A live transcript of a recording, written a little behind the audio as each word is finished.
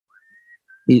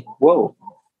Whoa.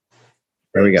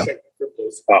 There we go.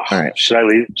 Oh, All right. Should I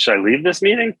leave this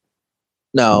meeting?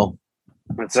 No.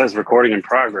 It says recording in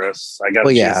progress. I got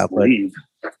to leave.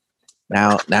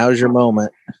 Now's your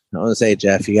moment. I want to say,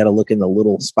 Jeff, you got to look in the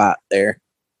little spot there.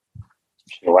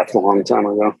 I left a long time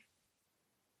ago.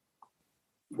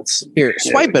 Here,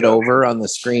 swipe it over on the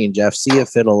screen, Jeff. See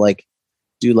if it'll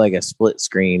do a split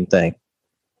screen thing.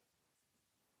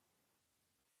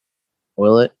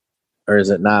 Will it? Or is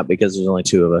it not because there's only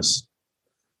two of us?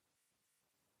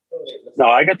 No,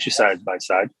 I got you side by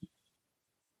side.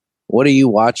 What are you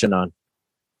watching on?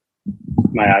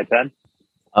 My iPad.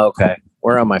 Okay.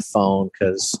 We're on my phone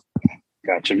because...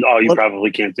 Gotcha. Oh, you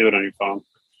probably can't do it on your phone.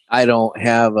 I don't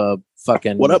have a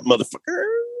fucking... What up, motherfucker?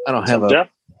 I don't have a... Jeff?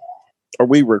 Are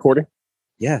we recording?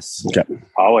 Yes. Okay.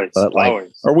 Always.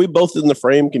 Always. Are we both in the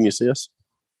frame? Can you see us?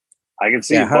 I can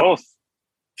see you both.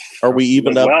 Are we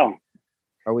evened up? Well.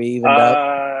 Are we evened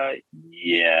up?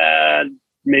 Yeah.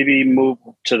 Maybe move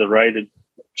to the right of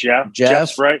Jeff.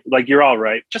 Jeff's right. You're all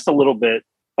right. Just a little bit.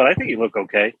 But I think you look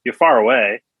okay. You're far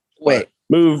away. Wait.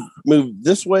 Move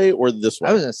this way or this way?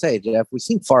 I was going to say, Jeff, we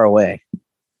seem far away.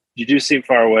 You do seem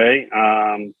far away.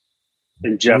 And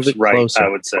Jeff's right, closer. I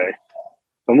would say.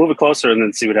 But move it closer and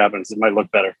then see what happens. It might look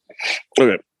better.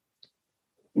 Okay.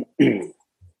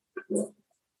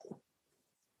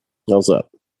 How's that?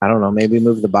 I don't know. Maybe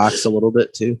move the box a little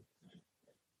bit too.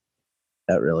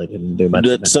 That really didn't do much.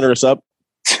 Did it center us up?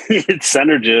 It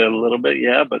centered you a little bit,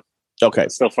 yeah, but okay,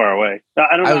 it's still far away.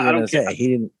 I don't know. I was going to say he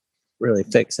didn't really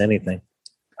fix anything.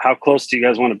 How close do you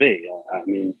guys want to be? I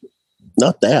mean,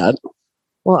 not that.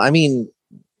 Well, I mean,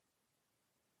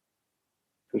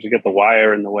 because you get the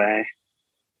wire in the way.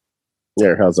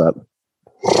 There, how's that?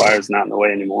 The wire's not in the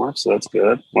way anymore, so that's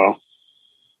good. Well,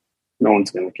 no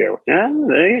one's going to care. Yeah,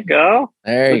 there you go.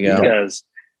 There you go. You guys,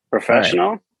 professional.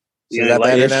 Right. So is that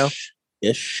better now?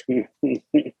 Ish. Is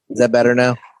that better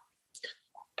now?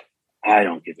 I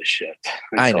don't give a shit.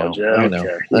 I know. I don't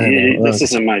care. This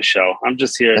isn't my show. I'm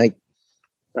just here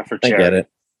for charity. I get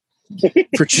it.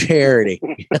 For charity.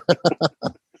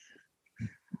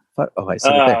 Oh, I see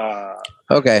it there.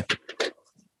 Okay.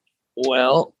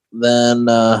 Well, then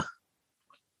we're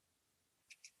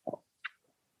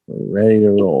ready to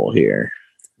roll here.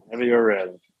 Whenever you're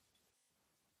ready.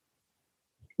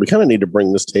 We kind of need to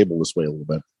bring this table this way a little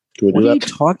bit. Can we do that? What are you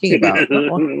talking about?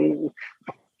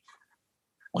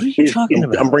 What are you talking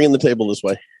about? I'm bringing the table this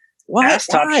way. Why? Ask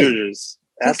top shooters.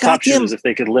 Ask top shooters if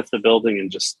they could lift the building and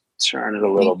just turn it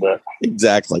a little bit.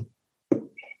 Exactly.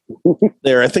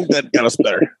 There, I think that got us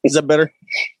better. Is that better?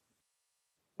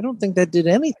 I don't think that did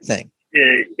anything.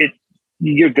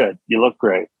 You're good. You look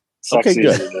great. Okay,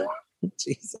 good.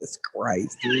 Jesus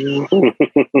Christ, dude. All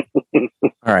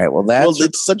right, well,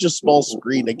 it's such a small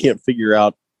screen. I can't figure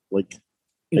out, I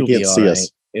can't see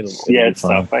us. It's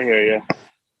tough. I hear you.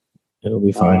 It'll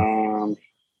be fine.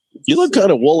 You look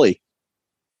kind of woolly.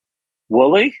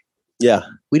 Woolly? Yeah.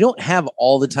 We don't have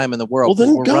all the time in the world. Well,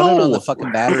 then we're running on the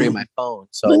fucking battery of my phone.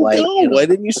 So, why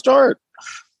didn't you start?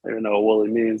 I don't even know what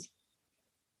woolly means.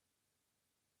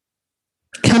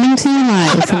 Coming to you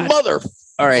live from Mother.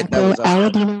 All right, that was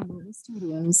Alabama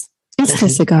Studios. It's the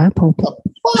Cigar Pulpit.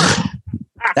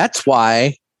 That's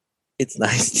why it's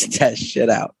nice to test shit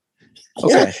out.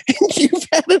 Okay, yeah, you've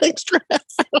had an extra half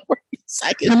hour.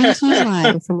 Coming to you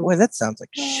live from boy, that sounds like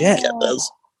shit. It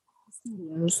does.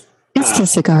 Studios. It's the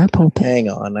Cigar Pulpit. Hang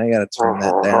on, I gotta turn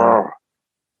that down.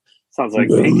 Sounds like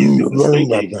Pinky doing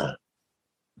the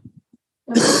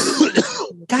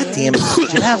God damn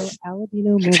it, Jeff.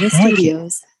 Aladino Mobile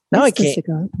Studios. Now I can't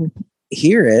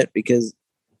hear it because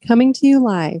coming to you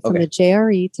live from the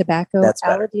JRE Tobacco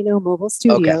Aladino Mobile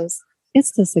Studios.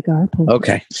 It's the Cigar Pulpit.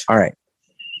 Okay, all right.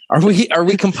 Are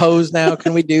we composed now?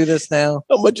 Can we do this now?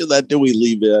 How much of that do we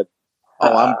leave in?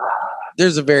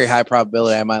 There's a very high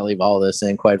probability I might leave all this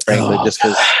in, quite frankly, just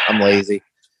because I'm lazy.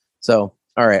 So,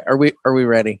 all right, are we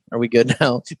ready? Are we good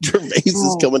now? Gervais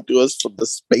is coming to us from the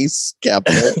space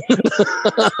capital.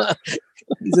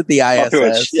 He's at the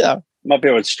ISS. Might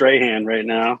be with Strahan right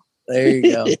now. There you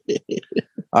go.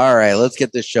 All right, let's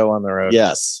get this show on the road.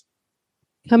 Yes.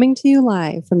 Coming to you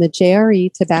live from the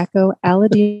JRE Tobacco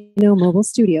Aladino Mobile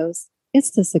Studios, it's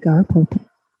the Cigar Pulpit.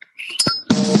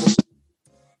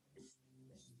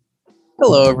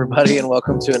 Hello, everybody, and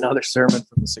welcome to another sermon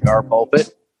from the Cigar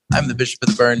Pulpit. I'm the Bishop of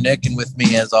the Burn, Nick, and with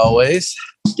me, as always,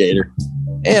 Gator.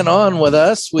 And on with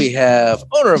us, we have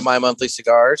owner of My Monthly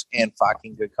Cigars and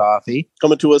Fucking Good Coffee.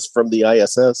 Coming to us from the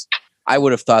ISS. I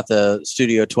would have thought the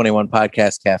Studio 21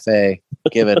 Podcast Cafe,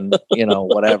 given,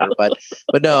 whatever. But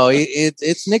no,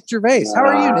 it's Nick Gervais. How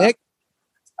are you, Nick?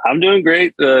 I'm doing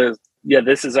great.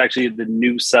 this is actually the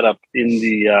new setup in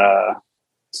the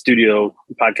studio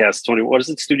podcast 20. What is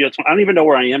it? Studio 20? I don't even know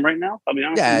where I am right now. I mean,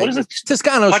 honestly, Yeah, what is it?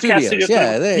 Toscano Podcast Studios. Studio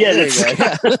Yeah, 20? there you go.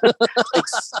 Yeah.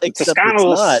 Except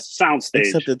Toscano it's not. soundstage.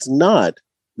 Except it's not.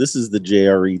 This is the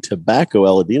JRE Tobacco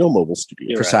Aladino Mobile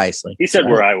Studio. Precisely. He said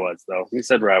where I was, though. He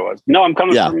said where I was. No, I'm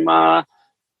coming from,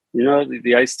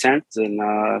 the Ice Tent and,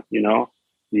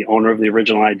 the owner of the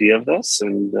original idea of this.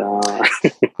 And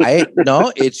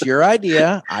No, it's your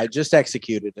idea. I just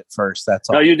executed it first. That's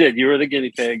all. No, you did. You were the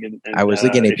guinea pig. And I was the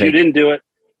guinea pig. If you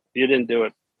didn't do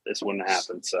it, this wouldn't have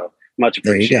happened. So much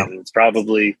appreciated. It's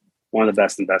probably one of the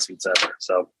best investments ever.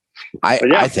 So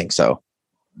I think so.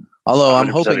 Although I'm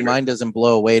hoping agree. mine doesn't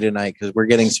blow away tonight because we're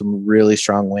getting some really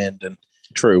strong wind and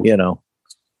true. You know,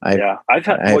 I've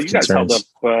had. Well, you guys held up.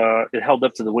 It held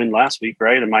up to the wind last week,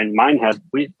 right? And mine had.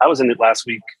 I was in it last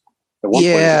week. At one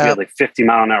point, we had like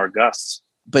 50-mile-an-hour gusts.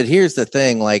 But here's the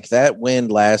thing: like that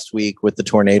wind last week with the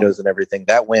tornadoes and everything.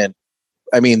 That wind.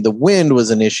 I mean, the wind was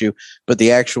an issue, but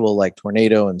the actual like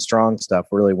tornado and strong stuff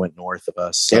really went north of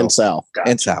us and south. Gotcha.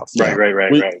 And south.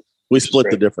 Right. We split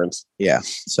the difference. Yeah.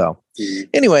 So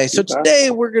anyway, so today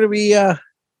we're gonna be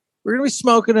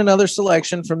smoking another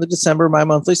selection from the December My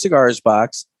Monthly Cigars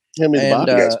box. And, you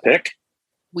guys pick?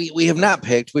 We have not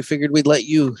picked. We figured we'd let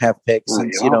you have picks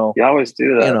since you always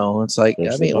do that. It's like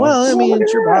it's your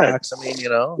box. I mean,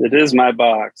 it is my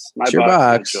box. It's your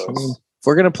box. I mean, if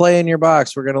we're gonna play in your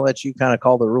box, we're gonna let you kind of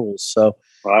call the rules. So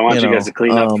I want you guys to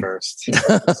clean up first.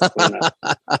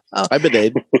 I've been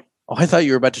aid. Oh, I thought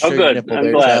you were about to show your nipple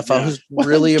there, glad, Jeff. I was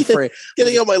really afraid.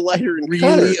 Getting out my lighter and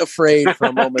really afraid for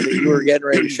a moment that you were getting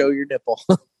ready to show your nipple.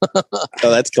 Oh,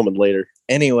 that's coming later.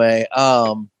 Anyway,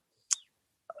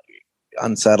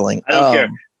 unsettling. I don't care.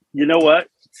 You know what?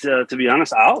 To be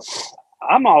honest,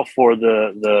 I'm all for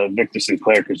the Victor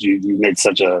Sinclair because you made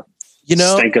such a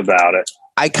stink about it.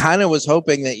 I kind of was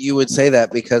hoping that you would say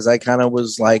that because I kind of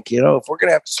was like, if we're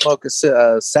gonna have to smoke a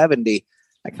 70.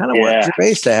 I kind of want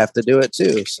Gervais to have to do it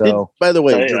too. So, by the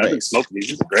way, Gervais, smoking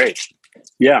these is great.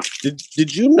 Yeah.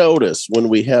 Did you notice when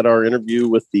we had our interview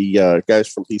with the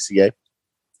guys from PCA?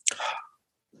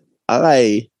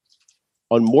 I,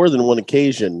 on more than one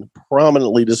occasion,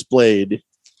 prominently displayed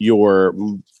your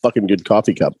fucking good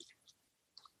coffee cup.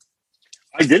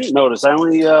 I didn't notice. I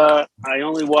only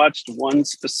watched one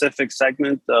specific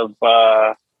segment of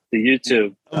the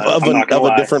YouTube of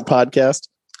a different podcast.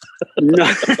 No,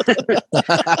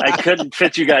 I couldn't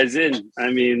fit you guys in.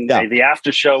 I mean, the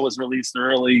after show was released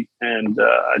early, and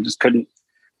I just couldn't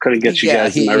get you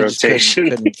guys in my rotation.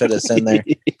 Couldn't fit us in there.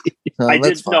 I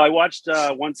did. No, I watched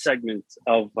one segment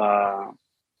of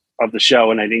the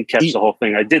show, and I didn't catch the whole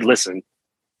thing. I did listen,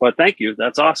 but thank you.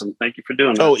 That's awesome. Thank you for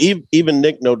doing that. Oh, even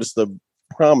Nick noticed the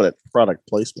prominent product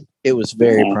placement. It was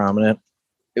very prominent.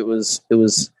 It was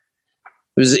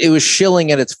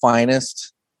shilling at its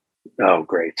finest. Oh,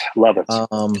 great. Love it.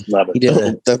 Love it. He did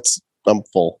it. I'm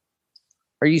full.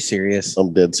 Are you serious?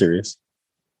 I'm dead serious.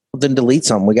 Well, then delete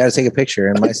some. We got to take a picture,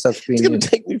 and my stuff's being. It's going to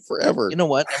take me forever. You know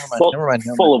what? Never mind.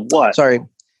 Full of what? Sorry.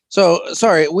 So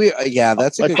sorry.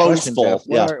 That's a good question. Full.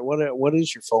 Jeff. What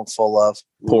is your phone full of?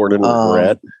 Porn and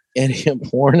regret.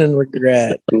 Porn and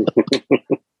regret.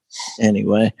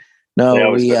 Anyway,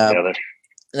 no, we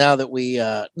now that we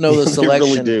know the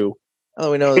selection, really do. Now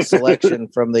that we know the selection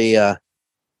from the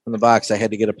box, I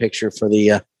had to get a picture for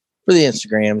the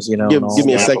Instagrams. Give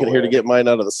me a second here to get mine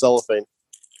out of the cellophane.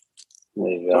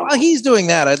 While he's doing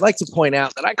that, I'd like to point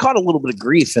out that I caught a little bit of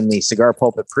grief in the Cigar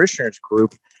Pulpit Parishioners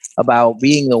group about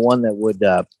being the one that would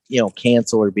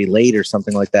cancel or be late or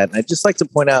something like that. And I'd just like to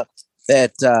point out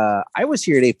that I was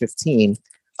here at 8:15.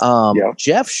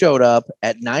 Jeff showed up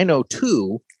at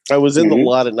 9:02. I was in the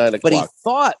lot at 9 o'clock. But he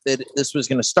thought that this was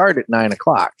going to start at 9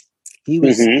 o'clock. He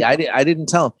was. I didn't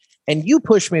tell him. And you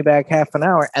pushed me back half an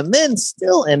hour, and then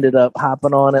still ended up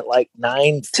hopping on at like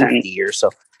 9:50 or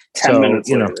so. 10 minutes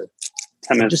later.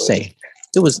 10 minutes. Just saying,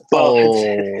 it was.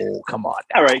 Come on.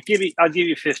 All right, I'll give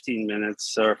you 15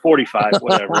 minutes or 45,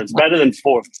 whatever. It's better than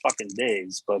 4 fucking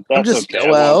days, but that's okay.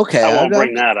 Well, okay. I won't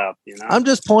bring that up. I'm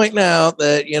just pointing out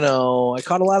that I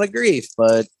caught a lot of grief,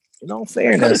 but in all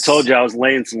fairness, I told you I was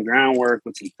laying some groundwork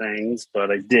with some things,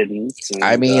 but I didn't. And,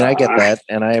 I mean, I get that,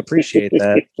 and I appreciate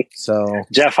that. So,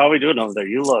 Jeff, how are we doing over there?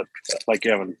 You look like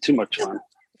you're having too much fun.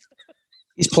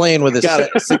 He's playing with his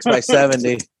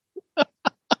 6x70.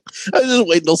 I was just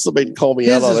waiting till somebody can call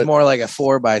me out on it. This is more like a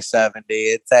 4x70.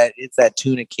 It's that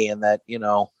tuna can, that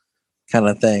kind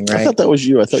of thing, right? I thought that was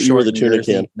you. I thought you were the tuna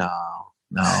can. No.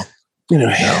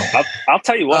 Anyway, I'll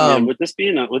tell you what, man. With this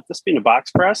being a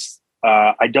box press,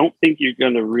 I don't think you're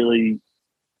going to really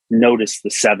notice the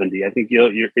 70. I think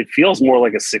it feels more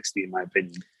like a 60 in my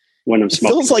opinion. when I'm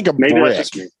smoking. Feels like a Maybe brick. That's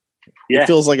just me. Yeah. It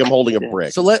feels like I'm holding a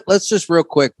brick. So let's just real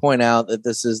quick point out that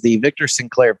this is the Victor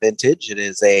Sinclair vintage. It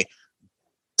is a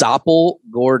Doppel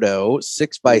Gordo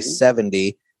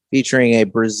 6x70 featuring a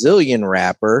Brazilian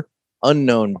wrapper,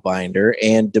 unknown binder,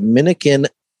 and Dominican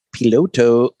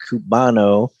Piloto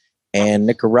Cubano and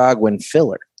Nicaraguan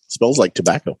filler. Smells like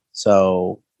tobacco.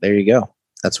 So there you go.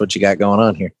 That's what you got going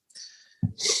on here.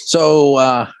 So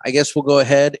I guess we'll go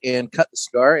ahead and cut the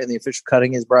cigar, and the official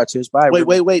cutting is brought to us by.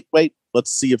 Wait.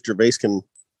 Let's see if Gervais can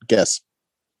guess.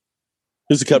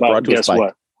 Who's the cut brought to us by?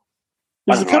 What?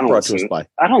 Who's the cut brought to us by?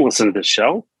 I don't listen to this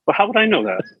show. But how would I know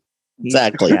that?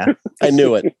 Exactly. Yeah. I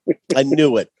knew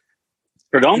it.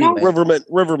 Perdomo? Anyway.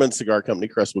 Riverman Cigar Company,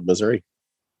 Crestwood, Missouri.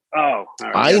 Oh, all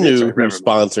right. I knew who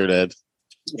sponsored it.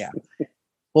 Yeah.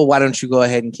 Well, why don't you go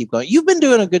ahead and keep going? You've been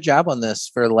doing a good job on this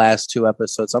for the last 2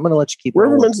 episodes. I'm going to let you keep going.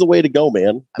 Riverman's the way to go,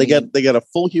 man. They got a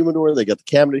full humidor. They got the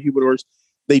cabinet humidors.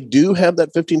 They do have that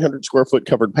 1,500 square foot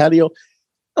covered patio.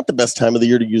 Not the best time of the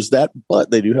year to use that, but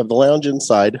they do have the lounge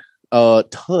inside.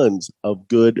 Tons of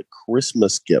good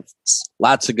Christmas gifts.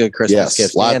 Lots of good Christmas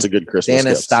gifts. Lots of good Christmas gifts.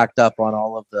 Dan is stocked up on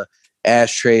all of the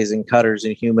ashtrays and cutters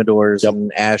and humidors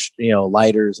and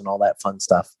lighters and all that fun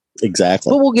stuff. Exactly.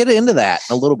 But we'll get into that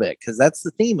in a little bit because that's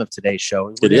the theme of today's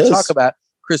show. We're going to talk about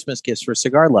Christmas gifts for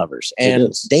cigar lovers.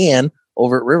 And Dan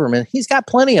over at Riverman, he's got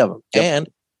plenty of them. Yep. And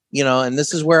and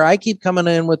this is where I keep coming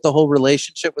in with the whole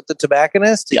relationship with the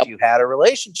tobacconist. If you had a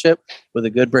relationship with a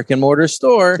good brick and mortar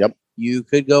store, you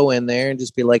could go in there and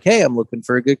just be like, hey, I'm looking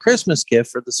for a good Christmas gift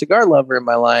for the cigar lover in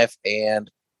my life. And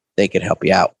they could help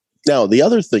you out. Now, the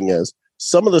other thing is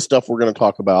some of the stuff we're going to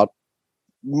talk about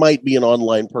might be an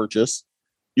online purchase.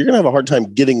 You're going to have a hard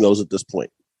time getting those at this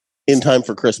point in time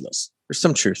for Christmas. There's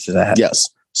some truth to that. Yes.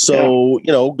 So,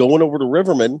 going over to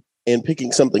Riverman and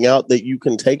picking something out that you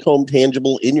can take home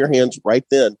tangible in your hands right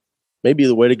then may be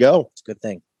the way to go. It's a good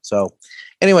thing. So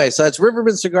anyway, that's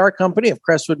Riverman Cigar Company of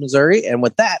Crestwood, Missouri. And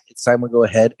with that, it's time we go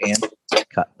ahead and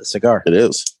cut the cigar. It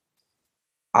is.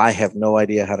 I have no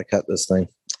idea how to cut this thing.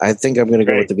 I think I'm going to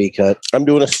go with the V cut. I'm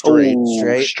doing a straight.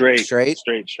 Straight.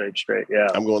 Yeah.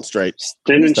 I'm going straight.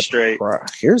 Thin and straight.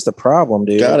 Here's the problem,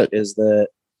 dude. Got it. Is that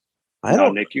I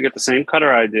don't. Nick, you get the same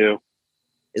cutter I do.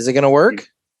 Is it going to work?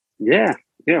 Yeah.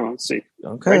 Let's see.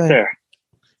 Okay. Right there.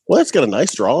 Well, it's got a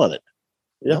nice draw on it.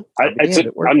 Yeah.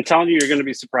 I'm telling you, you're going to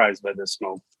be surprised by this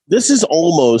smoke. This is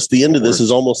almost, the end of this is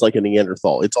almost like a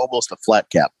Neanderthal. It's almost a flat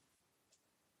cap.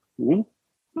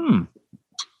 Mm-hmm.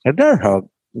 It does have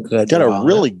got a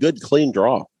really good, clean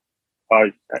draw.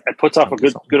 It puts off a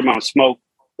good amount of smoke.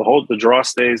 The draw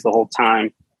stays the whole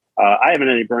time. I haven't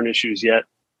had any burn issues yet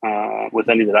with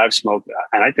any that I've smoked.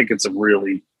 And I think it's a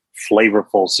really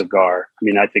flavorful cigar. I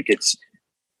mean, I think it's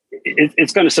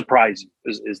going to surprise you.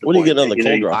 What do you get on the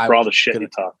cold draw? For all the shit you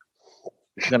talk.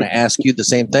 I'm going to ask you the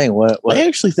same thing. What? I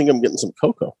actually think I'm getting some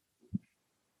cocoa.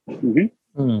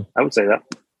 Mm-hmm. I would say that.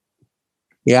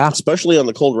 Yeah. Especially on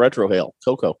the cold retrohale,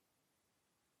 cocoa.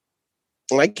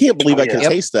 And I can't believe I can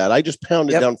taste that. I just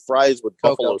pounded down fries with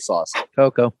buffalo sauce.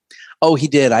 Cocoa. Oh, he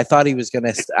did. I thought he was going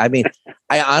to. I mean,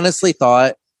 I honestly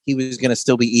thought he was going to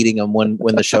still be eating them when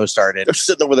the show started. They're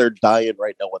sitting over there dying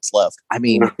right now. What's left? I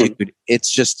mean, dude,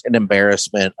 it's just an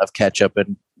embarrassment of ketchup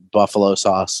and buffalo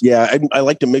sauce. Yeah, I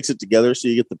like to mix it together so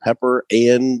you get the pepper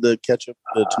and the ketchup,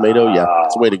 the tomato. Yeah,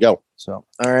 it's the way to go. So,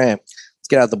 all right, let's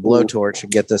get out the blowtorch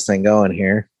and get this thing going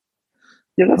here.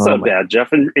 Yeah, that's not bad,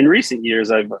 Jeff. In recent years,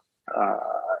 I've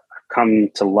come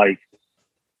to like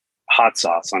hot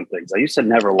sauce on things. I used to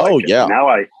never like it. Yeah. Now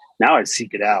I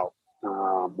seek it out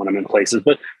when I'm in places.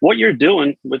 But what you're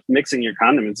doing with mixing your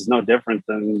condiments is no different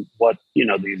than what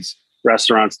these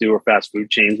restaurants do or fast food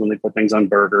chains when they put things on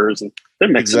burgers, and they're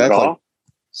mixing it all.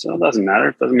 So it doesn't matter.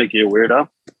 It doesn't make you a weirdo.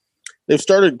 They've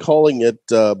started calling it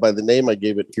by the name I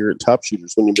gave it here at Top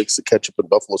Shooters. When you mix the ketchup and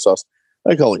buffalo sauce,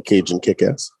 I call it Cajun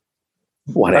Kick-Ass.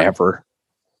 Whatever.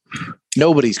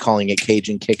 Nobody's calling it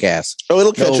Cajun Kick-Ass. Oh,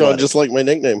 it'll catch on just like my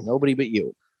nickname. Nobody but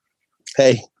you.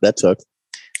 Hey, that took.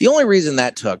 The only reason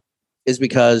that took is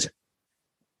because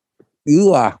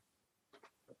you got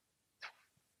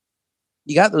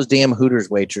those damn Hooters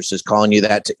waitresses calling you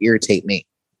that to irritate me.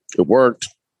 It worked.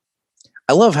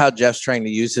 I love how Jeff's trying to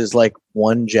use his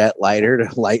one jet lighter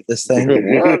to light this thing.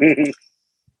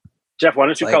 Jeff, why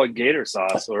don't you call it gator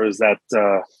sauce, or is that?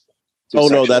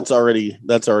 No, that's already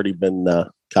been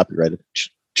copyrighted.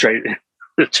 Trademark.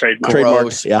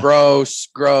 Gross.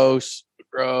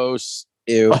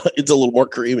 Ew. It's a little more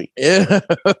creamy. Ew.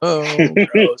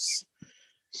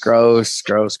 Gross.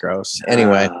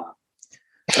 Anyway.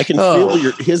 I can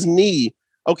feel his knee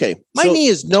Okay. My knee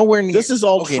is nowhere near. This is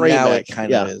all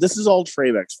Treymac. This is all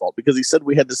Treymac's fault because he said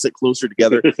we had to sit closer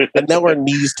together, and now our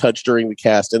knees touch during the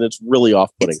cast, and it's really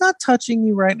off-putting. It's not touching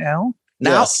you right now.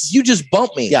 Now you just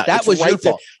bumped me. Yeah, that was right your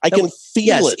fault. I can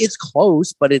feel it. It's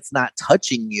close, but it's not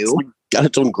touching you. It's got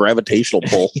its own gravitational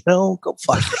pull. Go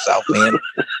fuck yourself, man.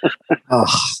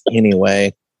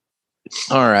 Anyway,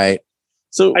 all right.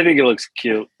 So I think it looks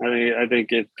cute. I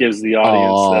think it gives the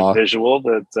audience that visual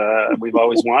that we've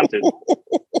always wanted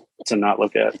to not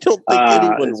look at. I don't think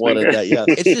anyone wanted that yet.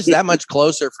 It's just that much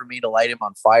closer for me to light him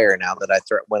on fire now that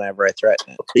whenever I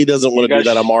threaten it. He doesn't want to do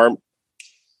that on arm.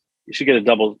 You should get a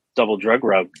double drug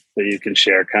rub that you can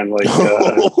share, kind of like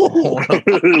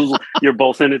you're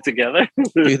both in it together.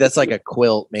 Dude, that's like a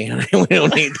quilt, man. We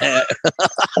don't need that.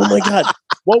 Oh my God.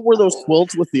 What were those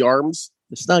quilts with the arms?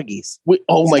 The Snuggies.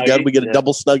 My God, we get a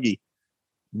double Snuggie.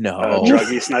 No.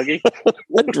 Druggy Snuggie?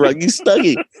 A druggy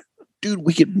Snuggie. Dude,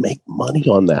 we could make money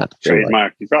on that.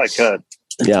 Trademark. You probably could.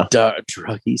 Yeah.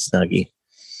 Druggy Snuggie.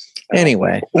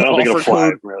 Anyway. I don't think it'll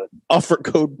fly, really. Offer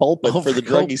code pulpit for the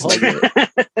druggy Snuggie.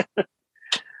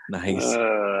 Nice.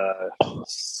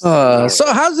 So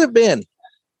how's it been?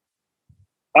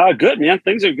 Good, man.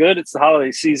 Things are good. It's the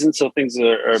holiday season, so things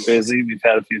are busy. We've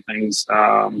had a few things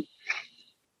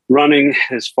running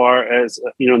as far as,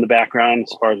 in the background,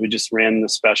 as far as we just ran the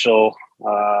special,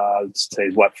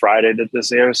 today's Friday that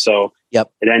this airs. So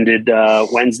it ended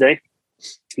Wednesday,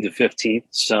 the 15th.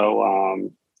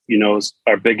 So, it was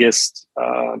our biggest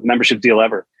membership deal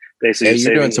ever. Basically,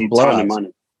 you're doing some blowouts. A ton of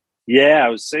money. Yeah, I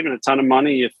was saving a ton of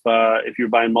money if you're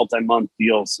buying multi-month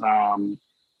deals.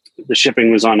 The shipping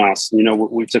was on us.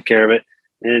 We took care of it.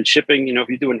 And shipping, if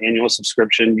you do an annual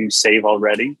subscription, you save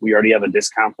already. We already have a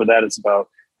discount for that. It's about,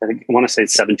 I want to say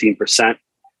 17%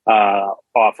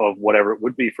 off of whatever it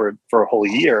would be for a whole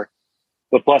year.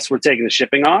 But plus, we're taking the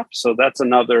shipping off. So that's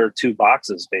another 2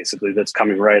 boxes, basically, that's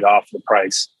coming right off the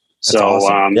price. That's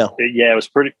awesome. It was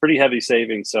pretty heavy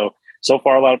savings. So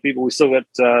far, a lot of people, we still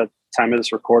got time of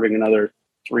this recording another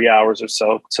 3 hours or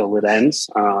so till it ends.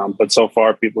 But so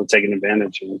far, people are taking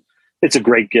advantage, and it's a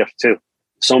great gift too.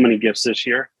 So many gifts this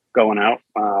year going out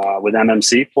with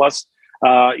MMC. Plus,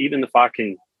 even the Fog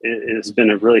King has been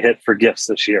a really hit for gifts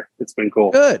this year. It's been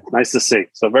cool. Good. Nice to see.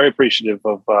 So very appreciative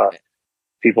of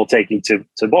people taking to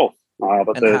both.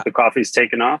 But the coffee's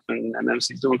taken off, and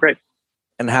MMC's doing great.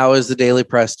 And how is the Daily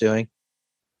Press doing?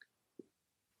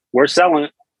 We're selling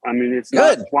it. I mean, it's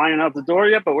not flying out the door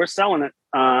yet, but we're selling it.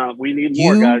 We need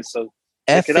more guys. So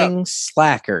effing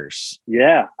slackers.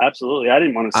 Yeah, absolutely. I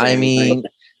didn't want to say anything.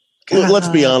 Let's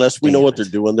be honest. We know what they're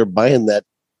doing. They're buying that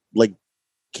like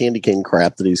candy cane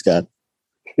crap that he's got.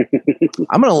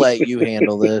 I'm going to let you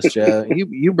handle this, Joe.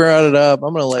 You brought it up.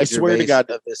 I'm going to let you. I swear to God,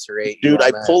 eviscerate. Dude,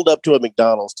 I pulled up to a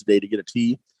McDonald's today to get a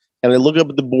tea, and I look up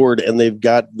at the board, and they've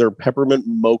got their peppermint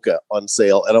mocha on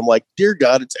sale, and I'm like, dear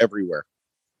God, it's everywhere.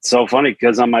 So funny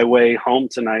because on my way home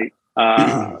tonight,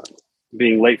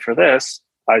 being late for this,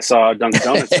 I saw a Dunkin'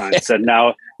 Donuts sign that said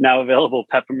now available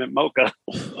peppermint mocha.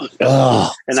 And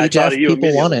I thought of you.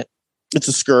 People want it. It's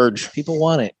a scourge. People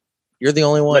want it. You're the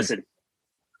only one. Listen,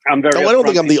 I'm very. I don't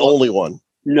think I'm the only one.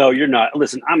 No, you're not.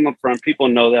 Listen, I'm upfront. People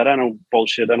know that. I don't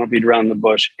bullshit. I don't beat around the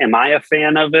bush. Am I a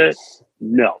fan of it?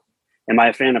 No. Am I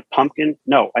a fan of pumpkin?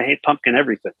 No. I hate pumpkin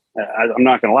everything. I'm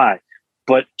not going to lie.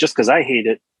 But just because I hate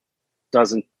it,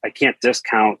 I can't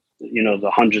discount,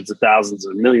 the hundreds of thousands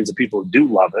and millions of people who do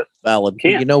love it. Valid.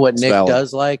 You know what Nick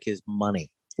does like is money.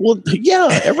 Well, yeah,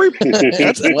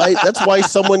 that's why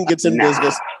someone gets in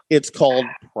business. It's called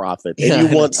profit, and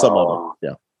you want some of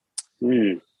it.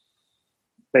 Yeah.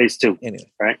 Phase 2,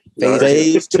 anyway, right?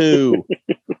 Phase 2.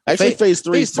 Actually, phase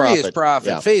 3 is profit.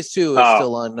 Yeah. Phase 2 is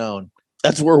still unknown.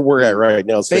 That's where we're at right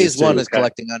now. Phase 1 is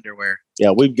collecting underwear.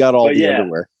 Yeah, we've got all the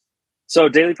underwear. So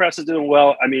Daily Press is doing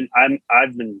well. I mean,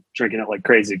 I've been drinking it like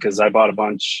crazy because I bought a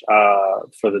bunch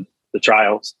for the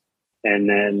trials, and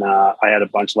then I had a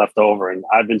bunch left over, and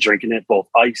I've been drinking it both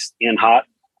iced and hot.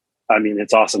 I mean,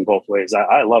 it's awesome both ways.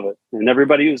 I love it, and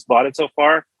everybody who's bought it so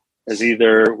far is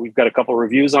either we've got a couple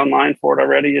reviews online for it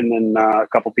already, and then a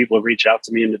couple people have reached out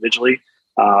to me individually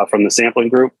from the sampling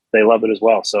group. They love it as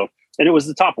well. So, and it was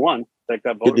the top one that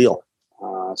got voted. Good deal.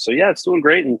 So yeah, it's doing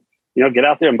great, and get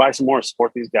out there and buy some more,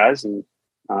 support these guys. And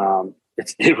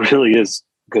it really is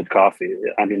good coffee.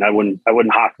 I mean, I wouldn't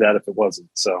hawk that if it wasn't.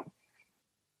 So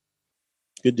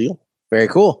good deal. Very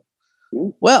cool.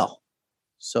 Well,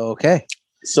 okay.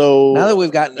 So now that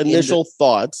we've gotten initial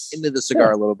thoughts into the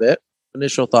cigar a little bit,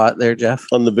 initial thought there, Jeff,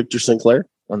 on the Victor Sinclair.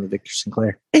 I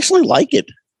actually like it.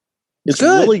 It's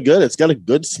good. Really good. It's got a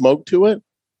good smoke to it.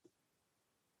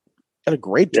 Got a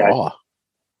great draw.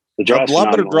 The draw a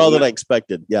lot better draw than I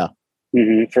expected. Yeah.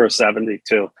 For a 70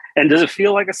 too. And does it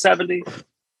feel like a 70?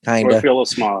 Kind Or of. feel a little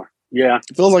smaller? Yeah.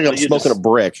 It feels like I'm smoking a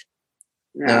brick.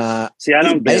 Yeah. See, I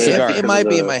don't get it. It might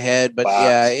be in my head, but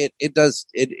box. It does.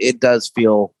 It does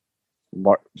feel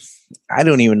more. I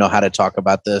don't even know how to talk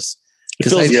about this.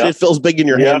 It feels big in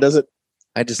your hand, does it?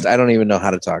 I don't even know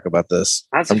how to talk about this.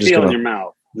 How's it feel in your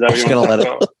mouth? Just gonna let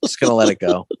it. Just gonna let it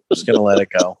go. Just gonna let it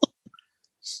go.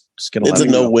 It's a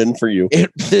no-win for you.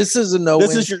 This is a no-win.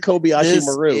 This is your Kobayashi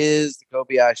Maru. This is the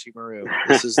Kobayashi Maru.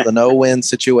 This is the no-win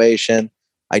situation.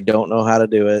 I don't know how to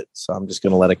do it, so I'm just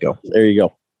gonna let it go. There you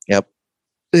go. Yep.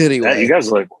 Anyway, you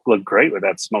guys look great with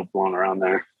that smoke blowing around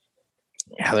there.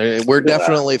 Yeah, we're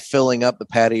definitely filling up the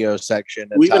patio section.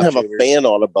 We even have a fan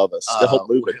on above us to help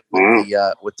move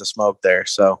it with the smoke there.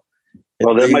 So,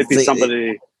 there might be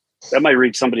somebody that might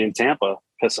reach somebody in Tampa,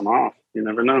 piss them off. You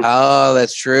never know. Oh,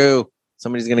 that's true.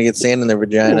 Somebody's gonna get sand in their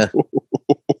vagina.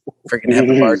 Freaking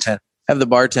have the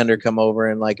bartender come over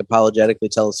and like apologetically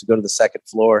tell us to go to the second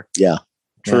floor. Yeah.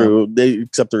 True.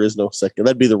 Except there is no second.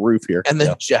 That'd be the roof here. And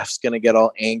then Jeff's gonna get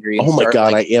all angry. Oh my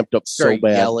God, I amped up so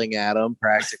bad. Yelling at him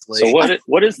practically. So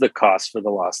what is the cost for the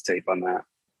lost tape on that?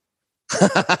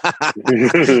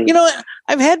 You know,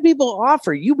 I've had people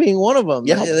offer, you being one of them.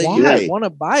 Yeah, you guys want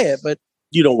to buy it, but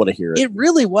you don't want to hear it. It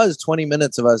really was 20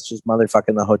 minutes of us just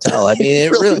motherfucking the hotel. I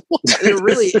mean,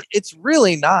 it's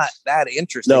really not that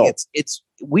interesting. No.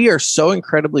 We are so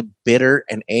incredibly bitter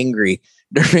and angry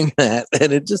during that,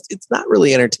 and it's not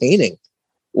really entertaining.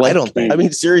 I don't think. I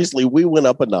mean, seriously, we went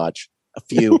up a notch. A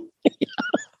few.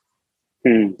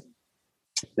 Maybe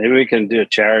we can do a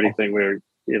charity thing where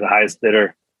you're the highest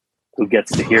bidder who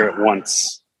gets to hear it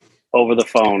once over the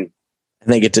phone,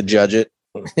 and they get to judge it.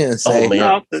 Say,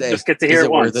 just get to hear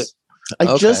it once.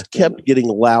 I just kept getting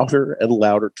louder and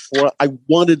louder. I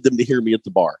wanted them to hear me at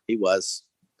the bar. He was.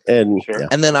 And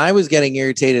and then I was getting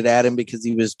irritated at him because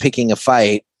he was picking a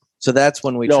fight. So that's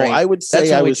when we trained. I would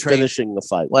say I was finishing the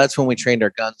fight. Well, that's when we trained our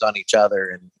guns on each other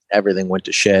and everything went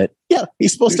to shit. Yeah,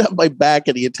 he's supposed to have my back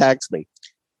and he attacks me.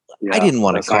 Yeah, I didn't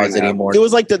want to cause any more. It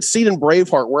was like that scene in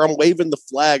Braveheart where I'm waving the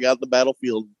flag out in the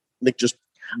battlefield. Nick just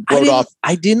rode off.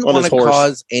 I didn't want to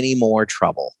cause any more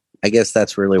trouble. I guess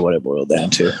that's really what it boiled down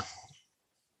to.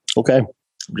 Okay.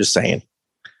 I'm just saying.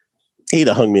 He'd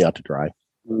have hung me out to dry.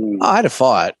 I'd have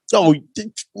fought. Oh,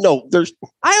 no,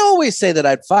 I always say that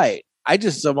I'd fight.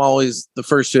 I'm always the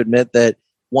first to admit that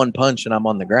one punch and I'm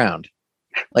on the ground.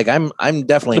 Like I'm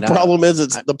definitely the problem is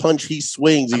it's the punch he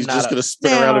swings. He's just going to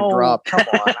spin around and drop. Come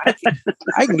on.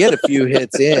 I can get a few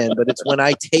hits in, but it's when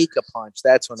I take a punch,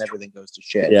 that's when everything goes to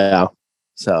shit. Yeah.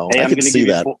 So I'm going to give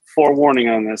you forewarning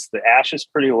on this. The ash is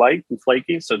pretty light and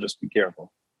flaky, so just be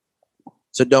careful.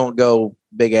 So don't go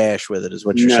big ash with it, is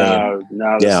what you're saying.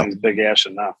 No, this thing's big ash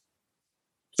enough.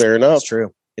 Fair enough. That's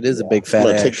true. It is a big fat I'm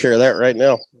going to take care of that right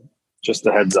now. Just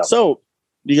a heads up. So,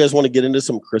 do you guys want to get into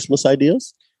some Christmas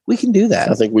ideas? We can do that.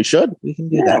 I think we should. We can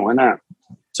do that. Why not?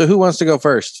 So who wants to go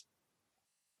first?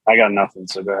 I got nothing,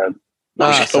 so go ahead.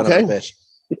 Okay.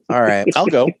 All right. I'll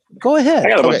go. Go ahead. I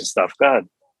got a bunch of stuff. Go ahead.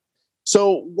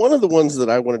 So one of the ones that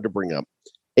I wanted to bring up,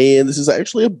 and this is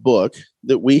actually a book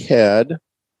that we had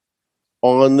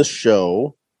on the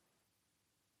show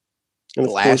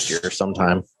last year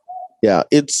sometime. Yeah,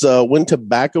 it's When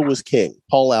Tobacco Was King.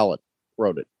 Paul Allen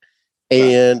wrote it.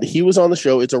 And he was on the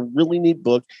show. It's a really neat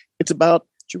book. It's about...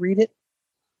 Did you read it?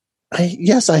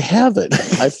 Yes, I have it.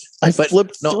 I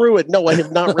flipped through it. No, I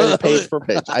have not read it page per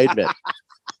page, I admit.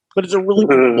 But it's a really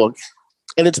good book.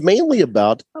 And it's mainly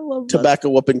about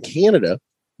tobacco up in Canada,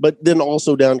 but then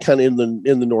also down kind of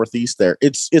in the Northeast there.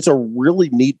 It's a really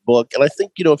neat book. And I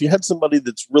think, if you had somebody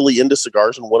that's really into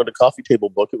cigars and wanted a coffee table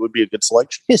book, it would be a good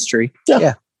selection. History.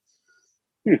 Yeah.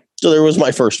 So there was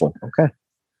my first one. Okay.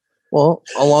 Well,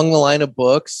 along the line of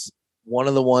books, one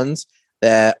of the ones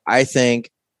that I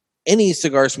think any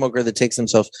cigar smoker that takes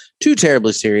themselves too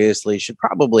terribly seriously should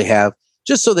probably have,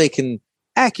 just so they can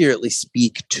accurately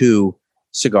speak to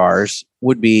cigars,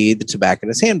 would be the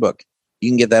Tobacconist Handbook. You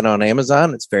can get that on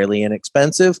Amazon. It's fairly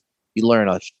inexpensive. You learn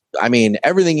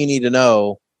everything you need to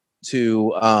know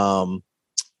to,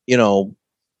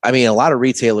 a lot of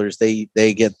retailers, they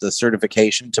get the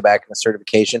certification, tobacconist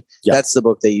certification. Yep. That's the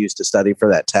book they use to study for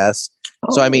that test.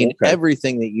 So,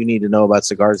 everything that you need to know about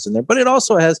cigars is in there, but it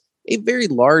also has a very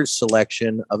large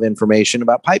selection of information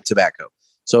about pipe tobacco.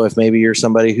 So if maybe you're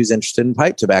somebody who's interested in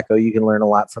pipe tobacco, you can learn a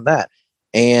lot from that.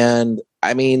 And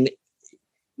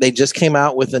they just came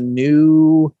out with a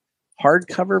new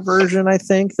hardcover version, I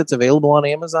think, that's available on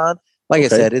Amazon. Like I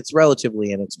said, it's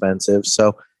relatively inexpensive.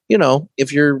 So,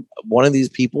 if you're one of these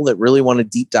people that really want to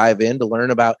deep dive in to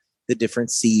learn about the different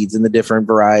seeds and the different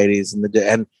varieties and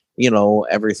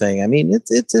everything. I mean,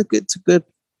 it's a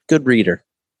good reader.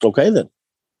 Okay, then.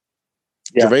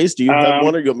 Yeah. Gervais, do you have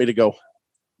one, or you want me to go?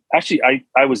 Actually,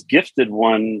 I was gifted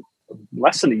one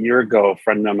less than a year ago. A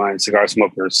friend of mine, cigar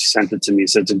smoker, sent it to me.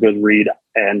 Said it's a good read.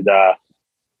 And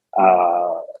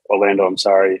Orlando, I'm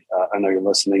sorry, I know you're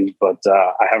listening, but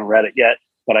I haven't read it yet.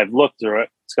 But I've looked through it.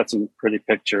 It's got some pretty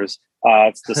pictures.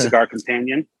 It's the Cigar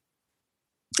Companion.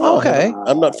 Okay,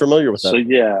 I'm not familiar with that. So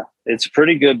yeah, it's a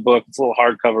pretty good book. It's a little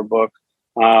hardcover book.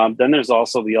 Then there's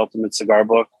also the Ultimate Cigar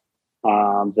Book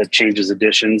that changes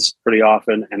editions pretty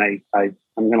often. And I'm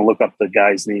going to look up the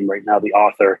guy's name right now, the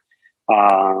author.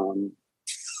 I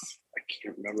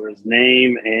can't remember his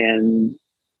name. And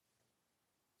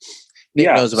Nick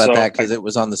knows about that because it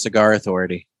was on the Cigar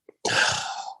Authority.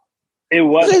 It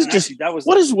was.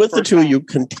 What is with the two of you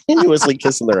continuously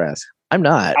kissing their ass? I'm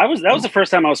not. That was the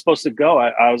first time I was supposed to go.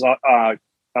 I was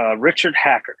Richard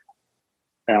Hacker.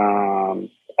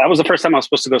 That was the first time I was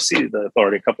supposed to go see the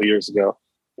Authority a couple of years ago,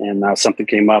 and something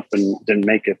came up and didn't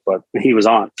make it, but he was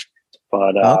on.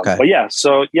 But okay. But yeah,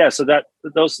 so that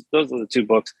those are the two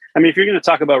books. I mean, if you're going to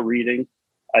talk about reading,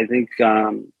 I think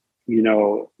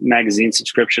magazine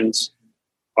subscriptions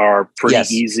are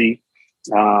pretty easy.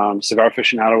 Cigar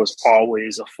Aficionado is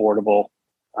always affordable.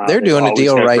 They're doing a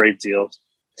deal, right? Great deals.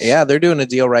 Yeah, they're doing a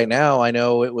deal right now. I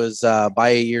know it was buy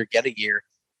a year, get a year.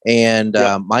 And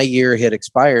my year had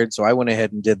expired, so I went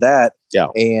ahead and did that. Yeah.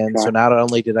 And so not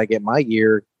only did I get my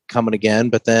year coming again,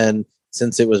 but then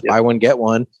since it was buy one, get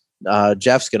one,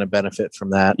 Jeff's going to benefit from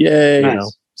that. Yay.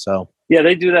 So. Yeah,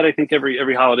 they do that, I think,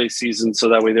 every holiday season. So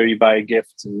that way there you buy a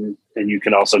gift and you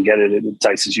can also get it. It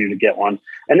entices you to get one.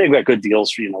 And they've got good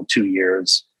deals for, 2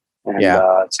 years. And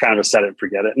it's kind of a set it and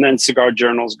forget it. And then Cigar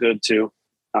Journal's good too.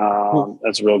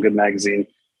 That's a real good magazine.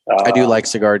 I do like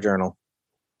Cigar Journal.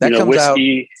 That comes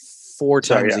whiskey, out 4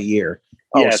 times a year.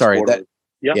 Oh, sorry. Whiskey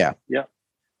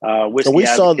so we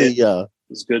saw the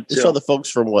is good too. We saw the folks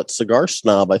from Cigar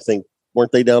Snob, I think.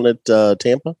 Weren't they down at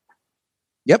Tampa?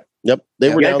 Yep. They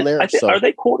were down there. Are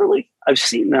they quarterly? I've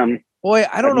seen them. Boy,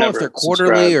 I don't know if they're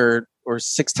quarterly or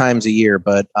 6 times a year,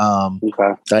 but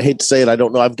okay. I hate to say it. I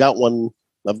don't know. I've got one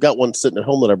sitting at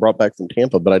home that I brought back from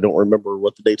Tampa, but I don't remember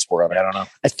what the dates were on it. I don't know.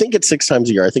 I think it's 6 times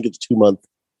a year. I think it's 2 month.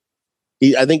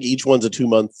 I think each one's a 2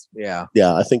 month. Yeah.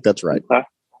 Yeah, I think that's right. Okay.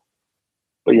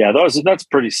 But yeah, that's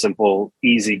pretty simple,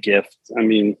 easy gift. I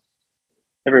mean,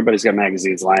 everybody's got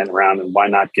magazines lying around, and why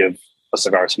not give a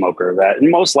cigar smoker that? And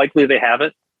most likely they have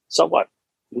it. So what?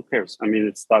 Who cares? I mean,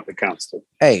 it's thought that counts too.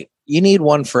 Hey, you need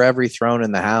one for every throne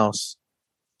in the house.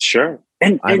 Sure.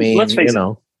 And I mean, let's face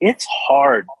it, it's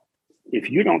hard.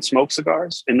 If you don't smoke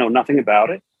cigars and know nothing about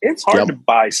it, it's hard to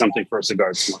buy something for a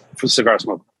cigar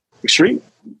smoker. Extreme.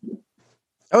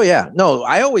 Oh, yeah. No,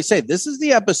 I always say this is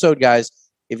the episode, guys.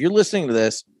 If you're listening to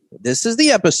this is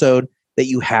the episode that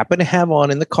you happen to have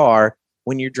on in the car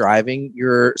when you're driving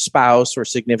your spouse or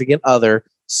significant other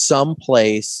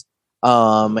someplace.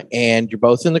 And you're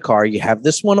both in the car, you have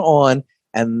this one on,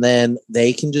 and then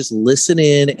they can just listen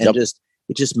in and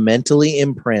it just mentally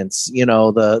imprints,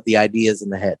 the ideas in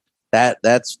the head.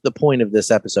 That's the point of this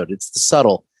episode. It's the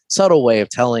subtle way of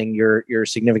telling your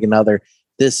significant other,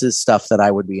 this is stuff that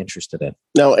I would be interested in.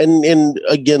 Now, and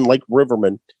again, like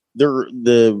Riverman,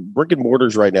 the brick and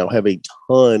mortars right now have a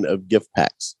ton of gift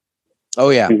packs. Oh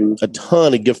yeah. A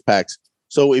ton of gift packs.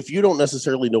 So if you don't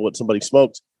necessarily know what somebody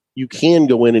smokes, you can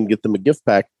go in and get them a gift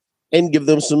pack and give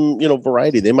them some,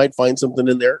 variety. They might find something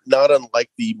in there, not unlike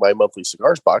the My Monthly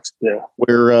Cigars box,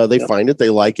 where they find it, they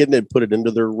like it, and they put it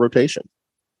into their rotation.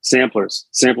 Samplers.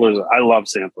 I love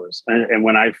samplers. And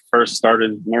when I first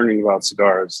started learning about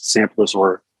cigars, samplers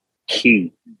were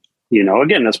key.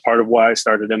 Again, that's part of why I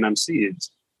started MMC.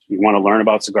 It's, you want to learn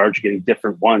about cigars, you're getting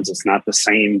different ones. It's not the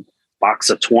same box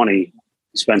of 20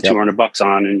 you spend $200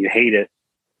 on and you hate it.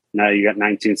 Now you got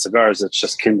 19 cigars. It's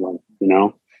just kindling,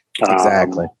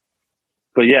 Exactly.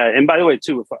 But yeah, and by the way,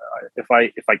 too, if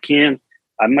I can,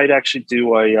 I might actually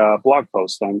do a blog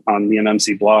post on the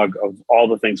MMC blog of all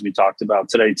the things we talked about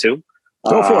today too.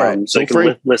 Go for it. So you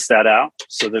can list that out,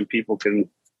 so then people can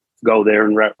go there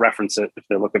and reference it if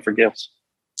they're looking for gifts.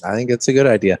 I think it's a good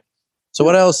idea. So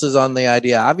what else is on the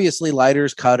idea? Obviously,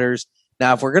 lighters, cutters.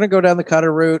 Now, if we're going to go down the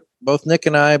cutter route, both Nick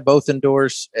and I both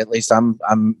endorse, at least I'm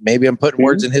putting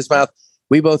words in his mouth.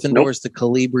 We both endorse the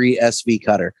Calibri SV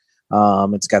cutter.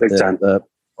 It's got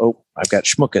I've got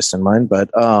Schmuckus in mine, but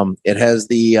it has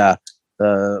the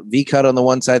V cut on the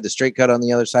one side, the straight cut on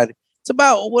the other side. It's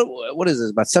about, what is this?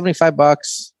 About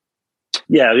 $75.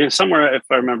 Yeah. Somewhere, if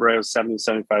I remember, it was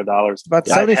 $75. About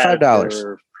 $75.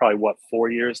 For probably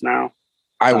 4 years now.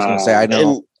 I was going to say, I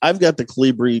know. And I've got the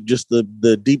Calibri, just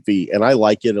the deep V, and I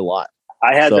like it a lot.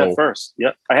 I had that first.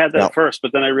 Yep. I had that first,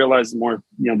 but then I realized the more,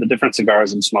 the different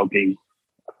cigars I'm smoking,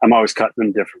 I'm always cutting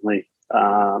them differently.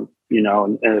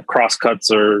 And cross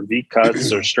cuts or V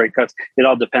cuts or straight cuts. It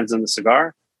all depends on the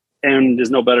cigar. And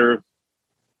there's no better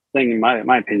thing, in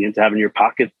my opinion, to have in your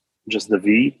pocket just the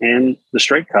V and the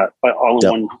straight cut all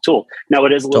in one tool. Now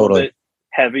it is a little bit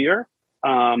heavier,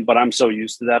 but I'm so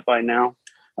used to that by now.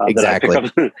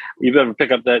 Exactly. You ever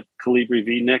pick up that Calibri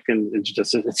V, Nick, and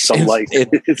it's so light.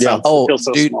 It feels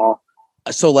so small.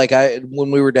 So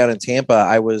when we were down in Tampa,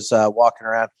 I was walking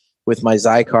around with my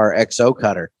Zycar XO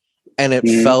cutter, and it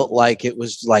felt like it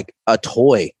was like a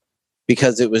toy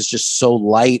because it was just so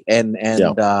light and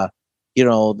the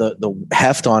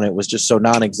heft on it was just so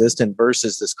non-existent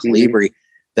versus this Calibri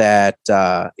that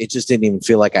it just didn't even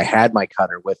feel like I had my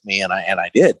cutter with me, and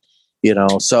I did.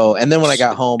 So, and then when I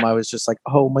got home, I was just like,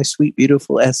 oh, my sweet,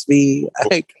 beautiful SV,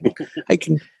 I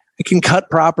can cut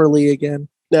properly again.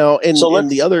 Now, and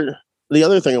the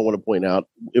other thing I want to point out,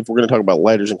 if we're going to talk about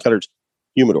lighters and cutters,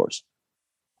 humidors.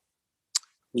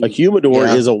 A humidor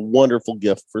is a wonderful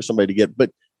gift for somebody to get, but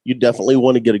you definitely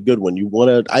want to get a good one. You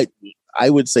want to, I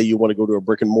would say you want to go to a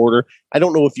brick and mortar. I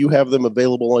don't know if you have them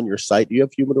available on your site. Do you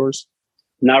have humidors?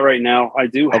 Not right now. I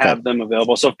do have them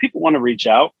available. So if people want to reach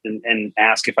out and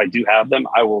ask if I do have them,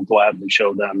 I will gladly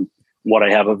show them what I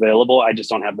have available. I just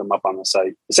don't have them up on the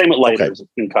site. The same with lighters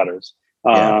and cutters.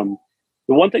 The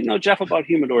one thing though, Jeff, about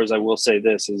humidors, I will say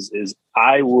this is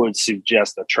I would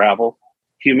suggest a travel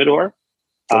humidor.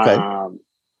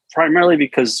 Primarily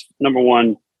because number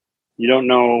one, you don't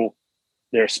know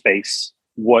their space,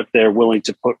 what they're willing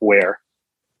to put where.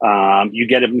 You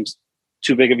get them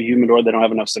too big of a humidor, they don't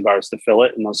have enough cigars to fill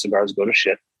it, and those cigars go to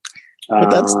shit. But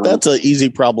that's an easy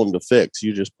problem to fix.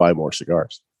 You just buy more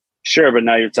cigars. Sure, but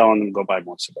now you're telling them to go buy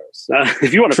more cigars.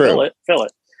 If you want to fill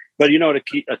it. But you know what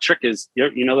a trick is?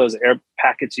 Those air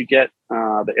packets you get,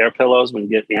 the air pillows when you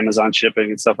get Amazon shipping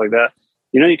and stuff like that.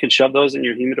 You can shove those in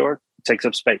your humidor. It takes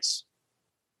up space.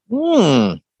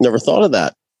 Never thought of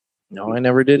that. No, I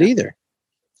never did either.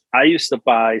 I used to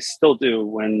buy, still do,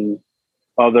 when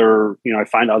I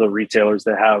find other retailers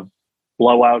that have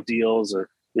blowout deals or,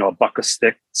 a buck a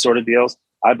stick sort of deals.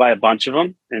 I buy a bunch of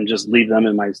them and just leave them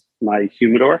in my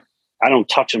humidor. I don't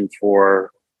touch them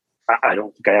I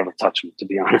don't think I ever touch them, to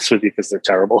be honest with you, because they're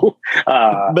terrible.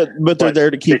 But they're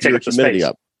there to keep your humidity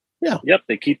up. Yeah. Yep.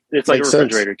 It's like a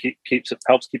refrigerator.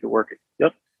 Helps keep it working.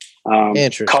 Yep.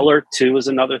 Interesting. Color too is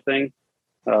another thing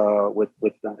with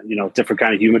different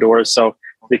kind of humidors. So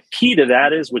the key to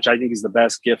that is, which I think is the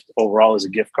best gift overall, is a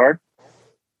gift card.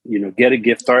 Get a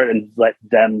gift card and let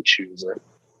them choose it.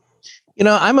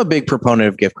 I'm a big proponent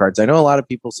of gift cards. I know a lot of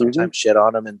people sometimes shit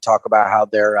on them and talk about how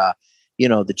they're,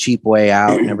 the cheap way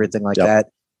out and everything like that.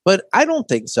 But I don't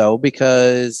think so,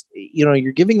 because,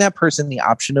 you're giving that person the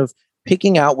option of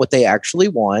picking out what they actually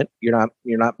want. You're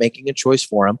not making a choice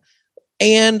for them.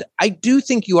 And I do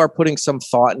think you are putting some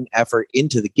thought and effort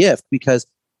into the gift, because,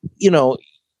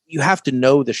 you have to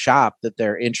know the shop that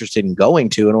they're interested in going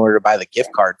to in order to buy the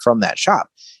gift card from that shop.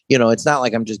 It's not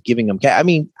like I'm just giving them cash. I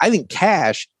mean, I think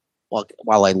cash,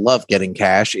 while I love getting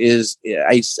cash,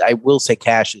 I will say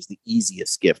cash is the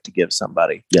easiest gift to give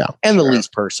somebody. Yeah. And the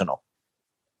least personal.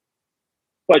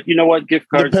 But you know what? Gift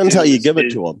cards. Depends how you give it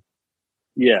to them.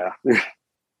 Yeah.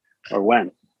 Or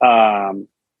when. I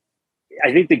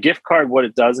think the gift card, what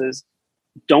it does is,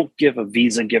 don't give a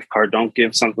Visa gift card. Don't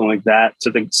give something like that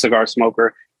to the cigar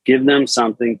smoker. Give them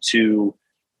something to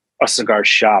a cigar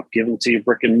shop. Give them to your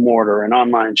brick and mortar, an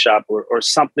online shop, or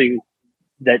something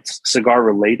that's cigar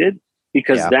related.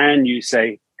 Because then you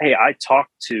say, hey,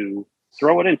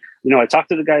 throw it in. I talked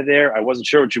to the guy there. I wasn't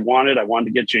sure what you wanted. I wanted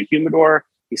to get you a humidor.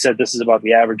 He said, this is about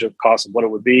the average of cost of what it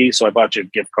would be. So I bought you a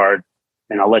gift card,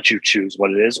 and I'll let you choose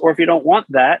what it is. Or if you don't want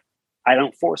that, I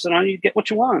don't force it on you. Get what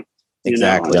you want.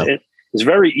 Exactly. It's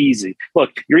very easy.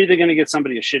 Look, you're either going to get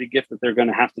somebody a shitty gift that they're going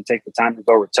to have to take the time to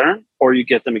go return, or you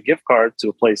get them a gift card to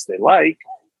a place they like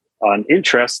on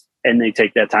interest, and they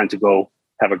take that time to go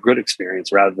have a good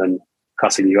experience rather than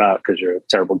cussing you out because you're a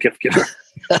terrible gift giver.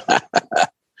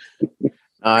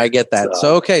 I get that.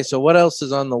 So what else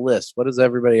is on the list? What has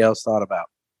everybody else thought about?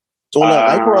 So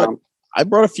I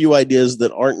brought a few ideas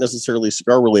that aren't necessarily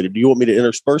cigar related. Do you want me to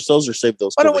intersperse those or save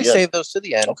those? Why don't we save those to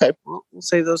the end? Okay. We'll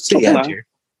save those to the end here.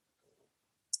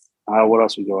 What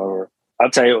else we go over? I'll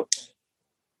tell you,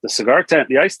 the cigar tent,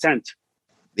 the ice tent.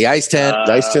 The ice tent.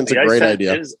 The ice tent's a great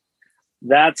idea.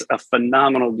 That's a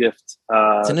phenomenal gift.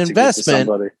 It's an investment,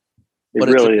 but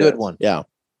really it's a good one. Yeah.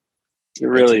 It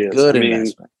really is. Good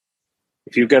investment.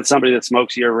 If you've got somebody that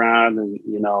smokes year round and,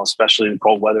 especially in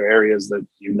cold weather areas that,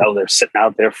 they're sitting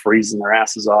out there freezing their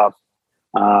asses off,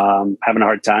 having a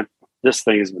hard time, this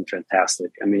thing has been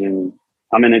fantastic. I mean,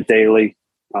 I'm in it daily,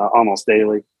 almost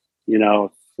daily.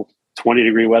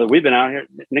 20-degree weather. We've been out here.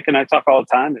 Nick and I talk all the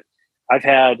time. I've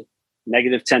had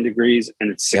negative 10 degrees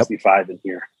and it's 65 in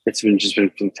here. It's been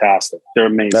fantastic. They're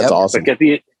amazing. That's awesome. But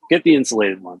get the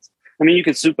insulated ones. I mean, you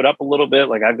can soup it up a little bit.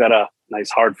 Like I've got a nice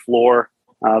hard floor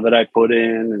that I put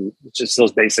in, and just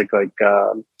those basic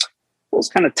those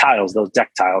kind of tiles, those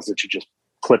deck tiles that you just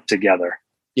clip together.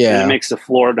 Yeah, and it makes the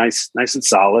floor nice and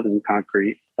solid and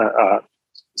concrete.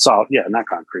 Solid, yeah, not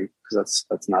concrete because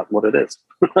that's not what it is,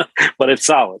 but it's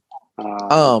solid.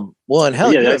 Well, and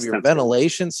hell, you have your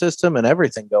ventilation system and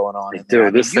everything going on.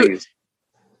 Dude, this thing is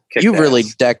you really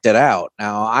decked it out.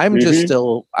 Now I'm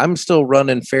still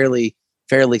running fairly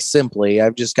simply.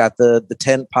 I've just got the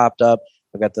tent popped up.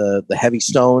 I've got the heavy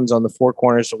stones on the four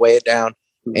corners to weigh it down.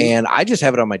 Mm-hmm. And I just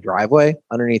have it on my driveway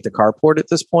underneath the carport at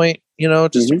this point,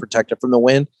 just to protect it from the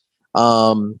wind.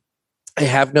 I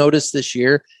have noticed this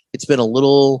year it's been a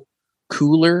little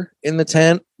cooler in the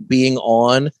tent being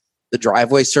on the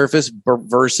driveway surface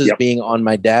versus being on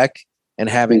my deck and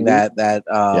having that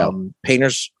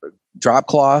painter's drop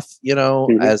cloth,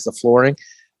 as the flooring.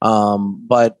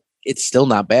 But it's still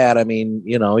not bad. I mean,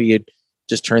 you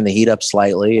just turn the heat up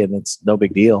slightly and it's no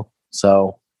big deal.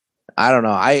 So I don't know.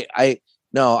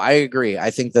 I agree.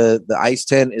 I think the ice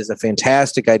tent is a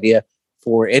fantastic idea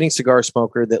for any cigar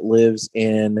smoker that lives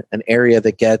in an area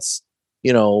that gets,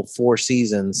 4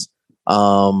 seasons.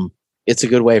 It's a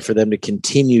good way for them to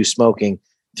continue smoking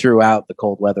throughout the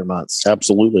cold weather months.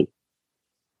 Absolutely.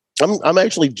 I'm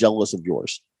actually jealous of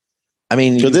yours. I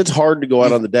mean, because it's hard to go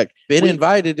out on the deck. Been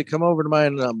invited to come over to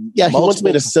mine. He wants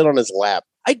me to sit on his lap.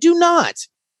 I do not,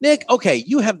 Nick. Okay,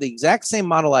 you have the exact same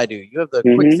model I do. You have the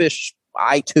Quick Fish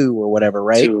i2 or whatever,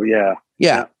 right? 2,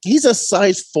 yeah. He's a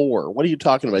size 4. What are you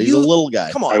talking about? He's a little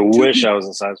guy. Come on. I wish I was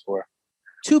a size 4.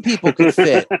 2 people could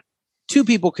fit. 2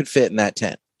 people could fit in that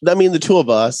tent. I mean, the 2 of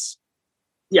us.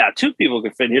 Yeah, 2 people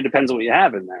could fit in here. Depends on what you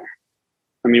have in there.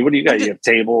 I mean, what do you got? You have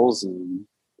tables and.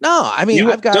 No, I mean,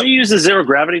 don't you use a zero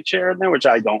gravity chair in there, which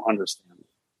I don't understand.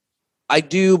 I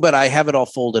do, but I have it all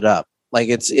folded up. Like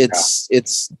it's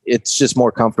just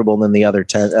more comfortable than the other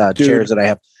chairs that I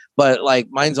have. But like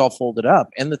mine's all folded up,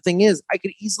 and the thing is, I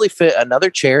could easily fit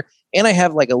another chair, and I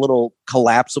have like a little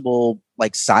collapsible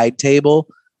like side table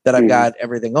that I've got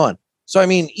everything on. So I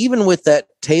mean, even with that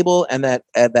table and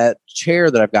that chair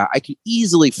that I've got, I could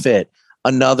easily fit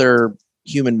another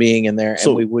human being in there,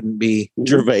 and we wouldn't be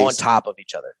Gervais on top of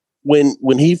each other.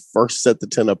 When he first set the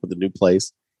tent up at the new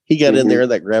place, he got in there in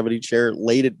that gravity chair,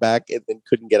 laid it back, and then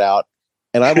couldn't get out.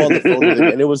 And I'm on the phone with him,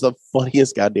 and it was the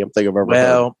funniest goddamn thing I've ever heard.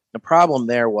 Well, the problem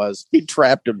there was he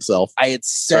trapped himself. I had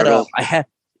set up. I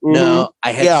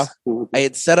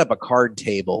had set up a card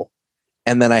table,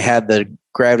 and then I had the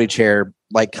gravity chair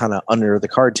like kind of under the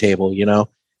card table, I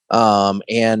thought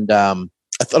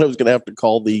I was going to have to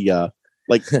call the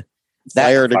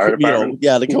fire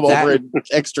to come over and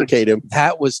extricate him.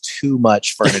 That was too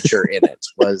much furniture in it.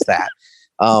 Was that?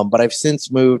 But I've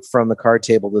since moved from the card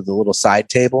table to the little side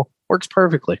table. Works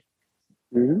perfectly.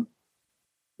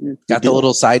 Got the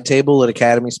little side table at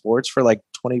Academy Sports for like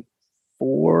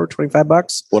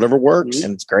 $25. Whatever works.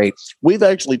 And it's great. We've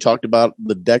actually talked about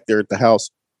the deck there at the house,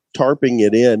 tarping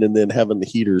it in and then having the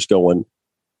heaters going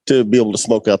to be able to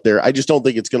smoke out there. I just don't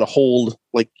think it's going to hold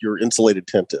like your insulated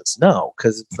tent is. No,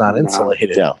 because it's not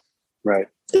insulated. Yeah. Right.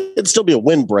 It'd still be a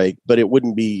windbreak, but it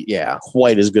wouldn't be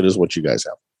quite as good as what you guys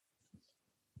have.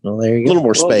 Well, there you go. A little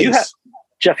more space.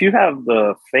 Jeff, you have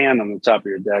the fan on the top of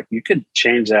your deck. You could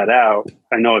change that out.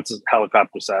 I know it's a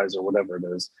helicopter size or whatever it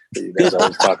is that you guys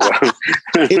always talk about.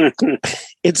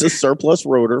 It's a surplus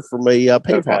rotor from a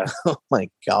paint pot. Oh my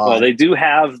God. Well, they do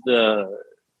have the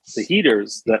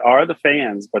heaters that are the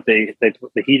fans, but the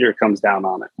heater comes down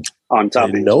on it on top.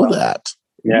 I know that.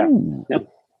 Yeah. Yep.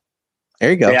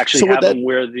 There you go. They actually have them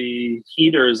where the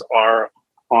heaters are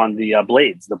on the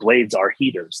blades. The blades are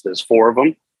heaters. There's 4 of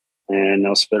them. And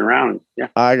they'll spin around. Yeah,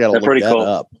 I gotta look that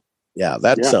up. Yeah,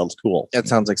 that sounds cool. That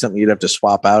sounds like something you'd have to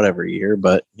swap out every year,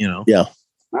 but yeah.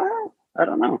 I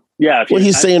don't know. Yeah,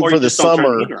 he's saying for the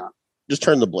summer, just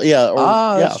turn the blade. Yeah,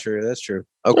 that's true. That's true.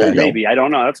 Okay, maybe I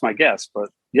don't know. That's my guess, but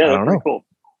that's pretty cool.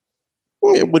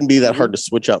 It wouldn't be that hard to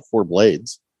switch out 4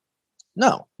 blades.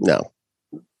 No.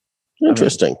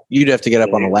 Interesting. You'd have to get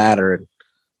up on a ladder, and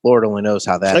Lord only knows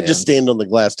how that. I just stand on the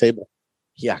glass table.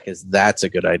 Yeah, because that's a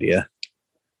good idea.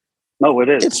 No, it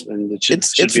is.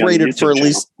 It's rated for at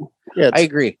least. Yeah, I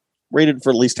agree. Rated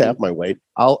for at least half my weight.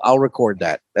 I'll record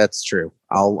that. That's true.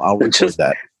 I'll record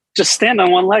that. Just stand on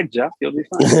one leg, Jeff. You'll be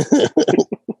fine.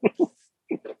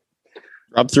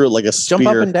 Drop through it like a spear. Jump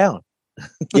up and down.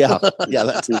 Yeah.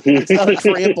 It's not a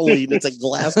trampoline. It's a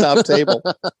glass top table.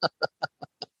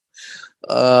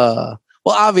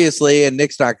 Well, obviously, and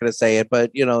Nick's not going to say it,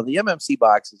 but the MMC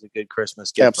box is a good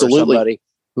Christmas gift for somebody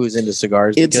who's into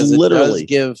cigars. It's literally it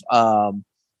does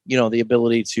give, the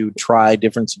ability to try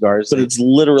different cigars. But it's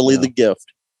literally the gift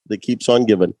that keeps on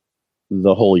giving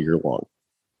the whole year long.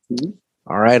 Mm-hmm.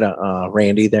 All right,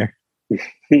 Randy there.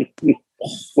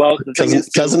 Well,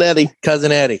 cousin Eddie.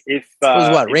 If was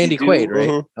what Randy Quaid, right?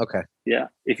 Mm-hmm. Okay. Yeah.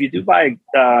 If you do buy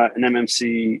an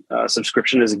MMC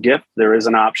subscription as a gift, there is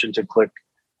an option to click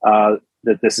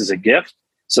that this is a gift.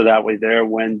 So that way there,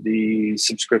 when the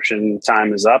subscription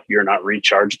time is up, you're not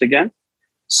recharged again.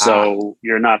 So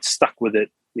you're not stuck with it.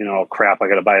 Crap, I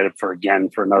got to buy it for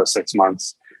another 6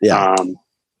 months. Yeah.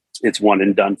 It's one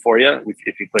and done for you.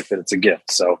 If you click that it's a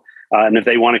gift. So, and if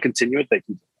they want to continue it, they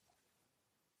can.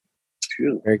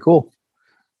 Very cool.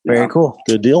 Very cool.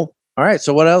 Good deal. All right.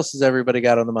 So what else has everybody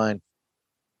got on the mind?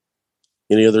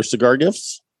 Any other cigar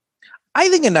gifts? I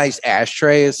think a nice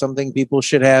ashtray is something people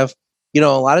should have. A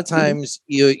lot of times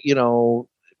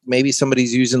maybe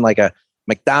somebody's using like a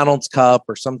McDonald's cup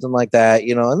or something like that,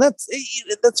 and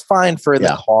that's fine for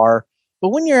the car. But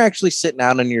when you're actually sitting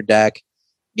out on your deck,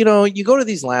 you go to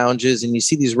these lounges and you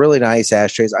see these really nice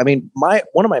ashtrays. I mean, one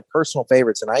of my personal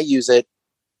favorites, and I use it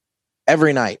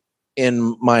every night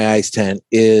in my ice tent,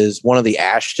 is one of the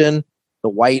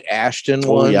white Ashton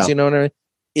ones. Yeah. You know what I mean?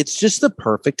 It's just the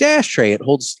perfect ashtray. It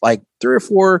holds like 3 or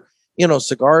 4,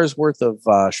 cigars worth of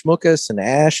schmuckus and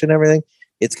ash and everything.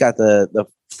 It's got the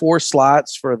 4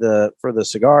 slots for the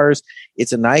cigars.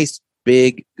 It's a nice,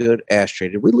 big, good ashtray.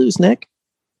 Did we lose Nick?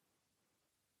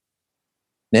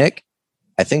 Nick?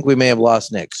 I think we may have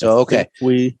lost Nick. So, okay.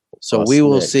 We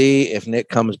will see if Nick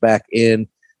comes back into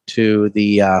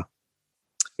the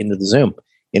Zoom,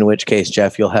 in which case,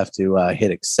 Jeff, you'll have to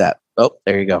hit accept. Oh,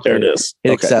 there you go. There it is.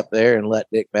 Hit accept there and let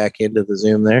Nick back into the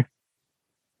Zoom there.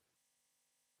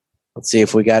 Let's see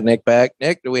if we got Nick back.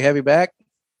 Nick, do we have you back?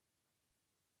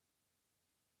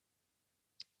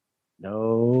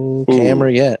 No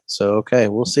camera yet. So, okay,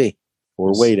 we'll see.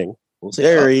 We're waiting. We'll see.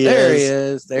 There he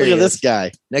is. Look at this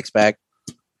guy. Nick's back.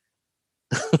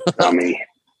 Dummy.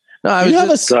 No, I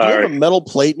was you have a metal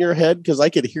plate in your head? Because I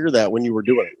could hear that when you were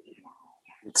doing it.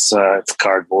 It's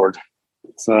cardboard.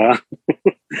 It's fair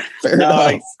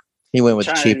enough. He went with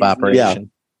the cheap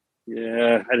operation.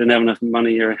 Yeah, I didn't have enough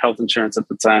money or health insurance at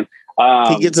the time.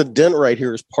 He gets a dent right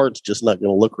here. His part's just not going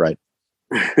to look right.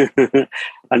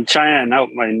 I'm trying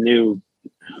out my new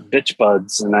bitch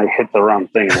buds, and I hit the wrong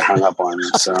thing and hung up on them.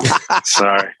 So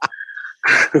sorry.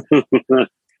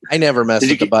 I never mess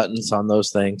with the buttons on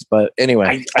those things, but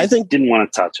anyway, I think didn't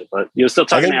want to touch it, but you're still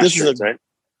talking ashtrays, right?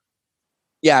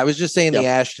 Yeah, I was just saying the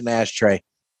Ashton ashtray,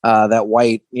 that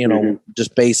white,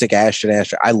 just basic Ashton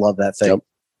ashtray. I love that thing. Yep.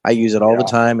 I use it all the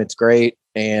time. It's great,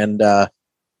 and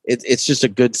it's just a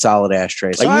good solid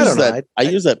ashtray. So I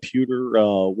use that pewter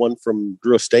one from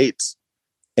Drew Estates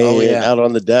out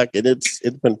on the deck, and it's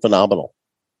been phenomenal.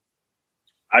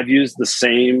 I've used the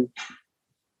same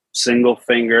single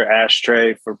finger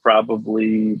ashtray for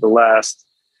probably the last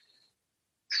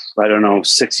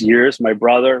 6 years. My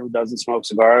brother, who doesn't smoke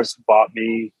cigars, bought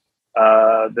me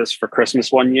this for Christmas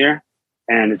one year,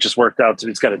 and it just worked out to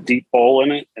be, it's got a deep bowl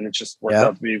in it, and it just worked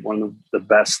out to be one of the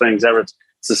best things ever. It's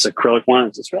this acrylic one.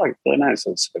 It's just really nice.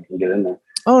 Let's see if I can get in there.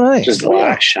 Oh, nice. Just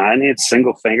black, shiny. It's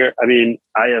single finger. I mean,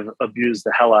 I have abused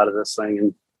the hell out of this thing,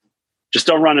 and just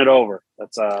don't run it over.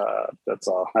 That's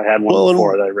all. I had one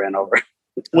before that I ran over.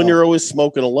 When you're always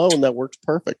smoking alone, that works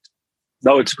perfect.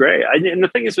 No, it's great. And the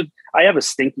thing is, I have a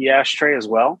stinky ashtray as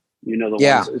well.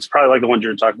 Ones. It's probably like the ones you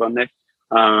were talking about, Nick.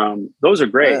 Those are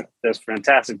great. Yeah. That's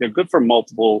fantastic. They're good for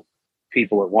multiple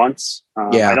people at once.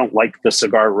 I don't like the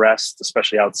cigar rest,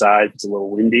 especially outside. It's a little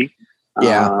windy.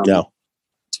 But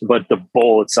the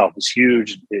bowl itself is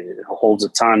huge. It holds a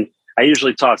ton. I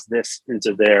usually toss this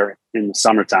into there in the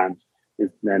summertime.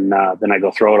 Then I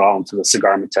go throw it all into the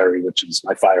cigar materia, which is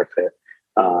my fire pit.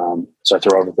 So I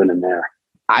throw everything in there.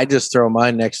 I just throw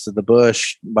mine next to the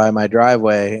bush by my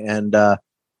driveway, and the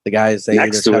guys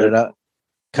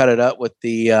cut it up with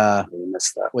the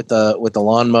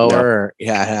lawnmower.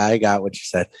 Yeah, I got what you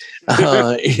said.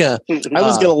 I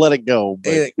was gonna let it go,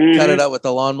 but cut it up with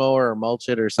the lawnmower or mulch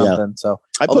it or something. So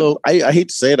I hate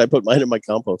to say it, I put mine in my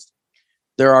compost.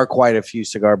 There are quite a few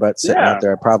cigar butts sitting out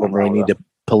there. I probably need to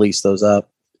police those up.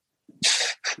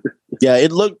 Yeah,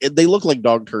 they look like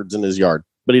dog turds in his yard,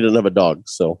 but he doesn't have a dog,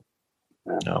 so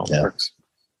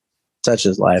such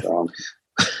is life.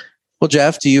 Well,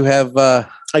 Jeff, do you have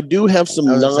I do have some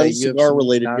non-cigar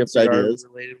related gift ideas,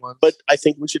 but I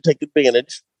think we should take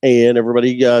advantage and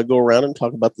everybody go around and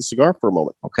talk about the cigar for a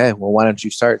moment. Okay. Well, why don't you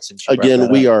start? Since you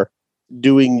again, we are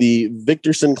doing the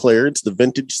Victor Sinclair. It's the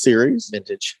vintage series.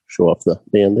 Vintage. Show off the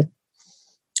band.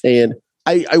 And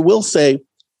I will say,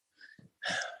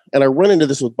 and I run into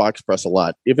this with box press a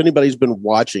lot. If anybody's been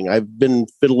watching, I've been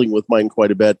fiddling with mine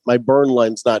quite a bit. My burn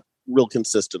line's not real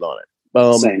consistent on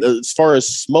it. As far as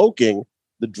smoking,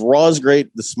 the draw is great.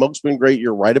 The smoke's been great.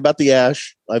 You're right about the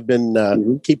ash. I've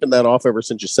been keeping that off ever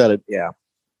since you said it. Yeah.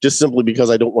 Just simply because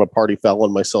I don't want to party foul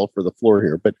on myself for the floor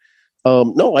here. But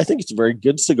no, I think it's a very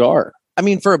good cigar. I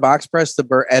mean, for a box press, the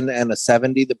burn and a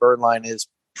 70, the burn line is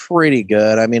pretty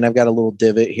good. I mean, I've got a little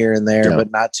divot here and there,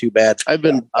 but not too bad. I've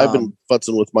been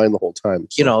futzing with mine the whole time.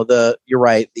 So. You know, you're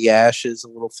right. The ash is a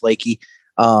little flaky,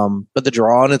 but the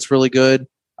draw on it's really good.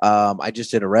 I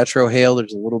just did a retro hail.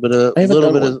 There's a little bit of spice, a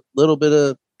little bit of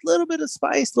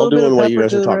pepper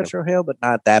to the retro hail, but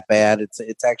not that bad.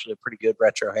 It's actually a pretty good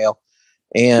retro hail.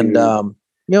 And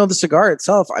you know, the cigar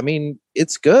itself, I mean,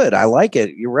 it's good. I like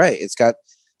it. You're right. It's got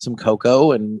some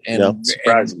cocoa and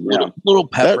little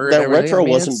pepper. That retro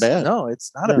wasn't bad. No,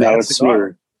 it's not a bad cigar.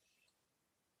 Smart.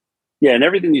 Yeah, and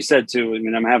everything you said too. I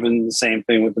mean, I'm having the same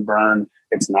thing with the burn.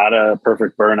 It's not a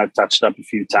perfect burn. I've touched up a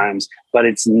few times, but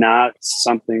it's not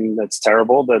something that's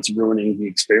terrible that's ruining the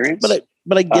experience.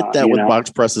 But I get that with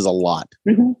box presses a lot.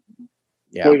 Mm-hmm.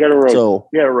 Yeah, so we got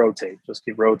to rotate. Just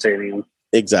keep rotating them.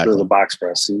 Exactly. Through the box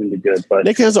press, it's going to be good. But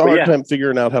Nick has a hard time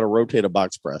figuring out how to rotate a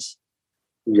box press.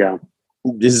 Yeah.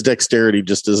 His dexterity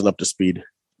just isn't up to speed.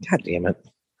 God damn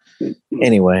it.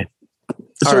 Anyway.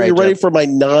 So are you ready for my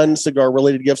non-cigar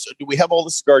related gifts? Do we have all the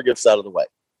cigar gifts out of the way?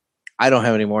 I don't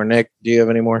have any more. Nick, do you have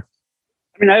any more?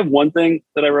 I mean, I have one thing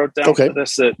that I wrote down for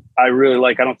this that I really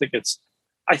like. I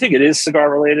think it is cigar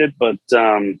related, but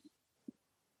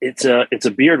it's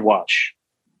a beard wash.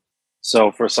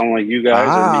 So for someone like you guys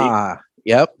or me,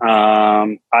 yep.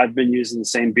 I've been using the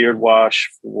same beard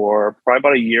wash for probably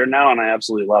about a year now, and I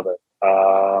absolutely love it.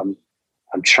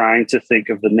 I'm trying to think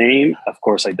of the name. Of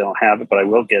course, I don't have it, but I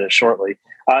will get it shortly.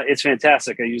 It's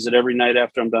fantastic. I use it every night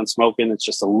after I'm done smoking. It's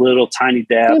just a little tiny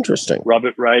dab. Interesting. Rub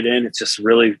it right in. It just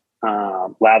really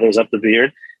lathers up the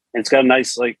beard, and it's got a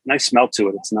nice smell to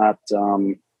it. It's not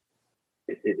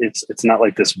it's not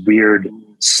like this weird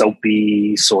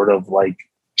soapy sort of like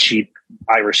cheap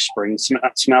Irish Spring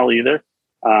smell either.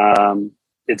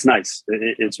 It's nice.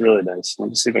 It's really nice. Let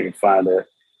me see if I can find it.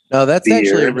 No, that's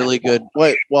actually a really good.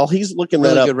 Wait, while he's looking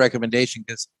really that up, good recommendation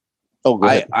because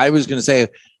I was going to say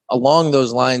along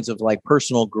those lines of like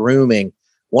personal grooming.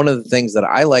 One of the things that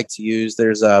I like to use,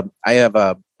 I have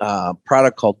a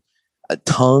product called a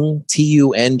Tung,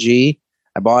 Tung. I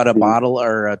bought a bottle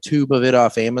or a tube of it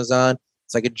off Amazon.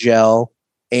 It's like a gel,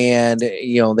 and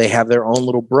you know they have their own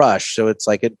little brush, so it's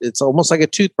like it's almost like a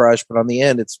toothbrush, but on the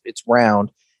end it's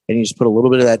round, and you just put a little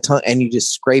bit of that tongue, and you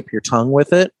just scrape your tongue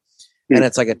with it. And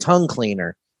it's like a tongue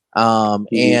cleaner.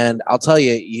 And I'll tell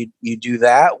you, you do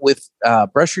that with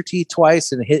brush your teeth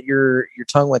twice and hit your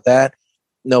tongue with that.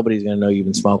 Nobody's going to know you've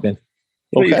been smoking.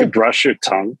 Well, you could brush your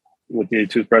tongue with your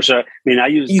toothbrush. I mean, I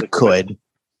use Quip.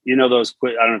 You know those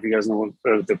Quip. I don't know if you guys know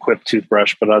the Quip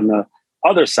toothbrush, but on the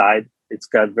other side, it's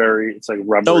like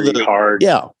rubbery, hard.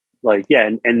 Yeah.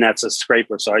 And that's a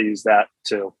scraper. So I use that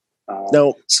too.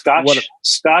 Scotch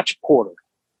Porter.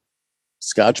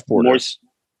 Scotch Porter.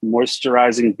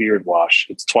 Moisturizing beard wash.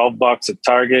 It's $12 at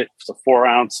Target. It's a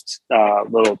 4-ounce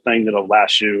little thing that'll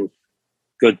last you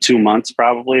good 2 months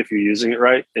probably if you're using it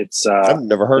right. It's I've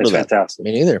never heard of that. Fantastic.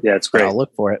 Me neither. Yeah, it's great. I'll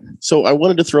look for it. So I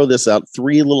wanted to throw this out.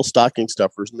 3 little stocking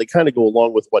stuffers, and they kind of go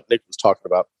along with what Nick was talking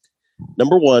about.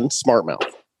 Number 1, Smart Mouth.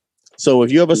 So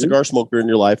if you have a cigar smoker in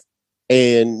your life,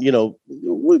 and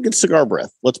we get cigar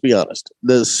breath. Let's be honest.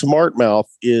 The Smart Mouth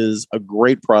is a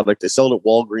great product. They sell it at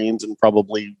Walgreens and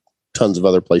probably tons of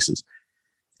other places.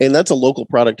 And that's a local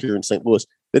product here in St. Louis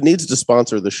that needs to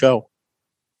sponsor the show.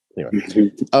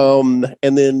 Anyway.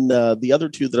 And then the other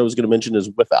 2 that I was going to mention is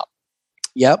Whiff Out.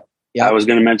 Yep. I was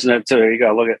going to mention that too. There you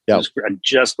go. Look at yep. I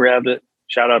just grabbed it.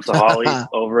 Shout out to Holly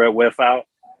over at Whiff Out.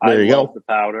 I love the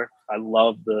powder. I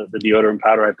love the deodorant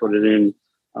powder. I put it in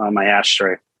my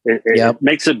ashtray. It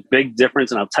makes a big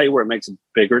difference. And I'll tell you where it makes a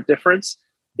bigger difference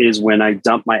is when I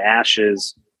dump my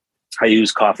ashes, I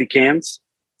use coffee cans.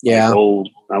 Yeah. Old,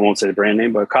 I won't say the brand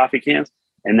name, but coffee cans.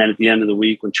 And then at the end of the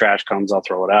week, when trash comes, I'll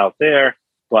throw it out there.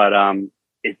 But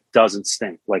it doesn't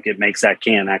stink. Like it makes that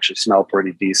can actually smell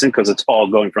pretty decent because it's all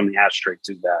going from the ashtray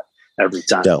to that every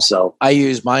time. Yeah. So I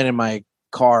use mine in my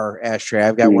car ashtray.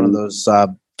 I've got one of those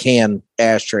can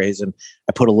ashtrays, and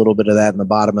I put a little bit of that in the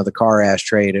bottom of the car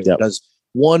ashtray. And it does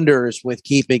wonders with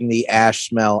keeping the ash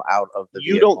smell out of the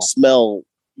vehicle. You don't smell.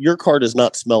 Your car does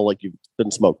not smell like you've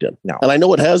been smoked in. No. And I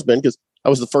know it has been because I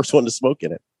was the first one to smoke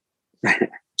in it.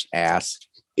 Ass.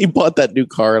 He bought that new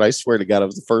car, and I swear to God, I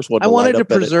was the first one. I wanted to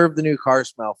preserve the new car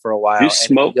smell for a while. You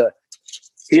smoke?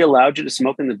 He allowed you to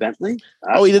smoke in the Bentley?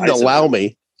 He didn't allow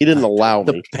me. He didn't allow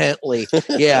the me. Bentley.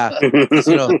 Yeah.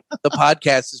 The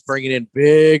podcast is bringing in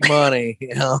big money.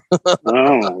 Oh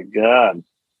my God.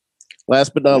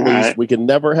 Last but not least, we can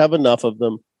never have enough of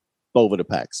them. Boveda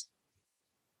packs.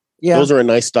 Yeah. Those are a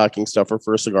nice stocking stuffer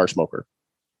for a cigar smoker.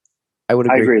 I would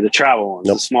agree. I agree. The travel ones,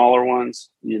 the smaller ones,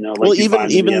 like even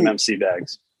the MMC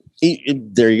bags.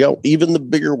 There you go. Even the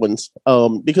bigger ones,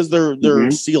 because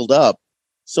they're sealed up,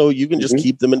 so you can just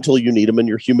keep them until you need them in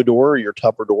your humidor or your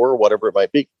Tupper door or whatever it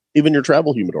might be. Even your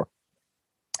travel humidor.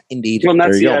 Indeed. Well, and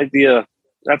that's the idea.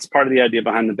 That's part of the idea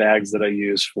behind the bags that I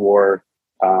use for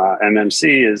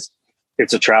MMC is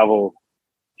it's a travel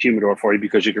humidor for you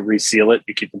because you can reseal it.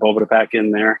 You keep the Boveda pack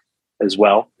in there as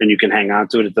well, and you can hang on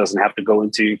to it. It doesn't have to go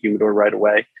into your humidor right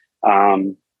away.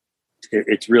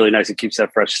 It's really nice. It keeps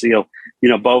that fresh seal.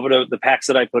 Boveda, the packs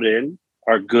that I put in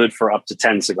are good for up to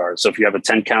 10 cigars. So if you have a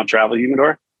 10 count travel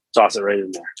humidor, toss it right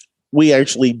in there. We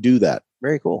actually do that.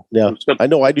 Very cool. Yeah. I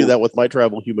know I do that with my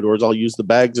travel humidors. I'll use the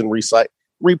bags and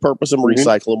repurpose them,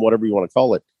 recycle them, whatever you want to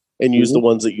call it, and use the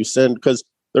ones that you send because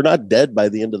they're not dead by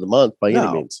the end of the month by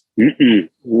any means.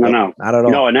 No, not at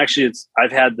all. And actually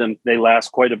I've had them, they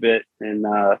last quite a bit. And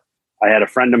I had a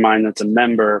friend of mine that's a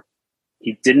member.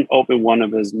 He didn't open one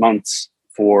of his months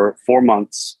for 4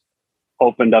 months,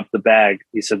 opened up the bag.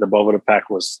 He said the Boveda pack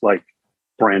was like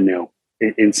brand new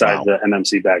inside the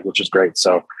MMC bag, which is great.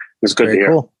 So it was good to hear.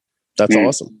 Cool. That's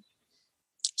awesome.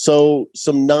 So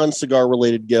some non-cigar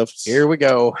related gifts. Here we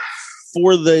go.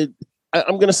 For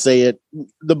I'm going to say it.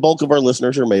 The bulk of our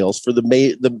listeners are males. For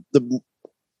the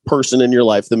person in your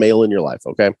life, the male in your life.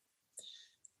 Okay.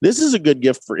 This is a good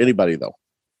gift for anybody though.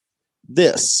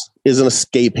 This is an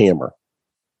escape hammer.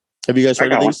 Have you guys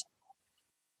heard of these?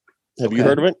 Have you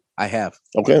heard of it? I have.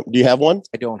 Okay. Do you have one?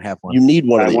 I don't have one. You need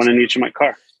one. I have one in each of my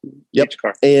car. Yep. Each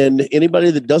car. And anybody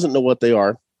that doesn't know what they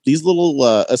are, these little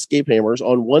escape hammers,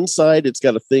 on one side, it's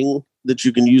got a thing that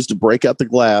you can use to break out the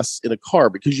glass in a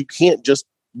car because you can't just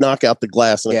knock out the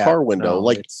glass in a car window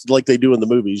like they do in the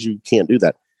movies. You can't do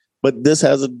that. But this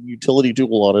has a utility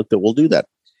tool on it that will do that.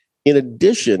 In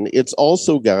addition, it's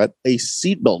also got a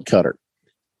seatbelt cutter.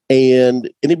 And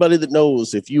anybody that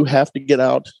knows if you have to get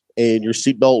out and your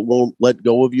seatbelt won't let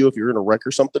go of you if you're in a wreck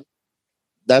or something,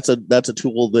 that's a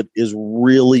tool that is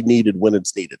really needed when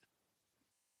it's needed.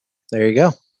 There you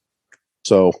go.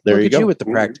 So there Look you at go. You with the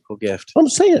practical gift. I'm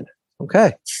saying.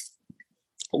 Okay.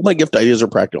 All my gift ideas are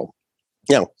practical.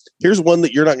 Now, here's one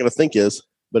that you're not going to think is,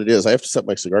 but it is. I have to set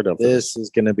my cigar down. This is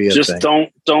going to be a just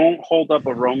thing. Don't hold up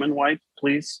a Roman wipe,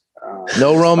 please.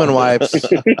 No Roman wipes.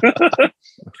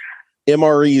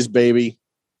 MREs, baby.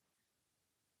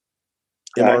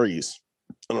 Okay. MREs.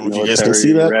 I don't know if you guys can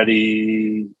see that.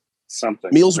 Ready something.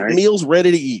 Meals right? Meals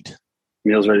ready to eat.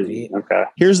 Meals ready to eat. Okay.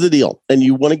 Here's the deal. And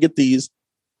you want to get these,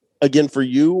 again, for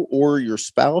you or your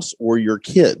spouse or your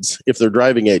kids, if they're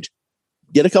driving age.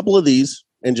 Get a couple of these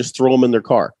and just throw them in their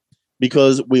car.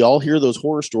 Because we all hear those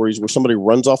horror stories where somebody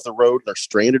runs off the road and they're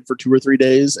stranded for 2 or 3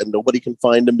 days and nobody can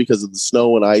find them because of the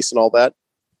snow and ice and all that.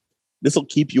 This will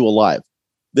keep you alive.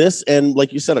 This, and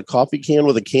like you said, a coffee can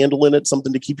with a candle in it,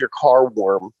 something to keep your car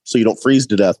warm so you don't freeze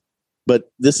to death. But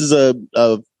this is a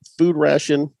food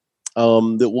ration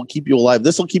that will keep you alive.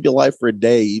 This will keep you alive for a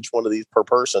day, each one of these per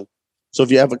person. So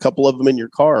if you have a couple of them in your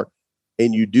car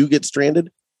and you do get stranded,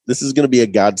 this is going to be a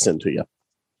godsend to you.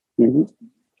 Mm-hmm.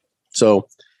 So,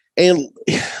 and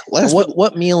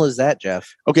what meal is that,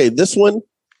 Jeff? Okay, this one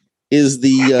is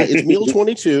it's meal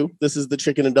 22. This is the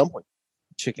chicken and dumpling.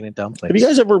 Chicken and dumpling. Have you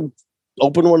guys ever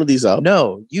opened one of these up?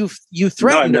 No, you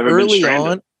threatened early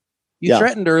on. You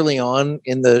threatened early on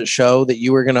in the show that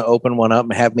you were going to open one up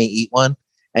and have me eat one,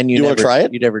 and you want to try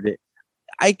it? You never did.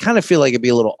 I kind of feel like it'd be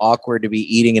a little awkward to be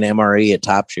eating an MRE at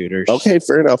Top Shooters. Okay,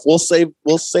 fair enough. We'll save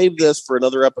this for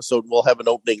another episode. We'll have an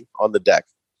opening on the deck.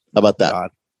 How about that?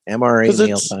 God. MRE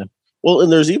mealtime. Well,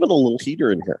 and there's even a little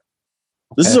heater in here.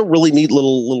 This is a really neat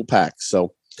little pack.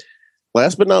 So,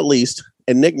 last but not least,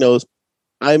 and Nick knows,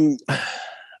 I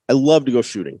love to go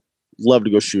shooting. Love to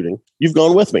go shooting. You've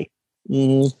gone with me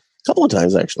a couple of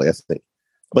times, actually. I think.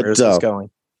 But where's this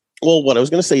going? Well, what I was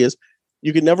going to say is,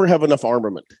 you can never have enough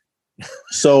armament.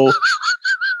 So,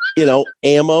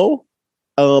 ammo.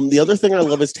 The other thing I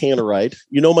love is tannerite.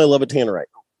 You know my love of tannerite.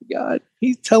 God,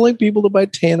 he's telling people to buy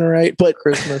tannerite for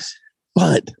Christmas.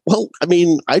 But, well, I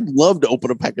mean, I'd love to open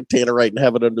a pack of tannerite and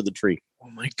have it under the tree. Oh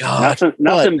my God.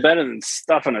 Nothing better than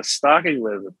stuffing a stocking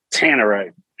with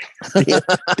tannerite.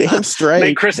 Damn straight.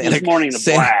 Make Christmas morning a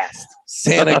blast.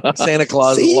 Santa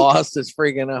Claus lost his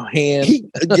freaking hand.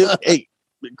 Hey,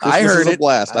 I heard it.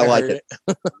 Blast. I like it.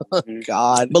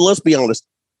 God. But let's be honest.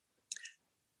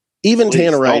 Even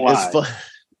tannerite,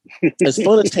 as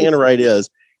fun as tannerite is,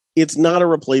 it's not a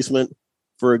replacement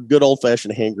for a good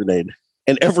old-fashioned hand grenade.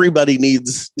 And everybody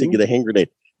needs to get a hand grenade.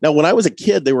 Now, when I was a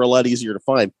kid, they were a lot easier to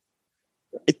find.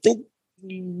 I think,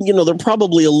 they're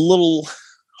probably a little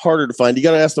harder to find. You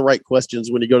got to ask the right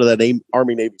questions when you go to that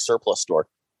Army Navy surplus store.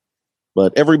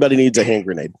 But everybody needs a hand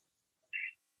grenade.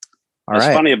 What's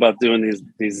funny about doing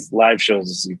these live shows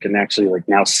is you can actually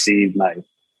now see my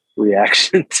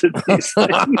reaction to these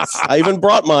things. I even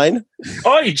brought mine.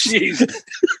 Oh, jeez.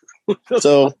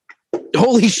 So,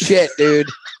 holy shit, dude.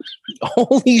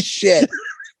 Holy shit.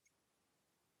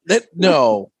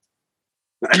 No.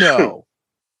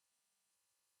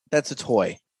 That's a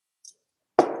toy.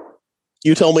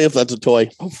 You tell me if that's a toy.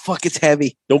 Oh, fuck, it's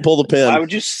heavy. Don't pull the pin. Why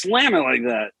would you slam it like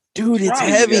that? Dude, it's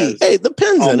heavy. Hey, the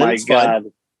pin's in it. Oh, my it's God.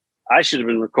 Fine. I should have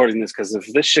been recording this because if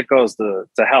this shit goes to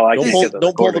hell, I can't get the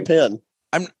Don't pull the pin.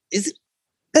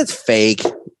 That's fake.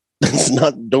 That's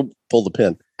not. Don't pull the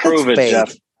pin. Prove it, fake.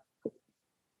 Jeff.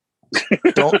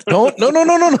 Don't.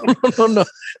 No.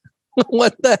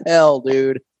 What the hell,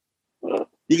 dude?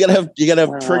 You gotta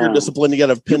have trigger discipline. You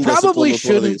gotta have pin discipline. Probably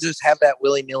shouldn't just have that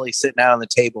willy-nilly sitting out on the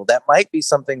table. That might be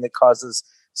something that causes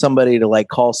somebody to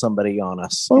call somebody on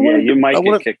us. You might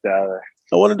get kicked out of there.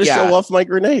 I wanted to show off my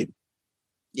grenade.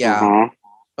 Yeah. Uh-huh.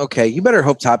 Okay. You better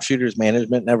hope Top Shooters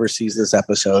management never sees this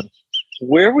episode.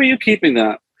 Where were you keeping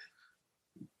that?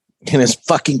 In his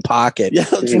fucking pocket. Yeah,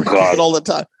 it's all the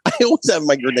time. I always have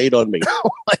my grenade on me. Oh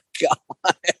my God.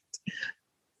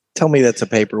 Tell me that's a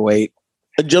paperweight.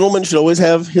 A gentleman should always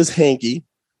have his hanky,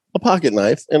 a pocket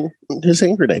knife, and his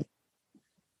hand grenade.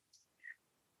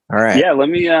 All right. Yeah, let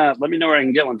me know where I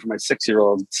can get one for my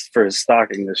 6-year-old for his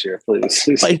stocking this year, please.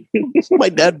 My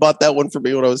dad bought that one for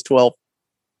me when I was 12.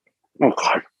 Oh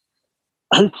God.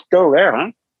 I'm still there,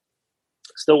 huh?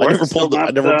 Still works.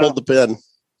 I never pulled the pin.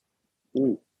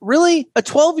 Really? A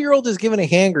 12-year-old is given a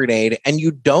hand grenade and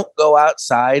you don't go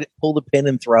outside, pull the pin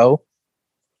and throw?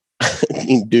 I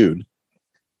mean, dude,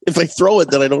 if I throw it,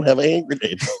 then I don't have a hand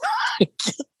grenade. I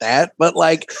get that, but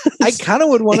I kind of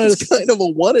would want to. It's kind of a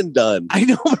one and done. I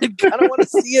know, but I kind of want to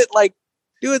see it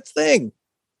do its thing.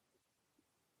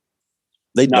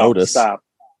 They notice. Stop.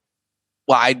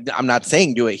 Well, I'm not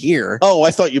saying do it here. Oh, I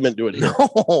thought you meant do it here.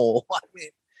 No,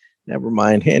 never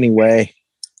mind. Anyway,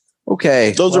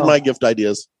 okay. Those are my gift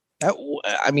ideas.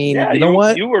 You know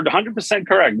what? You were 100%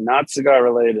 correct. Not cigar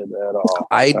related at all.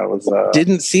 I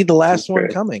didn't see the last one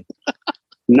coming.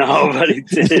 Nobody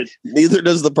did. Neither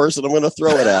does the person I'm going to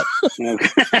throw it at.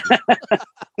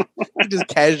 He just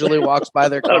casually walks by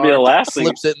their car, That'll be the last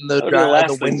slips it in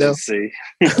the window. See.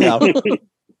 Yeah.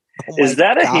 Is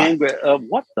that a hand grenade?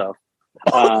 What the?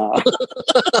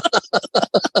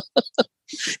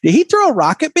 Did he throw a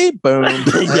rocket bead? Boom.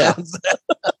 Yeah.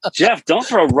 Jeff, don't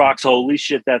throw rocks. Holy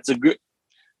shit, that's a good.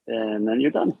 And then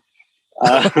you're done.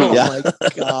 My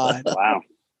God. Wow.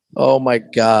 Oh my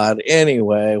God.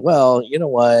 Anyway, well, you know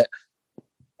what?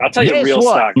 I'll tell you real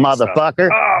stock, motherfucker.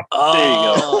 Oh, there you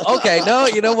go. Okay, no,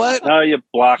 you know what? No, you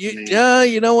blocked me. Yeah,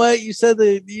 you know what? You said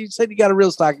you got a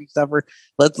real stocking stuffer.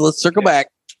 Let's circle back.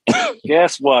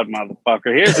 Guess what,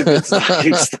 motherfucker? Here's a good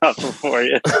stocking stuffer for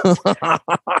you.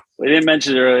 We didn't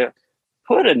mention it earlier.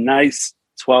 Put a nice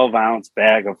 12-ounce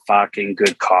bag of fucking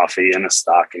good coffee in a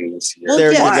stocking this year. Well,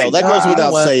 there you go. That goes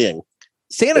without saying.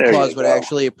 Santa Claus would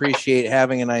actually appreciate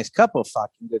having a nice cup of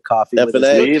fucking good coffee.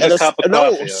 Leave a cup of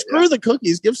coffee. Screw the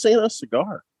cookies. Give Santa a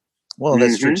cigar. Well,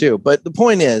 that's true too. But the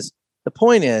point is,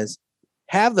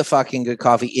 have the fucking good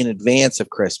coffee in advance of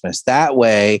Christmas. That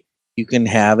way you can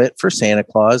have it for Santa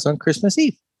Claus on Christmas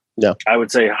Eve. Yeah. I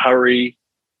would say hurry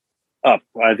up.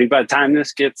 I think by the time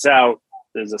this gets out,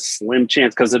 there's a slim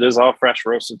chance because it is all fresh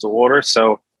roasted to order.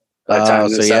 So by the time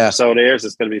this episode airs,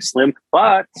 it's going to be slim.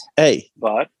 But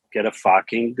get a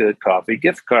fucking good coffee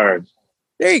gift card.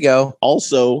 There you go.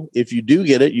 Also, if you do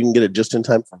get it, you can get it just in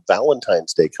time for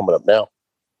Valentine's Day coming up now.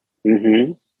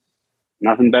 Mm-hmm.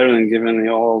 Nothing better than giving the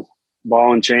old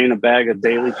ball and chain a bag of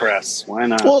Daily Press. Why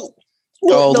not?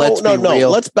 Well, let's be real.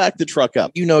 Let's back the truck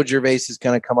up. You know, Gervais is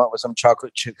going to come up with some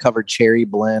chocolate covered cherry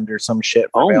blend or some shit.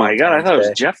 Oh my God. I thought it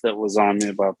was Jeff that was on me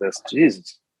about this.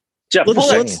 Jesus. Jeff, pull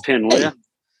that pin, will you?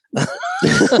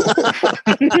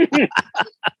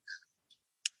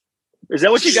 Is that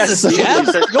what you guys do?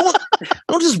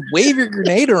 Don't just wave your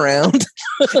grenade around.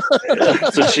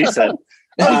 That's what she said.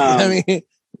 I mean,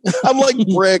 I'm like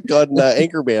Brick on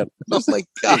Anchorman. Oh my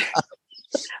God.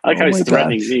 I like how he's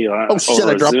threatening me. Oh shit!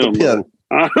 I dropped Zoom. the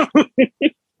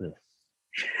pin.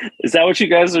 Is that what you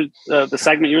guys are? The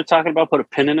segment you were talking about? Put a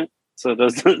pin in it, so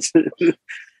those.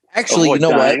 Actually, you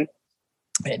know what?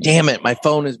 Damn it! My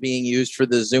phone is being used for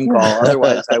the Zoom call.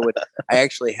 Otherwise, I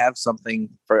actually have something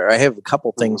for. I have a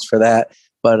couple things for that,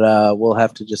 but we'll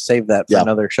have to just save that for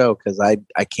another show because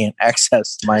I can't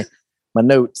access my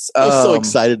notes. I was so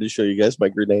excited to show you guys my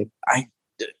grenade.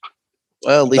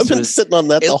 Well, at least I've been sitting on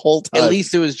that the whole time. At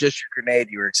least it was just your grenade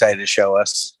you were excited to show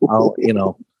us.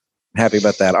 Happy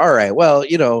about that. All right. Well,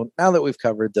 now that we've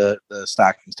covered the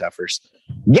stocking stuffers,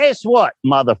 guess what,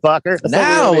 motherfucker?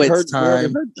 Now it's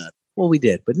time. Well, we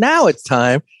did, but now it's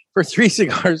time for 3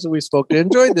 cigars that we smoked and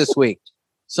enjoyed this week.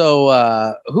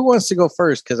 So, who wants to go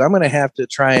first? Because I'm going to have to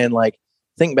try and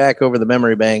think back over the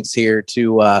memory banks here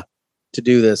to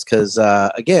do this. Because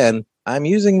again, I'm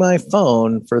using my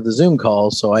phone for the Zoom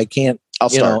call, so I can't.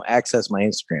 Access my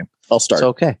Instagram. I'll start.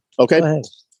 So, okay.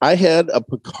 I had a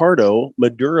Picardo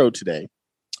Maduro today.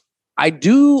 I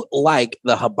do like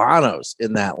the Habanos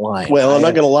in that line. Well, I'm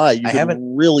not going to lie. You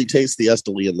haven't really taste the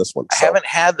Esteli in this one. So. I haven't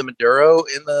had the Maduro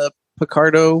in the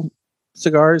Picardo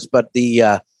cigars, but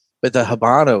the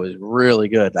Habano is really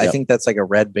good. Yep. I think that's like a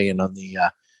red band on the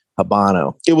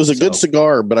Habano. It was a good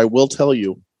cigar, but I will tell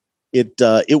you,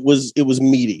 it was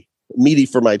meaty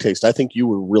for my taste. I think you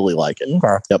would really like it.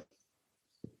 Okay. Yep.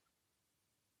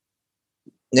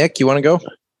 Nick, you want to go?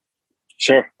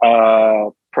 Sure.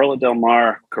 Perla Del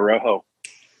Mar Corojo.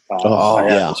 I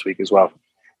had this week as well.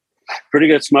 Pretty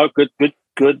good smoke. Good.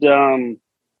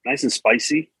 Nice and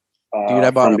spicy. Dude,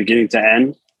 I bought from beginning to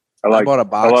end. I bought a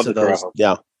box of those. Corojo.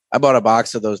 Yeah. I bought a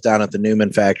box of those down at the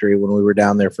Newman factory when we were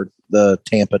down there for the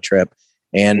Tampa trip.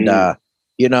 And, I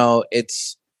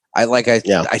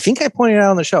think I pointed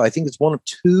out on the show, I think it's one of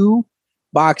 2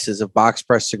 boxes of box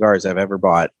press cigars I've ever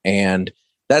bought. And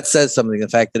that says something. The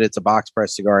fact that it's a box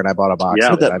press cigar and I bought a box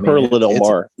of it. That Perla Del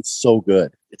Mar. It's so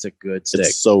good. It's a good stick.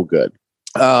 It's so good.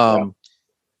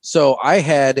 So I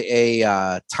had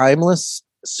a Timeless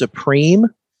Supreme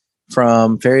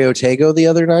from Ferry Otego the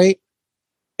other night.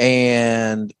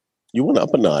 And you went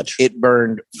up a notch. It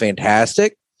burned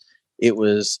fantastic. It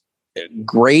was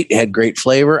great. It had great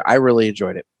flavor. I really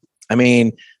enjoyed it. I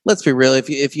mean, let's be real.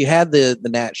 If you had the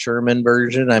Nat Sherman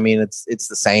version, I mean, it's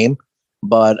the same,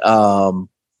 but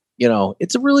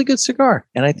it's a really good cigar,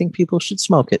 and I think people should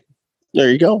smoke it.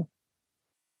 There you go.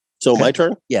 So my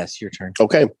turn? Yes, your turn.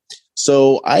 Okay.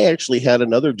 So I actually had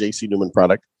another JC Newman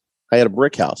product. I had a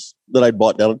brick house that I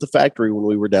bought down at the factory when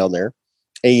we were down there.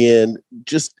 And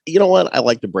just, you know what? I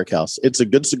like the brick house. It's a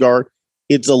good cigar.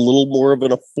 It's a little more of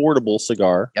an affordable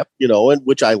cigar, Yep. And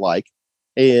which I like.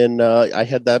 And I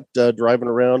had that driving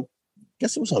around. I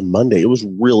guess it was on Monday. It was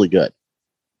really good.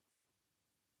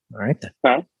 All right. Then.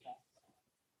 Okay.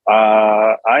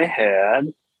 I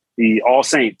had the All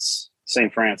Saints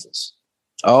St. Francis.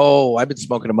 Oh, I've been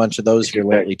smoking a bunch of those here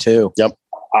lately too. Yep.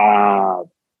 I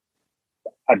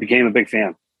became a big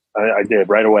fan. I did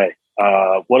right away.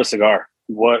 What a cigar.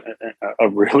 What a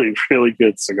really, really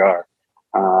good cigar.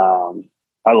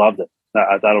 I loved it.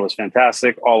 I thought it was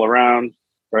fantastic all around.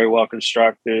 Very well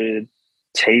constructed.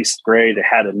 Tastes great. It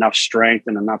had enough strength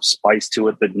and enough spice to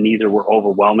it that neither were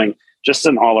overwhelming. Just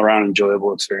an all-around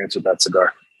enjoyable experience with that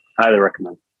cigar. Highly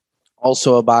recommend.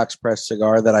 Also a box press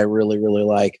cigar that I really, really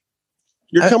like.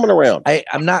 You're coming around.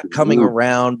 I'm not coming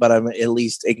around, but I'm at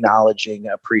least acknowledging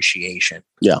appreciation.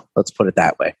 Yeah. Let's put it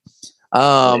that way.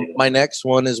 My next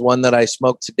one is one that I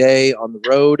smoked today on the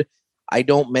road. I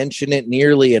don't mention it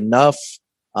nearly enough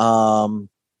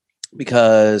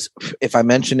because if I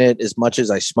mention it as much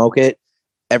as I smoke it,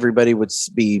 everybody would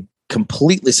be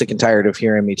completely sick and tired of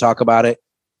hearing me talk about it.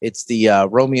 It's the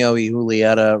Romeo y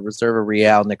Julieta Reserva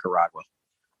Real Nicaragua.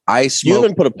 You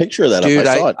even put a picture of that dude,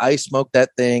 up. I saw it. I smoked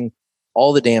that thing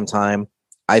all the damn time.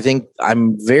 I think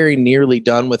I'm very nearly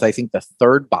done with, I think, the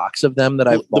 3rd box of them that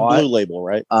I've bought. The blue label,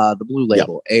 right? The blue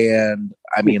label. Yep. And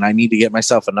I mean, I need to get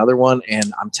myself another one.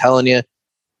 And I'm telling you,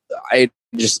 I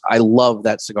love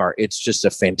that cigar. It's just a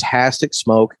fantastic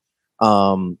smoke.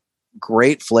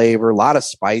 Great flavor, a lot of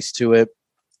spice to it.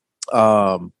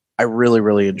 I really,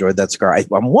 really enjoyed that cigar.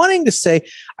 I'm wanting to say,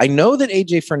 I know that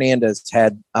AJ Fernandez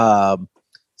had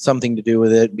something to do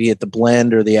with it, be it the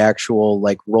blend or the actual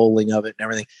rolling of it and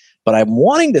everything. But I'm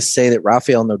wanting to say that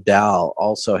Rafael Nodal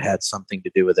also had something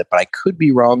to do with it, but I could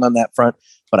be wrong on that front.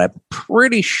 But I'm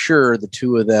pretty sure the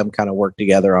 2 of them kind of worked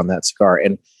together on that cigar,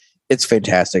 and it's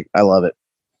fantastic. I love it.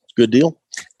 Good deal.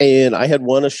 And I had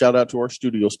a shout out to our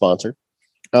studio sponsor.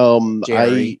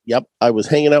 I was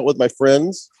hanging out with my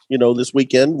friends, this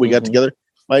weekend. We got together.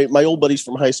 my old buddies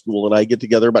from high school and I get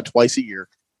together about twice a year.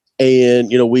 And,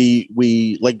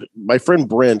 we like my friend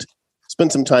Brent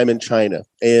spent some time in China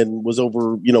and was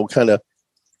over, kind of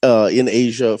in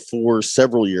Asia for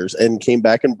several years and came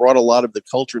back and brought a lot of the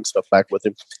culture and stuff back with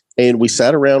him. And we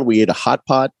sat around, we ate a hot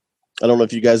pot. I don't know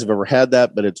if you guys have ever had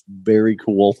that, but it's very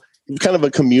cool. It's kind of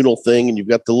a communal thing. And you've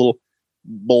got the little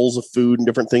bowls of food and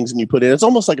different things and you put in. It's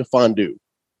almost like a fondue.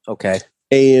 Okay.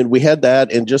 And we had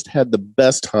that and just had the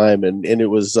best time. And it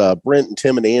was Brent and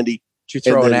Tim and Andy. Did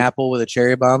you throw an apple with a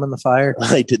cherry bomb in the fire?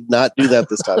 I did not do that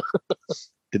this time.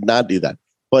 Did not do that.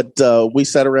 But we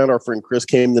sat around. Our friend Chris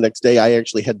came the next day. I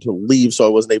actually had to leave, so I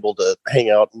wasn't able to hang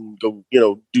out and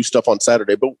go, do stuff on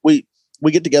Saturday. But we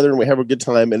get together and we have a good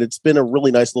time. And it's been a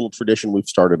really nice little tradition we've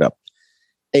started up.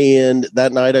 And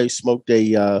that night I smoked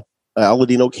a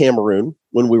Aladino Cameroon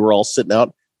when we were all sitting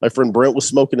out. My friend Brent was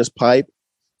smoking his pipe.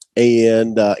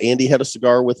 And Andy had a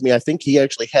cigar with me. I think he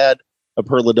actually had a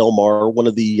Perla Del Mar, one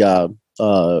of the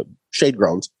shade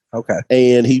groans. Okay.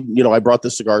 And he, I brought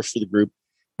the cigars for the group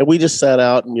and we just sat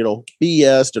out and,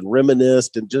 BS'd and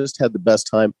reminisced and just had the best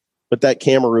time. But that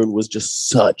Cameroon was just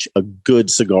such a good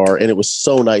cigar. And it was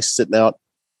so nice sitting out.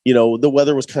 The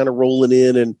weather was kind of rolling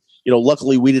in and,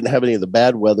 luckily we didn't have any of the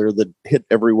bad weather that hit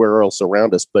everywhere else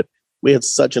around us, but we had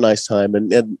such a nice time.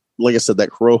 And like I said, that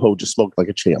Corojo just smoked like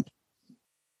a champ.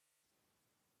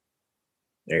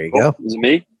 There you go. Is it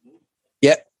me?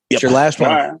 Yep. It's your last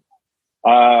one.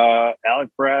 Alec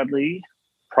Bradley,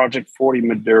 Project 40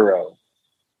 Maduro.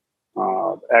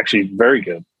 Actually, very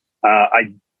good.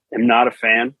 I am not a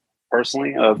fan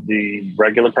personally of the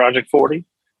regular Project 40.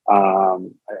 I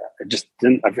just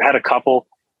didn't. I've had a couple,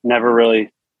 never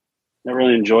really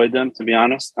enjoyed them, to be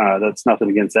honest. That's nothing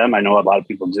against them. I know a lot of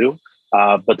people do,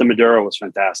 but the Maduro was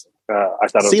fantastic. I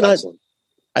thought it was excellent.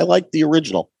 I like the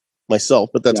original myself,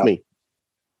 but that's me.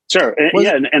 Sure.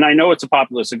 And I know it's a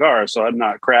popular cigar, so I'm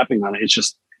not crapping on it. It's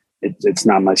just, it's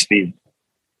not my speed.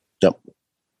 Yep.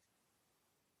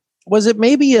 Was it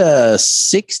maybe a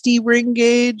 60 ring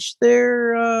gauge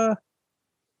there,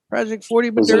 Project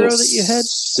 40 Maduro that you had?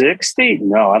 60?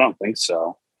 No, I don't think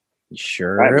so.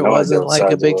 Sure. It wasn't like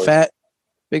a big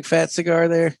fat cigar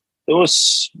there? It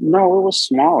was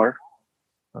smaller.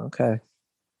 Okay.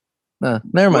 No,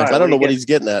 never mind. I don't know what he's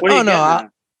getting at.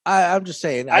 I'm just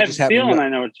saying. I just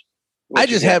know. I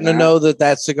just happen to know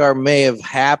that cigar may have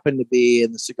happened to be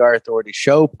in the Cigar Authority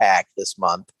show pack this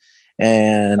month,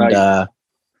 and it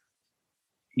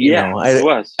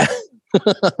was.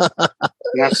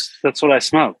 that's what I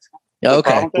smoked.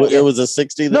 Okay, it was a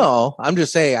 60. Then? No, I'm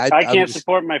just saying. I can't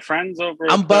support my friends over.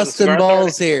 I'm busting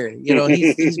balls here.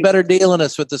 He's better dealing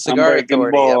us with the Cigar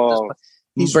Authority.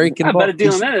 He's breaking balls. I'm better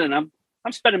dealing it, and I'm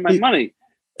spending my money.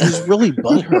 He's really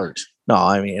butthurt. No,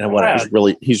 I mean, whatever.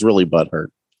 He's really butthurt.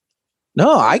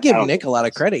 No, I give Nick a lot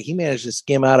of credit. He managed to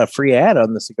skim out a free ad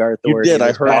on the Cigar Authority. You did.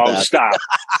 I heard that. Stop.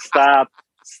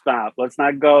 Let's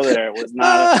not go there. It was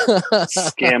not a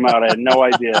scam out. I had no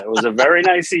idea. It was a very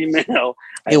nice email.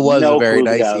 It was a very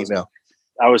nice email.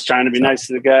 I was trying to be nice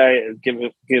to the guy, give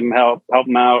him help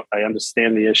him out. I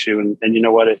understand the issue, and you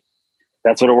know what?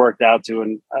 That's what it worked out to,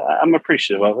 and I'm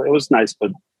appreciative of it. It was nice,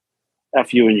 but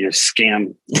F you and your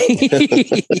scam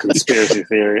conspiracy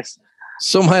theories.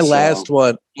 So my last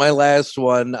one, I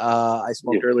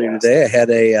smoked earlier today. I had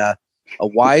a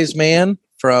Wise Man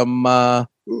from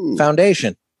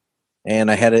Foundation,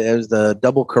 and I had it was the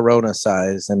double Corona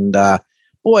size. And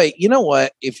boy, you know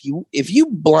what? If you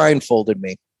blindfolded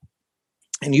me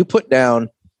and you put down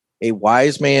a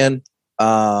Wise Man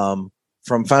from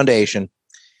Foundation,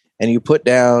 and you put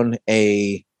down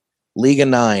a Liga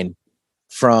 9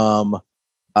 from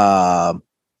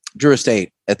Drew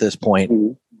Estate at this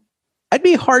point, I'd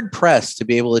be hard pressed to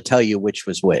be able to tell you which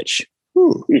was which.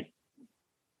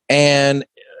 And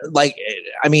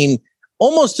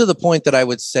almost to the point that I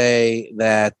would say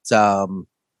that, I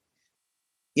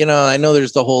know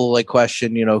there's the whole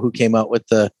question, who came up with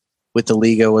the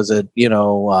Liga. Was it,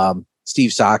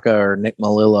 Steve Saka or Nick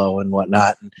Melillo and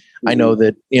whatnot. And I know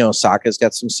that, Saka's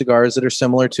got some cigars that are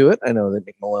similar to it. I know that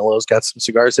Nick Melillo's got some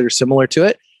cigars that are similar to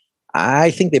it.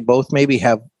 I think they both maybe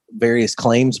have various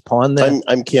claims upon them.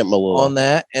 I'm Camp Melillo on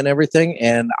that and everything.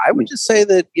 And I would just say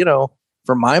that,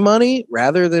 for my money,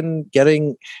 rather than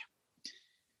getting,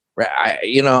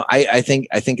 I think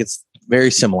it's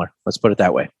very similar. Let's put it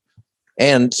that way.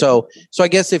 And so I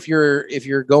guess if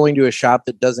you're going to a shop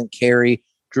that doesn't carry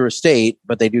Drew Estate,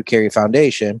 but they do carry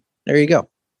Foundation, there you go.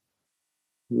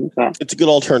 Okay. It's a good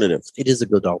alternative. It is a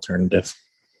good alternative.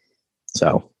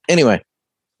 So anyway,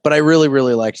 but I really,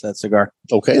 really liked that cigar.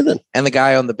 Okay, then. And the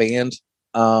guy on the band,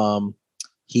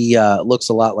 he looks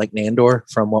a lot like Nandor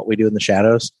from What We Do in the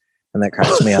Shadows. and that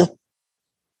cracks me up.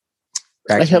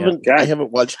 I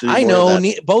haven't watched it. I know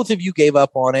both of you gave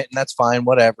up on it, and that's fine.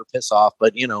 Whatever, piss off.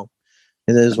 But it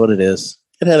is what it is.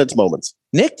 It had its moments.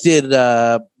 Nick did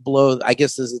blow. I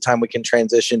guess this is the time we can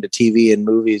transition to TV and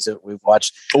movies that we've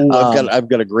watched. Oh, I've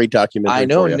got a great documentary. I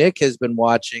know Nick has been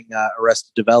watching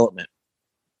Arrested Development.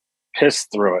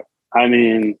 Pissed through it. I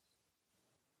mean,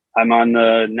 I'm on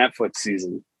the Netflix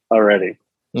season already.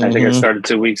 Mm-hmm. I think I started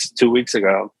 2 weeks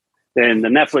ago. And the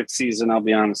Netflix season, I'll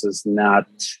be honest, is not.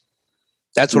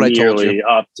 That's what I told you.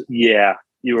 Yeah,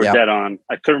 you were dead on.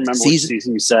 I couldn't remember which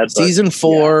season you said. Season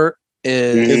 4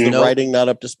 is the writing not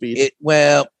up to speed.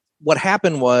 What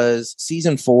happened was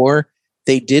season 4,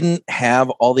 they didn't have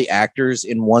all the actors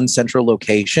in one central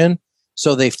location.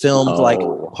 So they filmed like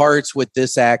parts with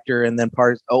this actor and then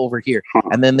parts over here.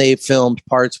 And then they filmed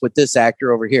parts with this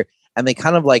actor over here. And they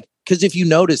kind of because if you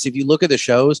look at the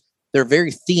shows, they're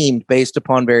very themed based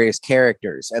upon various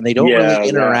characters, and they don't really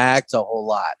interact a whole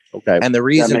lot. Okay. And the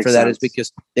reason for that is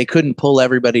because they couldn't pull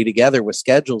everybody together with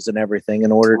schedules and everything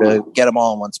in order to get them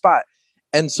all in one spot.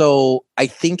 And so I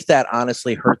think that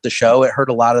honestly hurt the show. It hurt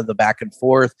a lot of the back and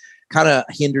forth, kind of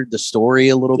hindered the story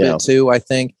a little bit too, I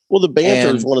think. Well, the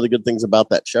banter is one of the good things about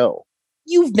that show.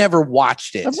 You've never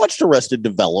watched it. I've watched Arrested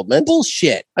Development.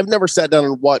 Bullshit. I've never sat down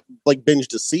and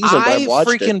binged a season, but I've watched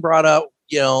it. I freaking brought up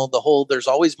the whole "there's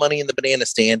always money in the banana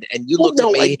stand," and you looked at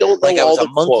me like I was a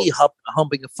monkey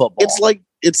humping a football.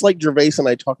 It's like Gervais and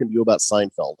I talking to you about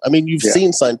Seinfeld. I mean, you've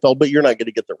seen Seinfeld, but you're not going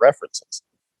to get the references.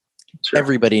 Sure.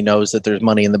 Everybody knows that there's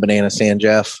money in the banana stand,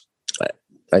 Jeff.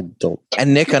 I don't.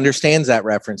 And Nick understands that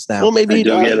reference now. Well, maybe he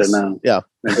does. Get it now. Yeah,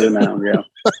 I do now. Yeah,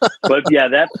 but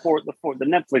the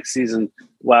Netflix season,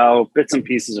 wow, bits and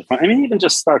pieces are fun. I mean, even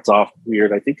just starts off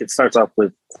weird. I think it starts off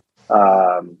with.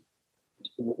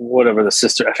 Whatever the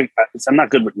sister, I think I'm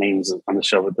not good with names on the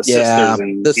show, but the sisters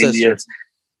and the Indians,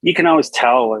 you can always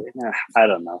tell. I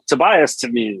don't know. Tobias to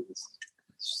me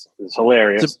is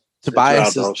hilarious.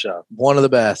 Tobias is one of the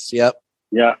best. Yep.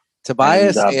 Yeah.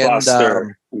 Tobias and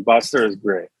Buster is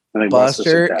great. I think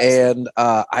Buster and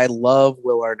I love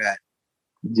Will Arnett.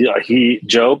 Yeah,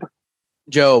 Job.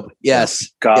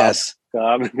 Yes. Gob. Yes.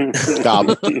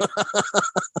 Gob.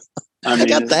 I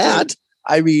got that.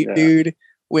 I mean, dude.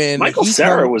 When Michael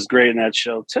Cera was great in that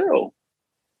show too.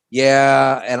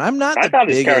 Yeah, and I'm not the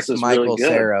biggest Michael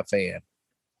Cera fan.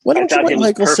 Why don't you like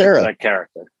Michael Cera? That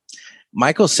character.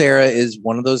 Michael Cera is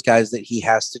one of those guys that he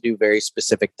has to do very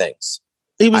specific things.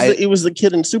 He was the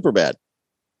kid in Superbad,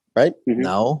 right? Mm-hmm.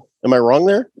 No, am I wrong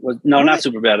there? No, not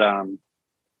Superbad.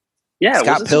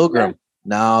 Scott Pilgrim. Superbad?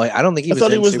 No, I don't think he was. I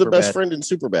thought he was Superbad. the best friend in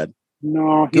Superbad.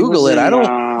 No, Google it. I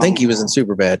don't think he was in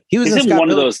Superbad. He's in one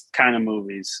of those kind of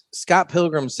movies. Scott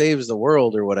Pilgrim Saves the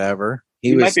World or whatever.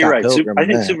 He was might be Scott right. Pilgrim I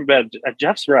think Superbad.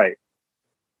 Jeff's right.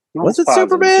 Was it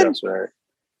Superbad? Jeff's right.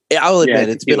 I'll admit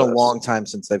it's been a long time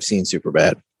since I've seen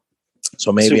Superbad,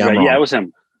 so maybe I'm wrong. Yeah, it was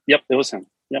him. Yep, it was him.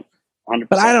 Yep, 100%.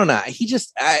 But I don't know.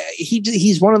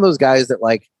 He's one of those guys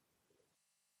that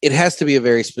it has to be a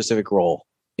very specific role,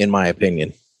 in my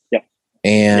opinion. Yep.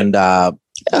 And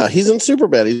yeah, he's in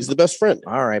Superbad. He's the best friend.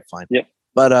 All right, fine. Yep.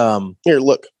 But here,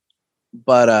 look.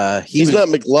 But he's not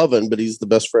McLovin, but he's the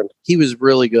best friend. He was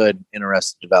really good in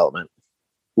Arrested Development.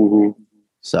 Mm-hmm.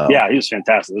 So yeah, he was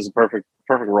fantastic. It was a perfect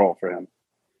role for him.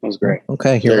 It was great.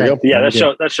 Okay, here we go. Yeah,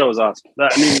 that show was awesome.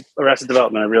 Arrested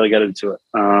Development, I really got into it.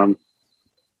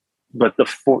 But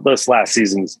this last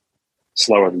season's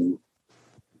slower than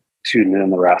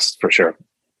the rest for sure.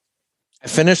 I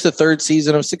finished the 3rd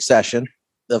season of Succession.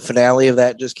 The finale of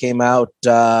that just came out.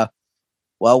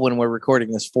 When we're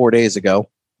recording this 4 days ago.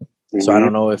 Mm-hmm. So I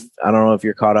don't know if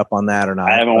you're caught up on that or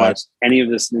not. I haven't watched any of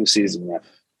this new season yet.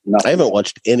 I haven't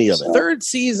watched any of it. 3rd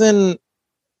season.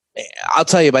 I'll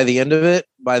tell you, by the end of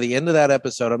that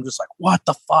episode, I'm just like, what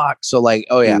the fuck? So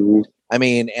oh yeah. Mm-hmm. I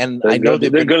mean, and I know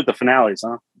they're good at the finales,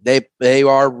 huh? They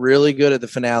are really good at the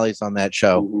finales on that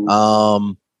show.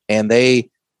 Mm-hmm. And they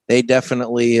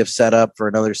definitely have set up for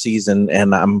another season,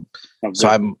 and I'm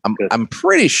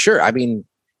pretty sure. I mean,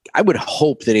 I would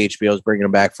hope that HBO is bringing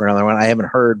them back for another one. I haven't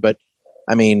heard, but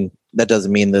I mean, that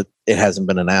doesn't mean that it hasn't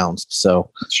been announced.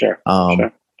 So sure.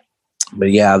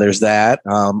 But yeah, there's that.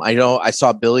 I know I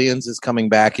saw Billions is coming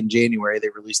back in January. They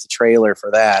released a trailer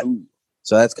for that. Ooh.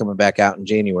 So that's coming back out in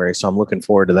January. So I'm looking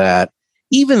forward to that.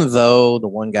 Even though the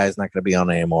one guy's not going to be on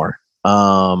anymore.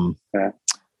 The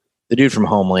dude from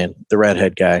Homeland, the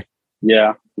redhead guy.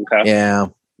 Yeah. Okay. Yeah.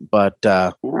 But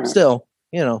still,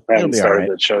 it'll be all right.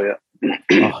 That show yet.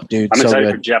 Oh, dude, I'm excited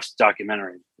good. for Jeff's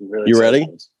documentary. You ready?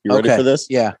 You ready for this?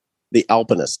 Yeah. The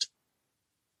Alpinist.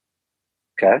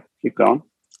 Okay. Keep going.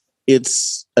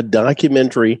 It's a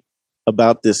documentary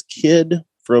about this kid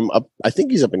from up. I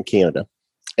think he's up in Canada,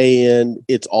 and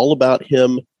it's all about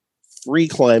him free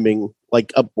climbing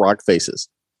like up rock faces.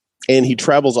 And he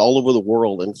travels all over the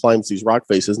world and climbs these rock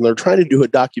faces. And they're trying to do a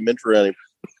documentary on him,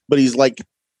 but he's like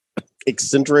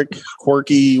eccentric,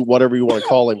 quirky, whatever you want to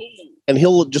call him. And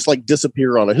he'll just like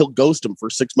disappear on it. He'll ghost him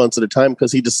for 6 months at a time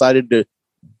because he decided to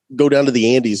go down to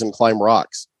the Andes and climb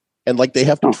rocks. And like they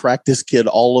have to track this kid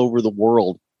all over the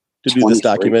world to do this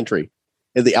documentary.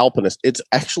 And the Alpinist. It's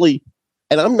actually,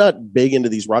 and I'm not big into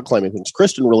these rock climbing things.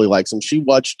 Kristen really likes them. She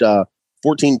watched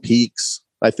 14 Peaks,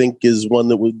 I think is one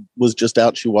that was just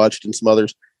out. She watched and some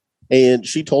others. And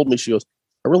she told me, she goes,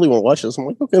 I really want to watch this. I'm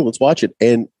like, okay, let's watch it.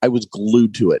 And I was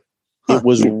glued to it. Huh. It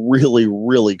was really,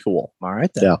 really cool. All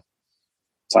right, then. Yeah.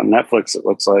 It's on Netflix, it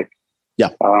looks like. Yeah.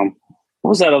 What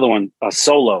was that other one?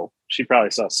 Solo. She probably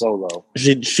saw Solo.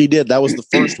 She did. That was the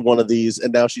first one of these.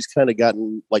 And now she's kind of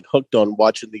gotten like hooked on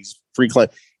watching these free climb.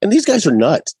 And these guys are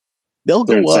nuts. They'll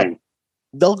go up.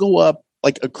 They'll go up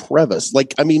like a crevice.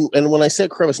 Like, I mean, and when I say a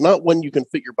crevice, not one you can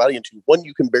fit your body into, one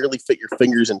you can barely fit your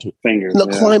fingers into. They'll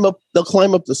climb up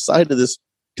the side of this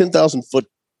 10,000 foot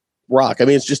rock. I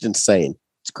mean, it's just insane.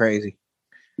 It's crazy.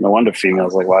 No wonder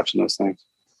females like watching those things.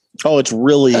 Oh, it's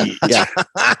really, yeah.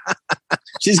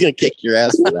 She's going to kick your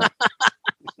ass for that.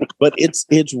 But it's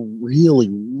really,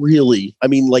 really, I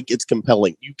mean, like it's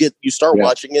compelling. You start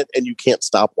watching it and you can't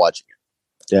stop watching it.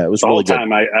 Yeah, it was really good. The whole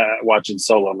time I watching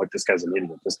Solo, I'm like, this guy's an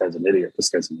idiot. This guy's an idiot. This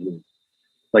guy's an idiot.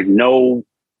 Like no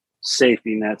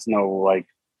safety nets, no like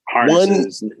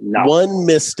harnesses. One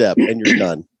misstep and you're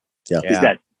done. Yeah. He's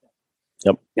dead.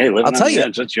 Yep. Hey, I'll tell you,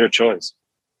 it's your choice.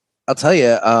 I'll tell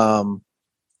you,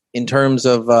 in terms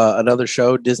of another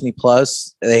show, Disney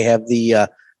Plus, they have the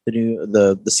new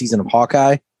the season of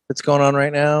Hawkeye that's going on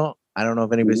right now. I don't know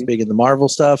if anybody's big in the Marvel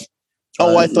stuff.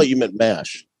 Oh, I thought you meant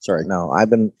MASH. Sorry. No, I've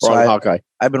been Hawkeye.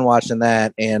 I've been watching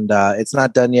that, and it's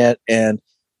not done yet, and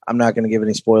I'm not going to give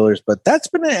any spoilers, but that's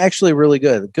been actually really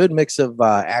good. A good mix of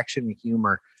action and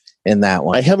humor in that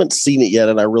one. I haven't seen it yet,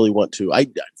 and I really want to.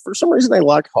 For some reason I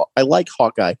like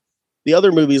Hawkeye. The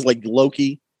other movies like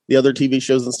Loki, the other TV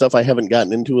shows and stuff, I haven't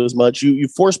gotten into as much. You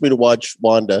forced me to watch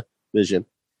WandaVision,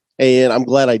 and I'm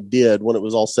glad I did when it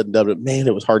was all said and done. But man,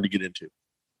 it was hard to get into.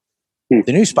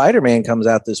 The new Spider-Man comes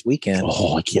out this weekend.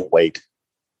 Oh, I can't wait.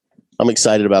 I'm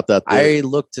excited about that. I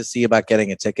looked to see about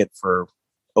getting a ticket for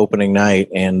opening night,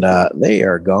 and they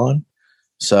are gone.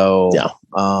 So, yeah.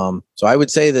 So I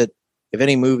would say that if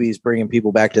any movie is bringing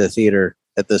people back to the theater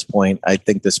at this point, I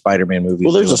think the Spider-Man movie.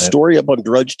 Well, there's a story up on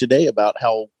Drudge today about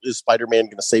how is Spider-Man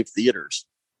going to save theaters.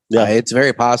 Yeah, it's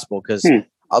very possible because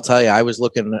I'll tell you, I was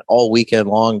looking all weekend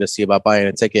long to see about buying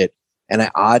a ticket, and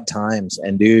at odd times.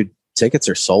 And dude, tickets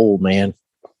are sold, man.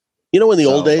 You know, in the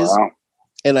old days. Wow.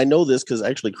 And I know this because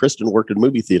actually Kristen worked in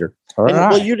movie theater.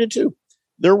 Well, you did too.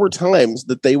 There were times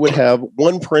that they would have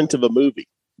one print of a movie,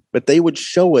 but they would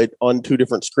show it on two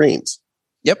different screens.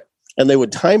 Yep. And they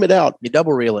would time it out. You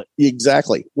double reel it.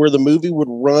 Exactly. Where the movie would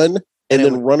run and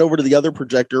then run over to the other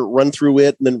projector, run through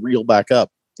it, and then reel back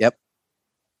up. Yep.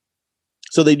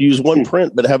 So they'd use one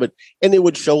print, but have it, and it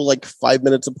would show like 5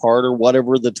 minutes apart or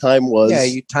whatever the time was. Yeah,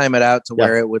 you time it out to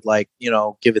where it would like,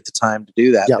 give it the time to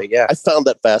do that. Yeah. But yeah. I found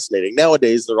that fascinating.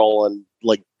 Nowadays, they're all on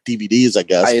like DVDs, I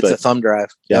guess. It's a thumb drive.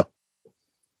 Yep.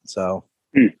 So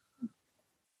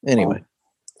anyway.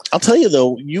 I'll tell you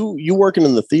though, you working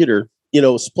in the theater,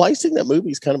 splicing that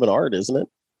movie is kind of an art, isn't it?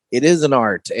 It is an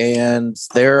art. And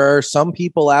there are some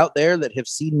people out there that have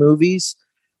seen movies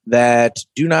that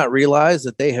do not realize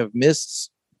that they have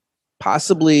missed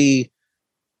possibly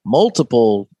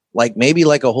multiple, like maybe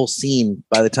like a whole scene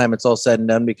by the time it's all said and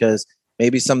done, because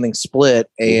maybe something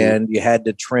split and you had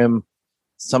to trim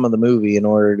some of the movie in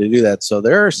order to do that. So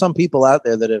there are some people out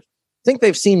there that think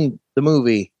they've seen the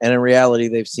movie, and in reality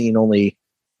they've seen only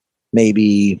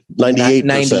maybe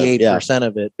 98%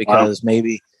 of it, because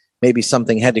maybe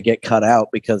something had to get cut out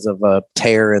because of a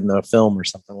tear in the film or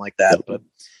something like that. But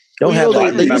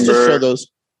they used to show those.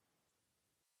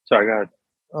 Sorry, go ahead.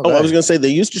 I was going to say they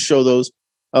used to show those.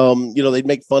 They'd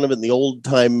make fun of it in the old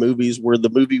time movies where the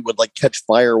movie would like catch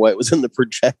fire while it was in the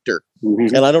projector.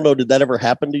 And I don't know, did that ever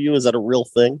happen to you? Is that a real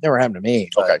thing? Never happened to me.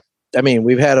 Okay. I mean,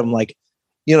 we've had them like,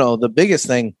 the biggest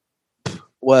thing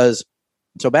was,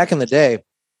 so back in the day,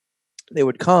 they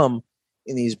would come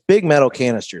in these big metal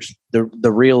canisters,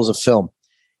 the reels of film,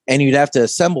 and you'd have to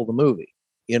assemble the movie,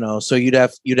 so you'd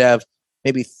have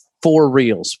maybe 4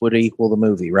 reels would equal the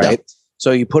movie, right? Yeah.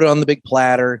 So you put it on the big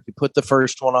platter, you put the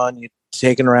first one on, you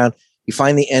take it around, you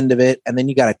find the end of it, and then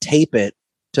you got to tape it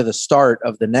to the start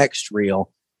of the next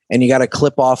reel, and you got to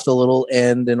clip off the little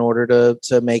end in order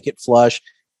to make it flush,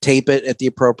 tape it at the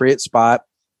appropriate spot.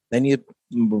 Then you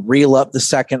reel up the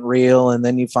second reel, and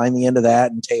then you find the end of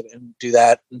that and tape and do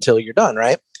that until you're done,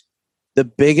 right? The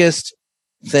biggest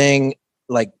thing,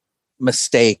 like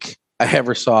mistake I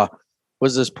ever saw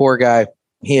was this poor guy.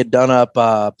 He had done up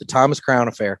the Thomas Crown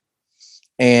Affair,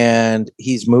 and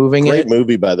he's moving Great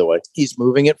movie, by the way. He's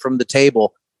moving it from the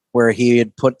table where he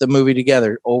had put the movie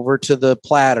together over to the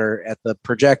platter at the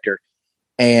projector,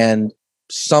 and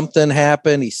something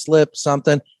happened. He slipped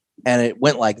something, and it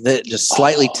went like that, just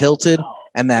slightly tilted,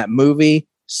 and that movie,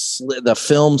 the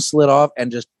film slid off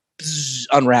and just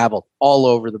unraveled all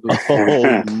over the booth.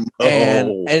 No.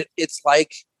 And it's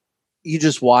like you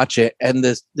just watch it, and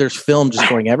there's film just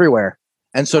going everywhere.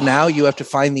 And so now you have to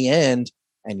find the end,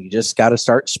 and you just got to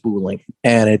start spooling,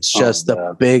 and it's just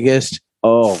the biggest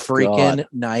freaking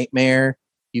nightmare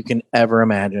you can ever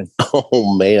imagine.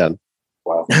 Oh man.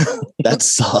 Wow. That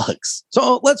sucks.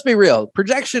 So let's be real.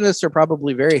 Projectionists are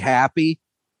probably very happy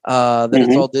that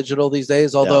it's all digital these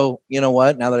days. Although, you know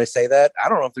what? Now that I say that, I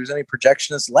don't know if there's any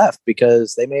projectionists left,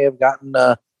 because they may have gotten,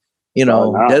 dead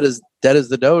as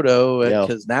the dodo,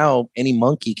 because now any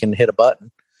monkey can hit a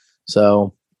button.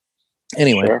 So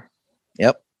anyway,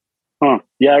 yep. Huh.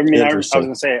 Yeah, I mean, I was going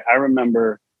to say, I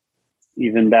remember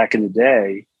even back in the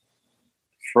day,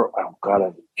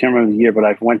 I can't remember the year, but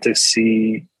I went to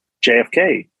see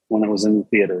JFK when it was in the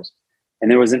theaters, and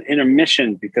there was an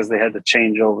intermission because they had to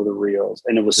change over the reels,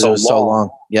 and it was so long.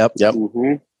 Yep.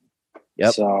 Mm-hmm.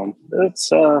 Yep. So it's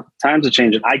times are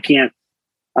changing. I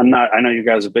know you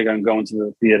guys are big on going to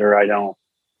the theater. I don't.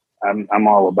 I'm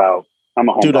all about. I'm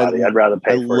a homebody. I'd rather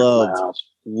pay for it in my house.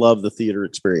 Love the theater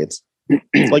experience.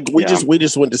 Like we just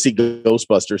went to see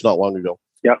Ghostbusters not long ago.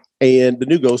 Yep. And the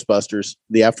new Ghostbusters,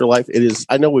 The Afterlife, it is,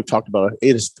 I know we've talked about it.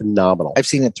 It is phenomenal. I've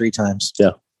seen it 3 times.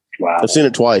 Yeah. Wow. I've seen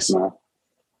it twice. Wow.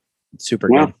 It's super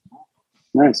good.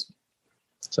 Nice.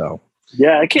 So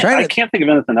yeah, I can't think of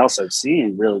anything else I've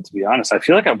seen, really, to be honest. I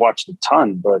feel like I've watched a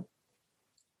ton, but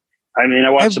I mean,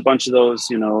 I watched a bunch of those,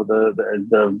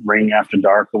 the Rain After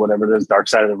Dark or whatever it is, Dark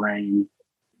Side of the Rain.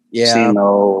 Yeah. Seen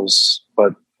those,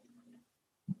 but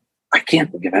I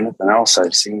can't think of anything else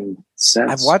I've seen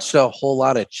since. I've watched a whole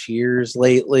lot of Cheers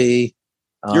lately.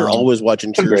 You're always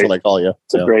watching Cheers when I call you.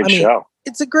 It's a great show.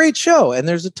 It's a great show, and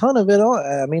there's a ton of it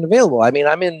available. I mean,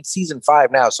 I'm in season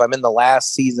 5 now, so I'm in the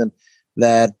last season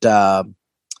that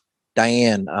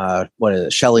Diane, what is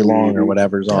it, Shelley Long or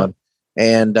whatever's on.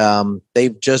 And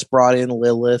they've just brought in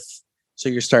Lilith, so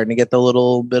you're starting to get the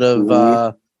little bit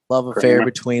of love affair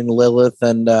between Lilith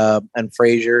and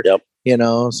Frasier. Yep.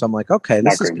 So I'm like, okay,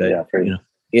 this is good.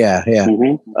 Yeah,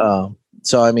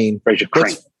 So I mean,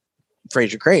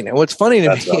 Frasier Crane. And what's funny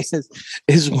to me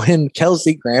is when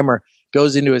Kelsey Grammer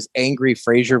goes into his angry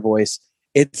Frasier voice,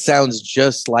 it sounds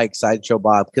just like Sideshow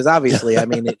Bob, because obviously, I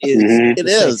mean, it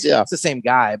is. It's the same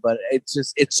guy, but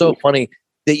it's so funny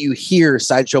that you hear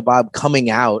Sideshow Bob coming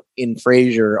out in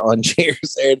Frasier on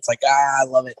Cheers. There, it's like, I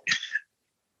love it.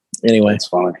 Anyway, it's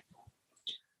funny.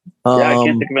 I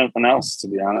can't think of anything else, to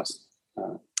be honest.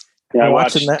 I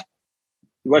watched that.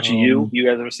 You watch You? You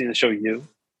guys ever seen the show You?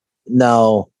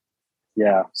 No.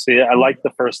 Yeah. See, I like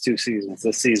the first 2 seasons.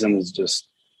 This season is just,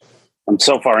 I'm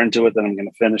so far into it that I'm going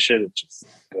to finish it. It's just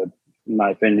good, in my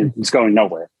opinion. It's going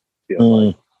nowhere.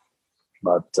 Like.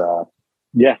 But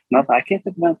nothing. I can't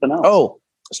think of anything else. Oh,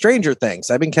 Stranger Things.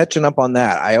 I've been catching up on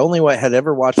that. I only had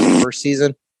ever watched the first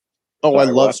season. Oh, I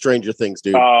love Stranger Things,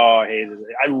 dude. Oh, I hated it.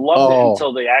 I loved it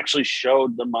until they actually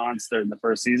showed the monster in the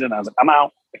first season. I was like, I'm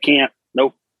out. I can't.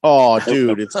 Nope. Oh,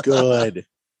 dude, it's good.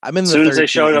 I'm in the as soon third as they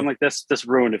showed season. it, I'm like, this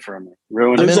ruined it for me.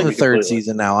 I'm in the third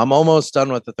season now. I'm almost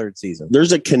done with the third season.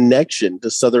 There's a connection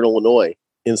to Southern Illinois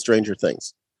in Stranger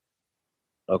Things.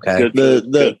 Okay.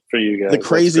 Good for you guys. The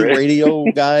crazy radio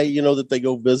guy, that they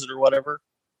go visit or whatever,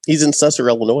 he's in Susser,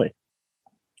 Illinois.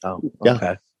 Oh,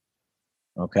 okay.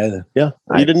 Okay then. Yeah.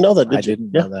 You didn't know that, did you? I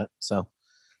didn't know that. So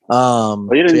well,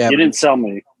 you didn't sell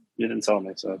me. You didn't tell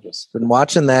me, so I've just been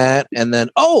watching that, and then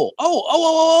an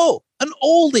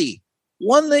oldie,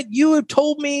 one that you have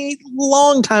told me a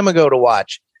long time ago to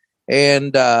watch,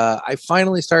 and I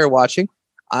finally started watching.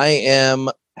 I am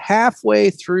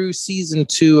halfway through season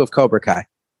 2 of Cobra Kai.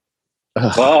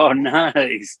 Oh,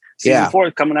 nice! Season 4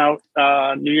 coming out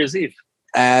New Year's Eve,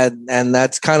 and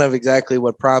that's kind of exactly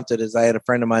what prompted. Is I had a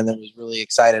friend of mine that was really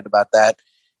excited about that,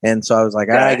 and so I was like,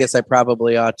 I guess I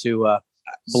probably ought to.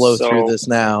 Blow through this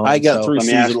now. I got through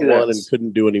season 1 and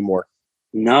couldn't do anymore.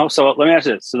 No, so let me ask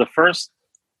you this. So the first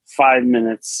 5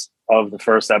 minutes of the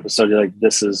first episode, you're like,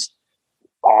 this is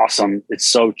awesome. It's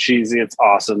so cheesy. It's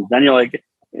awesome. Then you're like,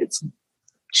 it's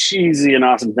cheesy and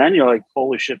awesome. Then you're like,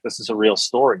 holy shit, this is a real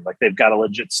story. Like they've got a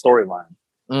legit storyline.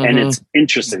 And it's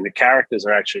interesting. The characters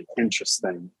are actually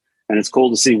interesting. and it's cool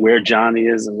to see where Johnny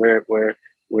is and where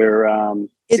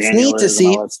it's Daniel neat to is see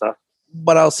and all that stuff.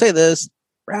 But I'll say this,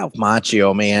 Ralph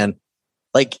Macchio, man,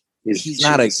 like he's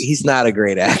not a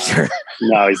great actor.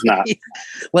 No, he's not.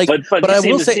 But I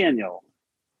will say Daniel.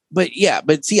 But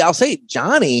see, I'll say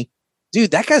Johnny,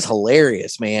 dude, that guy's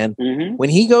hilarious, man. Mm-hmm. When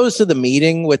he goes to the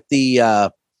meeting with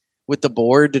the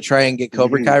board to try and get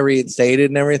Cobra Kai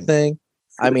reinstated and everything,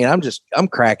 I mean, I'm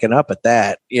cracking up at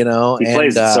that, you know. He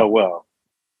plays it so well.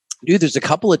 Dude, there's a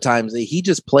couple of times that he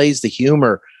just plays the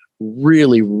humor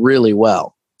really, really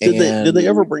well. Did they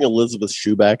ever bring Elizabeth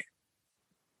Shue back?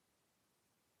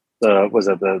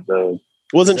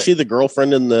 Wasn't she the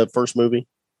girlfriend in the first movie?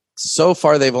 So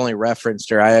far, they've only referenced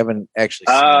her. I haven't actually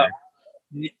seen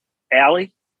her.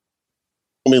 Allie?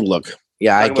 Let me look.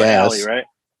 Yeah, I guess. Allie, right?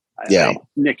 Yeah.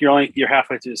 Nick, you're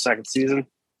halfway through the second season?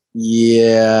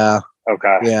 Yeah.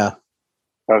 Okay. Yeah.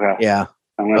 Okay. Yeah.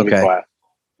 I'm going to be quiet.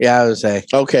 Yeah, I would say.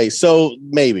 Okay, so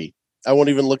maybe. I won't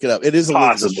even look it up. It is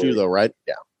Elizabeth Shue, though, right?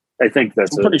 Yeah. I think I'm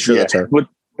pretty sure that's her. But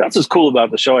that's what's cool about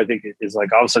the show, I think, is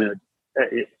like all of a sudden,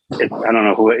 I don't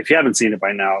know who, if you haven't seen it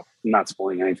by now, I'm not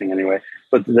spoiling anything anyway,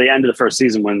 but the end of the first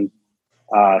season when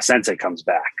Sensei comes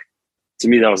back, to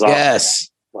me, that was awesome.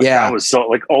 Yes. Like, I was so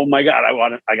like, oh my God,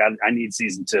 I need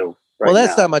season 2. Well,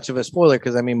 that's not much of a spoiler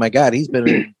because I mean, my God, he's been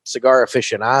a cigar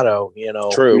aficionado, you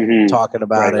know, talking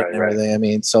about it and everything. Right. I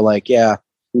mean, so like, yeah.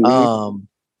 Mm-hmm.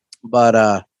 But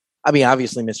I mean,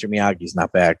 obviously Mr. Miyagi's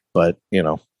not back, but you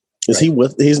know. Is he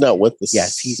with? He's not with us.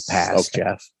 Yes, he's passed, okay.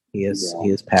 Jeff. He is. Yeah. He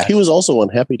is passed. He was also on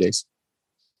Happy Days.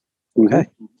 Okay.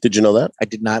 Did you know that? I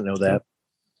did not know that.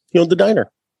 He owned the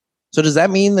diner. So does that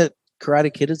mean that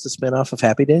Karate Kid is a spinoff of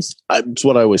Happy Days? That's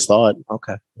what I always thought.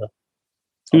 Okay. Yeah.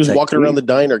 He was walking around the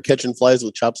diner catching flies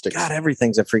with chopsticks. God,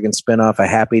 everything's a freaking spinoff of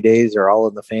Happy Days or All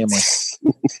in the Family.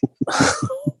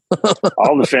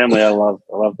 All in the Family, I love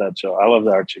that show. I love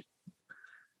the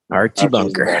Archie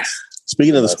Bunker.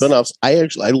 Speaking of the spinoffs,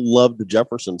 I loved the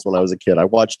Jeffersons when I was a kid. I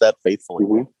watched that faithfully.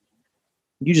 Mm-hmm.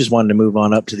 You just wanted to move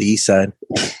on up to the east side.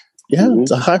 Yeah,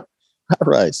 it's a high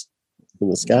rise in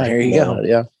the sky. There you go.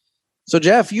 Yeah. So,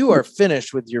 Jeff, you are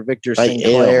finished with your Victor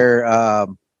Sinclair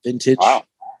vintage. Wow.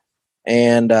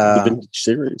 And the vintage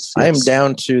series. Yes. I am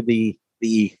down to the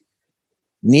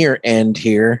near end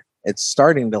here. It's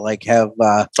starting to like have.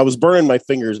 I was burning my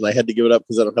fingers and I had to give it up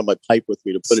because I don't have my pipe with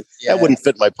me to put it. Yeah. That wouldn't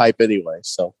fit my pipe anyway.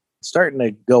 So it's starting to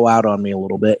go out on me a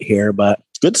little bit here, but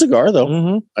good cigar though.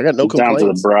 Mm-hmm. I got no complaints. Down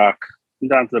to the Brock. I'm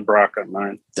down to the Brock on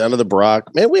mine. Down to the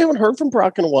Brock. Man, we haven't heard from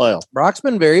Brock in a while. Brock's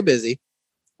been very busy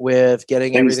with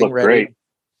getting everything ready. Great.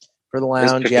 For the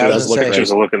lounge.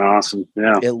 Pictures are looking awesome.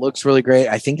 Yeah. It looks really great.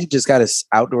 I think he just got his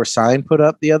outdoor sign put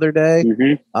up the other day.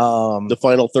 Mm-hmm. The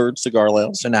Final Third Cigar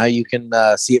Lounge. So now you can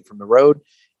see it from the road.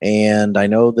 And I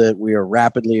know that we are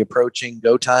rapidly approaching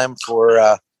go time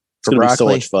for Broccoli. So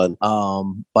much fun.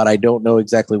 But I don't know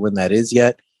exactly when that is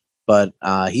yet. But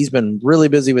he's been really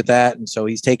busy with that. And so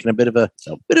he's taken a bit of a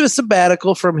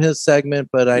sabbatical from his segment,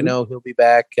 but I know he'll be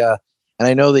back. And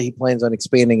I know that he plans on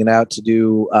expanding it out to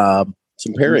do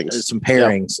some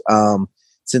pairings. Yeah.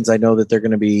 Since I know that they're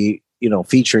going to be,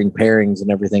 featuring pairings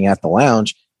and everything at the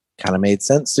lounge, kind of made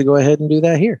sense to go ahead and do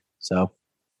that here. So,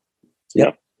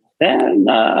 yep. And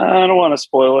I don't want to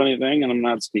spoil anything, and I'm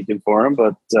not speaking for him,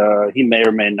 but he may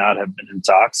or may not have been in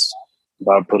talks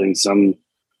about putting some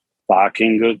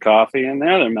King Good coffee in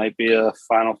there. There might be a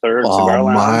Final Third cigar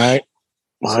lounge.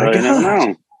 My God. You never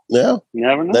know. Yeah, you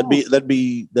never know. That'd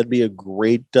be a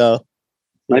great.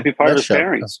 Might be part of the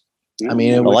pairings. I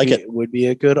mean, it would be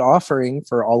a good offering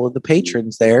for all of the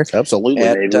patrons there. Absolutely.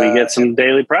 Maybe we get some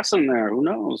daily press in there. Who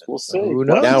knows? We'll see.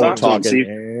 Now we're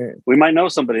talking. We might know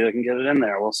somebody that can get it in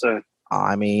there. We'll see.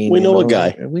 I mean, we know a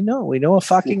guy. We know a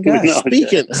fucking guy.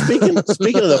 Speaking of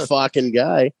the fucking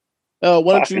guy, why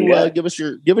don't you give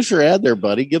us your ad there,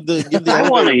 buddy? Give the I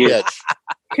want to get.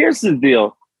 Here's the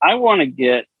deal. I want to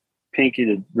get Pinky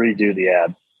to redo the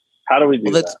ad. How do we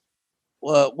do that?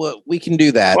 Well, we can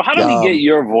do that. Well, how do we get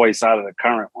your voice out of the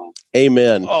current one?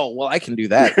 Amen. Oh, well, I can do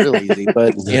that real easy,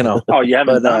 but Oh, you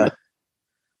haven't done it?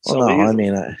 Well, no, I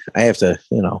mean, I have to,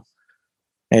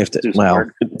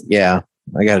 yeah,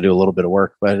 I got to do a little bit of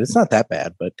work, but it's not that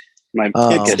bad, but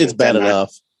it's bad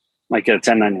enough. Might get a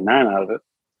 1099 out of it.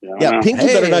 Yeah, Pinky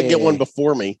better not get one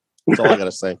before me. That's all I got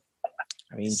to say.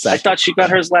 I mean, I thought she got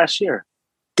hers last year.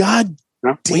 God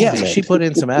damn it. She put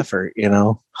in some effort,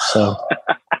 so.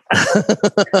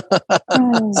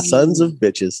 Sons of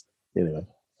bitches. Anyway.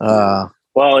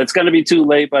 Well, it's going to be too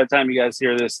late by the time you guys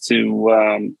hear this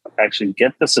to actually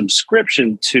get the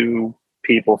subscription to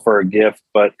people for a gift,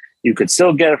 but you could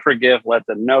still get it for a gift. Let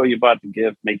them know you bought the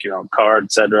gift, make your own card,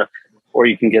 etc. or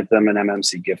you can get them an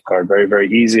MMC gift card. Very,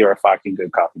 very easy, or a fucking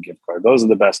good coffee gift card. Those are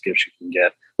the best gifts you can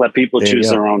get. Let people choose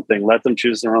their own thing. Let them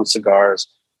choose their own cigars.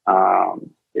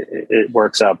 It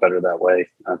works out better that way,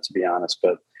 to be honest.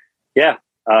 But yeah,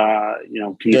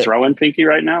 can you throw in Pinky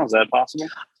right now? Is that possible?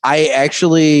 I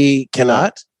actually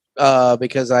cannot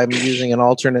because I'm using an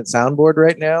alternate soundboard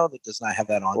right now that does not have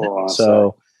that on it.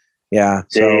 So, yeah.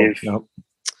 Dave, so,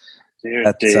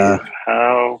 no. Dave,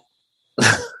 how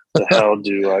the hell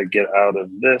do I get out of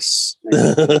this to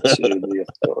the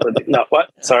authority? No, what?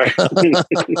 Sorry.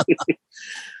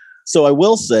 So I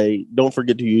will say, don't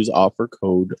forget to use offer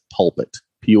code PULPIT,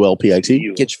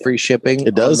 PULPIT. Get you free shipping.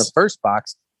 It does. On the first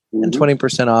box and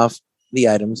 20% off the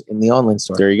items in the online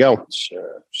store. There you go.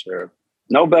 Sure.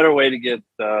 No better way to get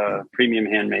premium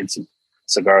handmade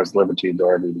cigars delivered to your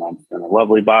door every month. In a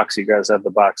lovely box. You guys have the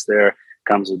box there.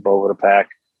 Comes with Boveda pack.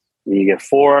 And you get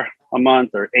 4 a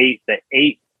month or 8.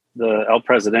 The El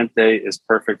Presidente is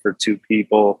perfect for 2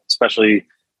 people, especially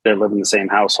that live in the same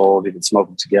household. You can smoke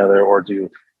them together, or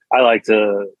I like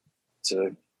to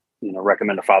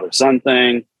recommend a father-son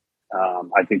thing.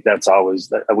 I think that's always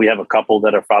that we have a couple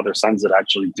that are father-sons that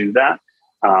actually do that.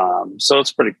 So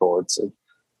it's pretty cool.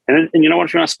 And you know what?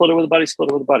 If you want to split it with a buddy, split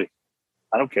it with a buddy.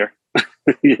 I don't care.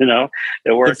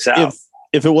 It works out.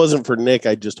 If it wasn't for Nick,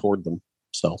 I'd just hoard them.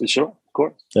 So sure, of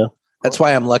course. Yeah. That's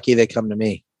why I'm lucky they come to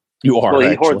me. You are. Well,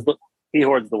 he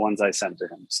hoards the ones I sent to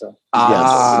him. So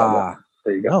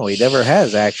there you go. No, he never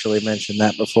has actually mentioned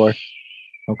that before.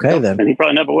 Okay, then. And he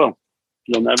probably never will.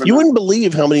 You'll never. You wouldn't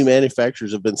believe how many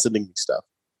manufacturers have been sending me stuff.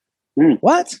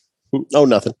 What? Oh,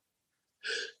 nothing.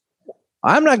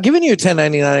 I'm not giving you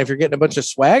 $10.99 if you're getting a bunch of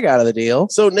swag out of the deal.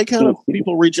 So, Nick, how do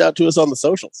people reach out to us on the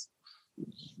socials?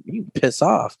 You piss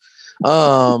off.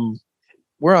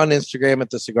 We're on Instagram at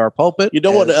the Cigar Pulpit. You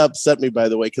don't want to upset me, by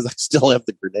the way, because I still have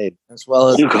the grenade. As well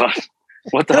as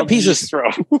what the hell piece of throw?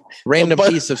 Random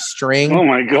piece of string. Oh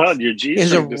my God, your G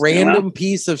is a random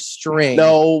piece of string.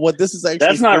 No, what this is actually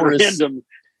that's not random.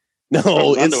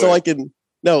 No, it's so I can.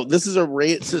 No, this is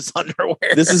this is underwear.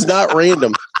 This is not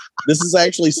random. This is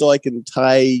actually so I can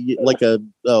tie like a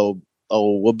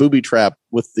booby trap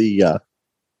with the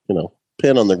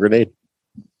pin on the grenade.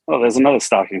 Oh, there's another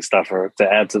stocking stuffer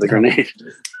to add to the grenade.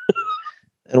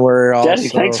 And we're also Daddy,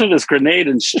 thanks for this grenade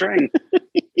and string.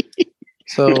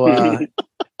 So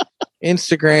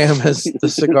Instagram is the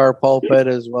Cigar Pulpit,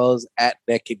 as well as at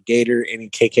Naked Gator,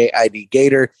 NEKKID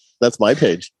Gator. That's my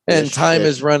page. And time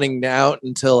is running out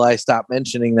until I stop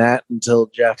mentioning that, until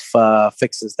Jeff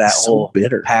fixes that whole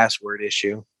password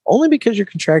issue. Only because you're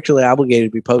contractually obligated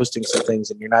to be posting some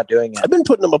things and you're not doing it. I've been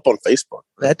putting them up on Facebook.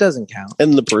 That doesn't count.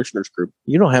 And the parishioners group.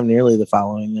 You don't have nearly the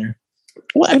following there.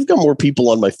 Well, I've got more people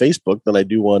on my Facebook than I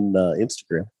do on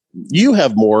Instagram. You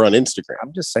have more on Instagram.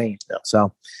 I'm just saying. Yeah.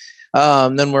 So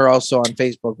then we're also on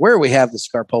Facebook, where we have the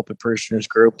Cigar Pulpit Parishioners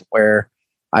group, where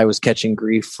I was catching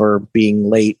grief for being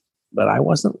late, but I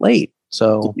wasn't late.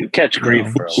 So you catch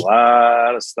grief for a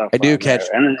lot of stuff. I do catch,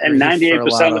 and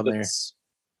 98% of it's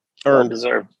earned,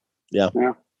 deserved. Yeah.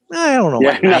 I don't know.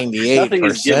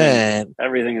 98%.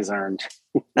 Everything is earned.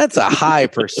 That's a high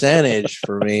percentage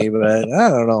for me, but I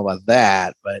don't know about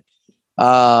that. But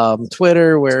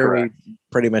Twitter, where we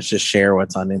pretty much just share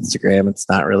what's on Instagram. It's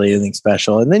not really anything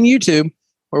special. And then YouTube,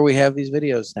 where we have these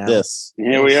videos now.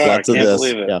 Here we are. I can't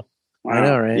believe it. Yeah. Wow. I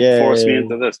know, right? Yeah, forced me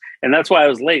into this. And that's why I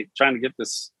was late trying to get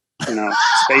this,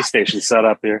 space station set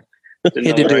up here. He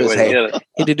had to do his hair. He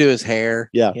had to do his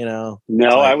hair. Yeah.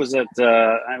 No, I was at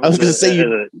I was going to say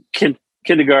a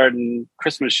kindergarten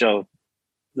Christmas show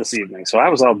this evening, so I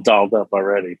was all dolled up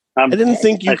already. I didn't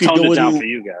think you could go down for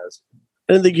you guys.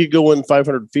 I didn't think you'd go in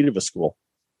 500 feet of a school.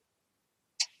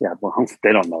 Yeah, well,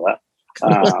 they don't know that.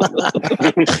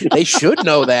 They should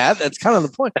know that. That's kind of the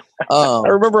point. I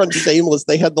remember on Shameless,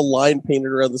 they had the line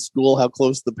painted around the school how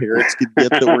close the parents could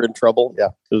get that were in trouble. Yeah,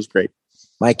 it was great.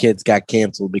 My kids got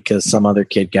canceled because some other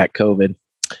kid got COVID.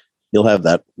 You'll have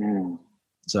that.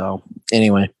 So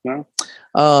anyway, no.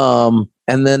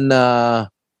 And then, ask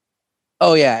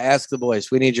the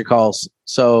boys. We need your calls.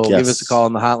 So give us a call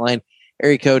on the hotline.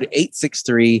 Area code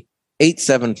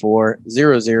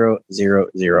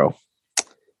 863-874-0000.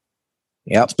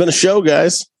 Yep. It's been a show,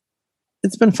 guys.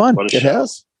 It's been fun. It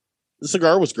has. The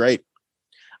cigar was great.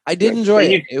 I did enjoy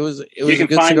it. It was a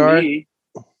good cigar. You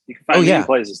can find me in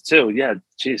places too. Yeah,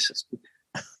 Jesus.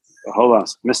 Hold on,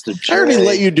 Mr. J. I already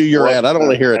let you do your ad. I don't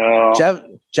want to hear it.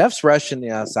 Jeff's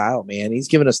rushing us out, man. He's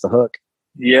giving us the hook.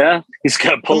 Yeah, he's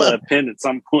got to pull that pin at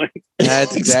some point.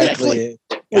 That's exactly it.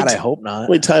 God, I hope not. Let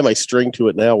me tie my string to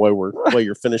it now while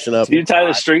you're finishing up. Do you tie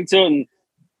the string to it and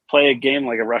play a game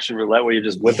like a Russian roulette where you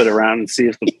just whip it around and see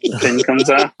if the pin comes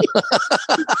out?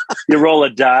 You roll a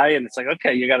die and it's like,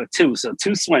 okay, you got a 2, so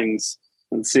 2 swings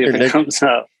and see if it comes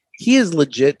out. He is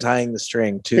legit tying the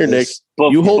string too. Here, Nick.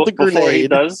 You hold the grenade. Before he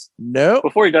does,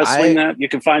 before he does swing that, you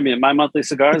can find me at My Monthly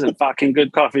Cigars and fucking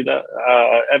Good Coffee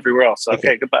everywhere else.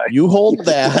 Okay, goodbye. You hold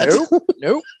that.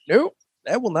 Nope.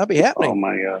 That will not be happening.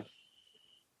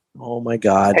 Oh my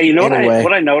god. Hey, you know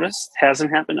what I noticed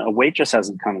hasn't happened? A waitress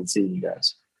hasn't come and seen you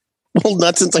guys. Well,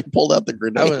 not since I pulled out the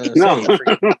grenade. No,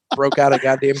 broke out a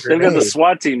goddamn grenade. They've got the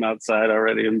SWAT team outside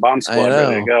already and bomb squad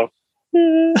ready to go.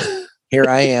 Here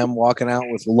I am walking out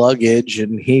with luggage,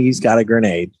 and he's got a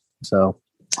grenade. So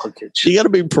you got to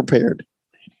be prepared.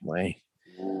 Anyway,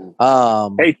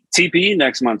 hey, TPE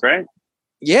next month, right?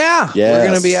 Yeah, we're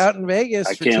gonna be out in Vegas.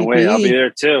 I can't wait. I'll be there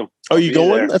too. Oh, you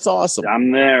going? There. That's awesome.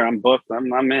 I'm there. I'm booked.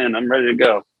 I'm in. I'm ready to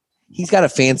go. He's got a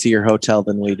fancier hotel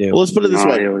than we do. Well, let's put it this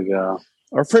way. Here we go.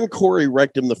 Our friend Corey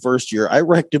wrecked him the first year. I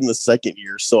wrecked him the second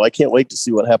year, so I can't wait to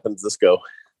see what happens this go.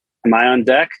 Am I on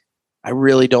deck? I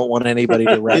really don't want anybody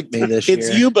to wreck me this year.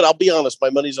 It's you, but I'll be honest. My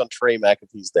money's on Trey Mack if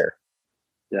he's there.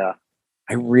 Yeah.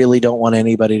 I really don't want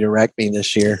anybody to wreck me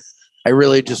this year. I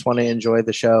really just want to enjoy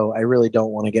the show. I really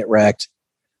don't want to get wrecked.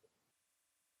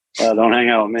 Don't hang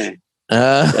out with me.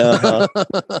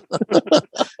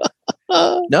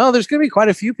 No, there's going to be quite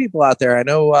a few people out there. I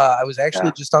know I was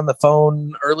actually just on the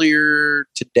phone earlier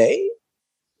today.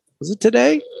 Was it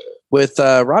today? With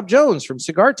Rob Jones from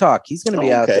Cigar Talk. He's going to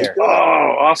be out there.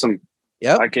 Oh, awesome.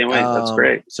 Yep. I can't wait. That's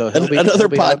great. So another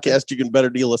podcast you can better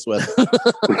deal us with.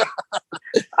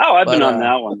 I've been on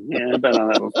that one. Yeah, I've been on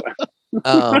that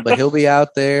before. But he'll be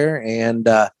out there, and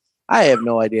I have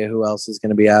no idea who else is going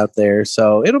to be out there.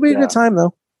 So it'll be a good time,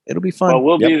 though. It'll be fun. Well,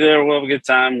 we'll be there. We'll have a good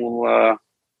time. We'll,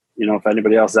 if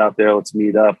anybody else is out there, let's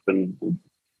meet up and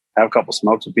have a couple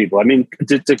smokes with people. I mean,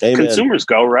 do consumers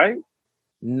go, right?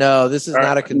 No, this is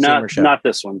not a consumer show. Not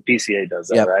this one. PCA does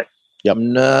that, right? Yep.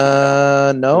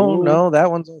 No.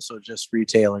 That one's also just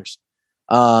retailers.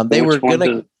 They were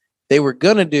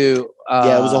gonna do.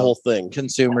 It was a whole thing.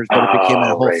 Consumers, but it became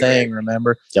a whole thing.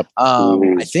 Remember? Yep.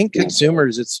 I think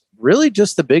consumers. It's really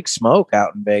just the big smoke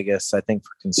out in Vegas. I think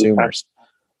for consumers.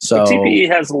 So TPE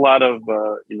has a lot of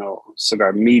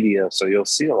cigar media, so you'll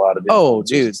see a lot of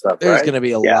dude, stuff. There's going to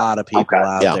be a lot of people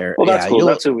out there. Well, that's cool.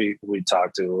 That's who we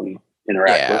talk to and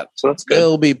interact with. So that's good.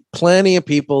 There'll be plenty of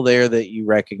people there that you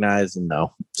recognize and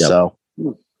know. Yep. So,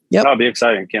 that'll be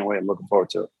exciting. Can't wait. I'm looking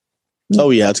forward to it. Oh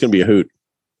yeah, it's going to be a hoot.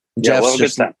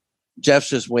 Jeff's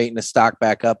just waiting to stock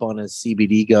back up on his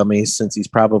CBD gummies since he's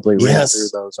probably ran through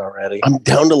those already. I'm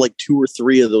down to like 2 or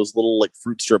 3 of those little like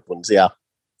fruit strip ones. Yeah.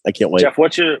 I can't wait. Jeff,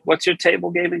 what's your table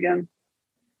game again?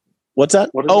 What's that?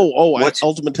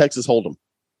 Ultimate Texas Hold'em.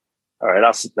 All right,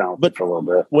 I'll sit down for a little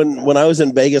bit. When I was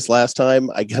in Vegas last time,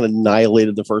 I got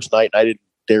annihilated the first night. I didn't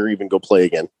dare even go play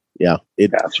again. Yeah,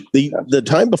 the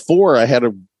time before I had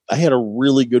a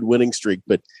really good winning streak,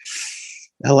 but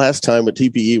that last time at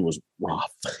TPE was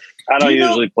rough. I don't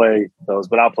usually play those,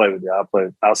 but I'll play with you.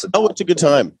 I'll sit down. Oh, it's a good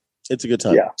time. It's a good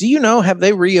time. Yeah. Do you know, have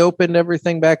they reopened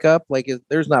everything back up? Like,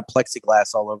 there's not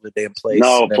plexiglass all over the damn place.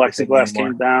 No, plexiglass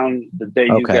came down the day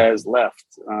you guys left.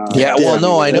 I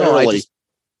know.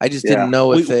 I just didn't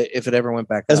know if it ever went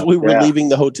back as up. we were leaving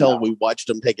the hotel, we watched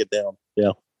them take it down.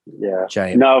 Yeah. Yeah.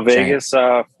 Vegas,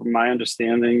 from my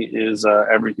understanding, is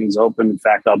everything's open. In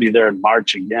fact, I'll be there in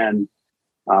March again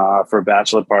for a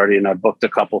bachelor party, and I booked a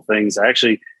couple things. I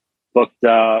actually booked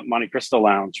Monte Cristo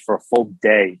Lounge for a full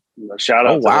day. Shout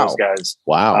out to those guys.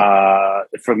 Wow.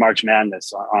 For March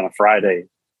Madness on a Friday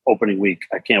opening week.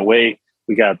 I can't wait.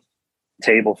 We got a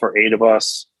table for 8 of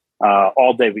us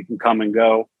all day. We can come and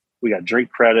go. We got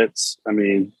drink credits. I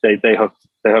mean, they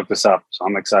hooked us up. So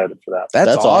I'm excited for that.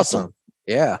 That's awesome.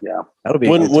 Yeah. That'll be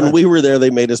when we were there, they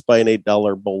made us buy an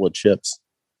 $8 bowl of chips.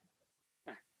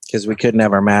 Because we couldn't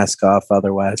have our mask off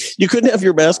otherwise. You couldn't have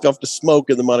your mask off to smoke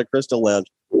in the Monte Cristo Lounge,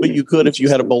 but you could if you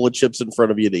had a bowl of chips in front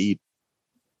of you to eat.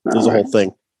 There's a whole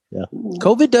thing. Yeah.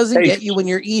 COVID doesn't get you when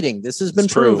you're eating. This has been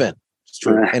proven. It's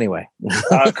true. Anyway.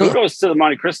 Kudos to the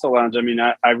Monte Cristo Lounge. I mean,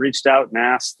 I reached out and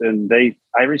asked, and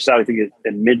I reached out, I think,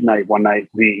 at midnight one night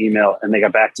via email, and they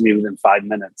got back to me within 5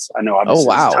 minutes. I know,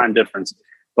 obviously, it's time difference,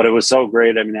 but it was so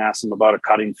great. I mean, I asked them about a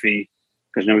cutting fee,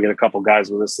 because we get a couple guys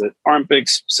with us that aren't big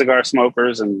cigar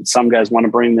smokers, and some guys want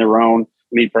to bring their own.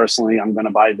 Me personally, I'm going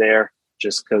to buy there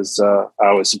just because I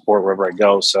always support wherever I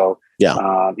go. So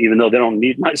even though they don't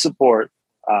need my support,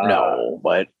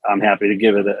 but I'm happy to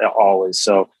give it always.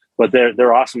 So, but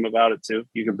they're awesome about it too.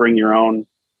 You can bring your own.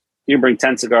 You can bring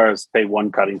 10 cigars, pay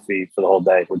 1 cutting fee for the whole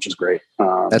day, which is great.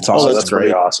 That's awesome. That's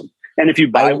pretty awesome. And if you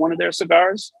buy one of their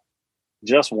cigars,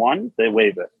 just one, they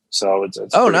waive it. So it's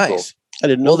oh, nice. Cool. I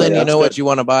didn't know. Well, then you know what you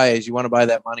want to buy is you want to buy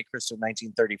that Monte Cristo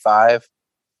 1935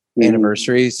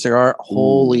 anniversary cigar.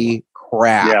 Holy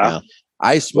crap! Yeah,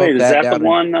 I smoked that. Is that the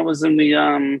one that was in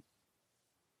the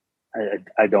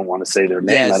I don't want to say their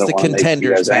name. Yeah, I don't the want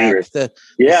Contenders to make you guys angry.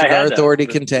 the Cigar Authority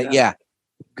Contend. Yeah,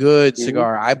 good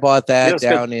cigar. I bought that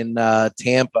down in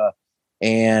Tampa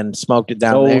and smoked it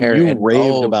down there. You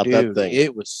raved about that thing.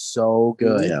 It was so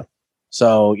good. Yeah.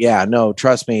 So no,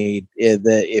 trust me.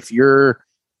 If you're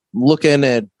looking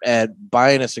at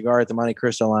buying a cigar at the Monte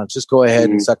Cristo Lounge, just go ahead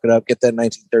and suck it up. Get that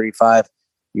 1935.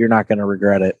 You're not going to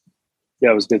regret it.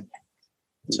 Yeah, it was good.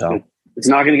 It's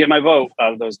not going to get my vote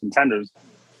out of those contenders.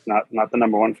 Not the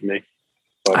number one for me.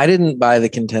 But I didn't buy the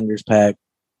contenders pack.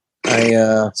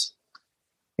 Some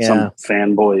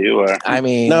fanboy you are. I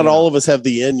mean, not all of us have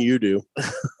the N you do.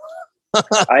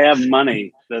 I have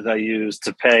money that I use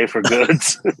to pay for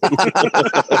goods,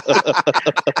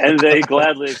 and they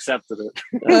gladly accepted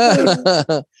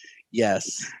it.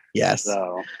 Yes.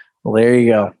 So, well, there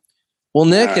you go. Well,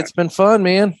 Nick, it's been fun,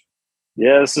 man.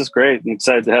 Yeah, this is great. I'm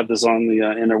excited to have this on the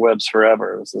interwebs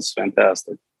forever. This is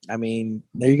fantastic. I mean,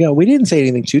 there you go. We didn't say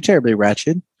anything too terribly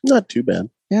ratchet. Not too bad.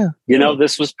 Yeah. You know,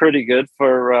 this was pretty good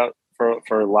for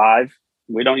live.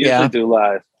 We don't usually do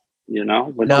live. You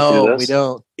know, we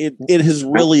don't. It has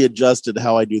really adjusted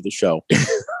how I do the show.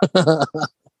 I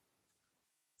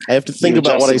have to think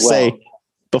about what I say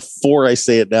before I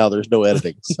say it now. There's no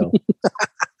editing. So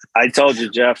I told you,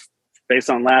 Jeff, based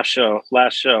on last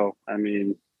show, I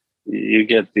mean, you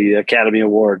get the Academy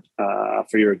Award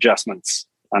for your adjustments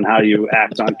on how you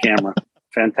act on camera.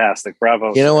 Fantastic.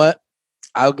 Bravo. You know what?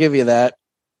 I'll give you that.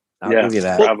 I'll give you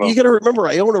that. Well, you got to remember,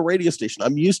 I own a radio station.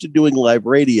 I'm used to doing live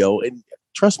radio, and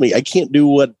trust me, I can't do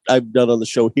what I've done on the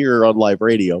show here on live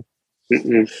radio.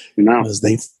 No, because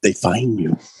they find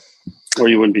you, or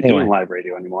you wouldn't be doing live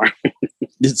radio anymore.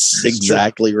 It's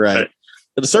exactly right.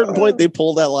 At a certain point, they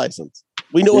pulled that license.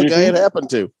 We know a guy it happened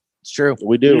to. It's true.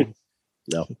 We do.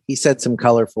 No, he said some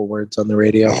colorful words on the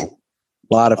radio. A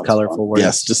lot of colorful words.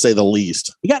 Yes, to say the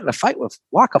least. He got in a fight with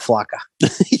Waka Flocka.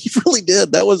 He really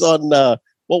did. That was on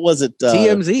what was it?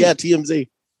 TMZ. Yeah, TMZ.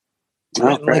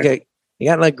 He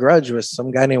got in a grudge with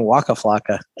some guy named Waka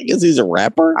Flocka. I guess he's a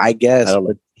rapper. I guess,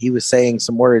 but he was saying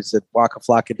some words that Waka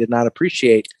Flocka did not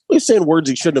appreciate. He was saying words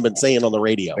he shouldn't have been saying on the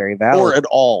radio. Very valid. Or at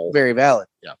all. Very valid.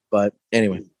 Yeah. But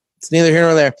anyway, it's neither here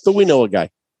nor there. So we know a guy.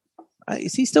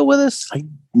 Is he still with us?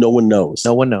 No one knows.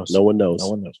 No one knows. No one knows. No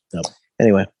one knows. No.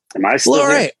 Anyway. Am I still all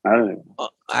right? I don't know.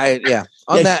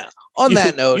 On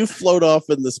that note, you float off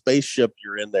in the spaceship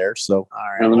you're in there. So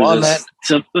all right. Well, on that,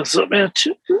 I'm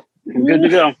good to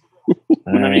go.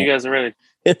 Whenever you guys are ready.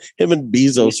 Him and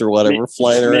Bezos or whatever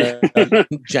flying around.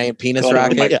 Giant penis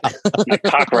rocket.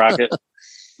 Cock rocket.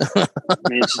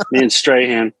 me and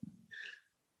Strahan.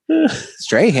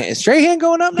 Strahan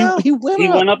going up now? He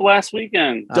went up last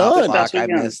weekend. Done. Fuck, I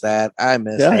missed that.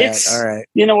 That. All right.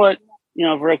 You know what?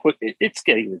 Real quick, it's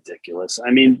getting ridiculous.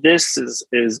 I mean, this is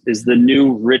the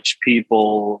new rich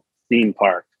people theme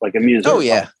park, like a music. Oh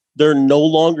yeah. Park. They're no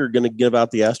longer going to give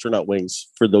out the astronaut wings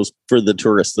for the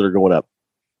tourists that are going up.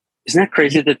 Isn't that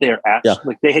crazy that they're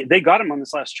like they got them on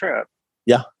this last trip?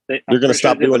 Yeah, they're going to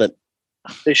stop doing it.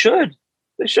 They should.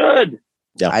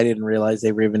 Yeah, I didn't realize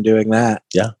they were even doing that.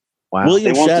 Yeah, wow.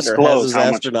 William Shatner has his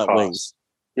astronaut wings.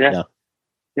 Yeah,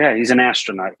 he's an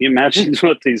astronaut. Can you imagine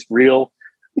what these real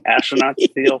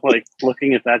astronauts feel like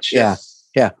looking at that shit?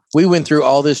 Yeah. We went through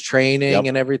all this training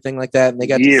and everything like that, and they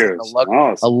got years.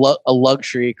 a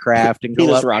luxury craft and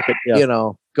go up, rocket.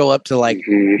 Go up to like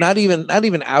not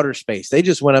even outer space. They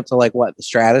just went up to like what, the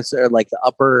stratosphere, like the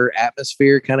upper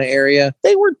atmosphere kind of area.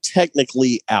 They were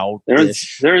technically out.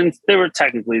 They were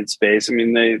technically in space. I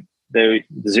mean, they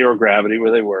zero gravity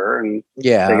where they were, and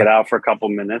they got out for a couple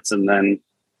minutes, and then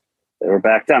they were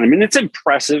back down. I mean, it's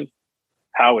impressive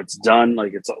how it's done.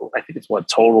 Like I think it's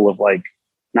total of like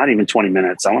not even 20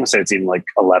 minutes. I want to say it's even like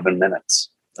 11 minutes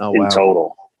in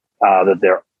total that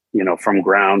they're, from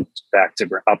ground back to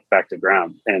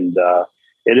ground. And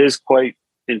it is quite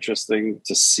interesting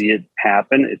to see it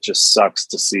happen. It just sucks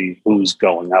to see who's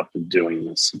going up and doing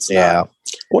this.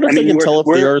 What if they can tell if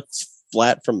the Earth's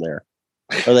flat from there?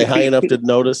 Are they high enough to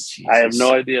notice? I have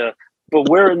no idea. But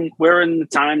we're in the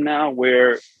time now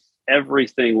where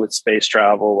everything with space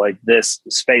travel, like this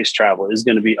space travel, is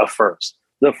going to be a first.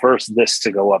 The first this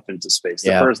to go up into space.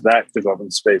 The first that to go up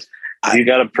into space. If you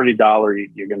got a pretty dollar,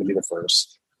 you're going to be the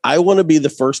first. I want to be the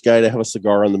first guy to have a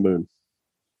cigar on the moon.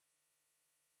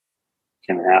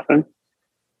 Can it happen?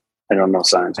 I don't know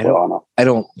science. I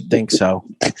don't think so.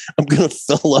 I'm going to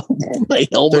fill up my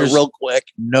helmet real quick.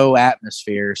 No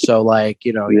atmosphere. So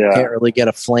you can't really get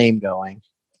a flame going.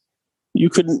 You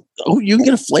couldn't. Oh, you can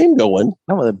get a flame going.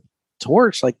 Not with a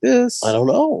torch like this. I don't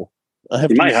know. How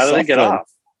do they get off?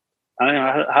 I don't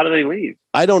know. How do they leave?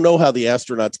 I don't know how the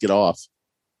astronauts get off.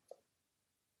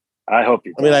 I hope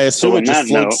you. I mean, I assume it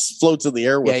just floats in the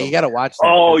air with them. You got to watch that.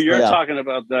 Oh, you're talking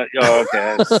about that. Oh,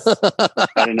 okay.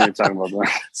 I didn't know you're talking about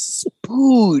that.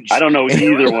 Spooge. I don't know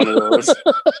either one of those.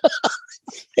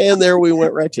 And there we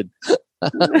went wretched.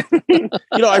 I've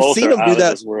seen them do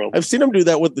that. I've seen them do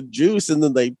that with the juice, and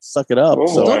then they suck it up.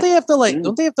 So. Don't they have to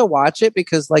Don't they have to watch it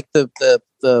because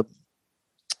the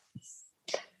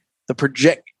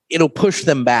project it'll push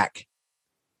them back.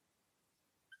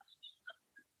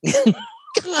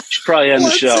 Should probably end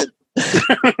the show.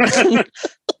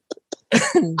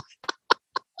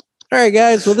 All right,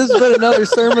 guys. Well, this has been another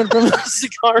sermon from the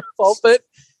Cigar Pulpit.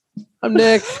 I'm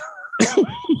Nick.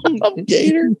 I'm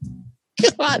Gator.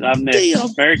 God, I'm Nick. Damn.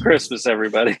 Merry Christmas,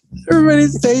 everybody. Everybody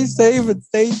stay safe and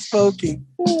stay smoky.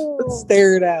 Let's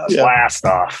stare it out. Yeah. Blast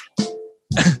off.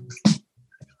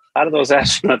 How do those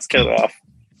astronauts get off?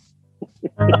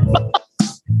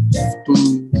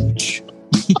 Spooge.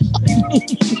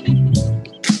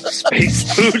 Space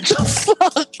Spooge.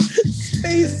 Fuck.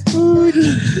 Space Spooge.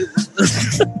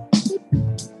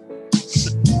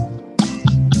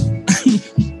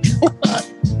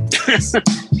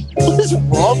 What is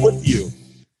wrong with you?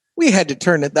 We had to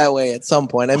turn it that way at some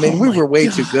point. I mean, we were way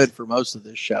too good for most of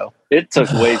this show. It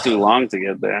took way too long to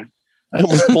get there. I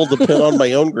almost pulled the pin on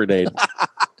my own grenade.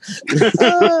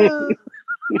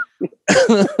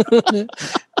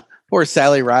 Poor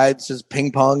Sally Rides just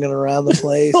ping-ponging around the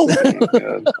place. Oh my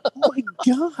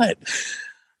God.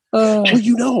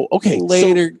 Well, okay.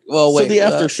 Later. So the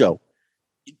after show.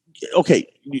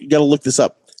 Okay, you got to look this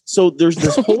up. So there's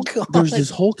this whole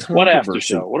controversy. What after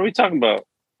show? What are we talking about?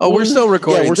 Oh, we're still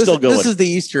recording. Yeah, we're still going. This is the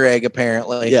Easter egg,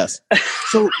 apparently. Yes.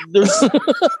 So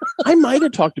I might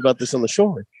have talked about this on the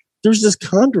show. There's this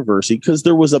controversy because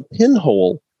there was a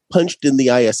pinhole punched in the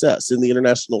ISS, in the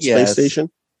International Space Station.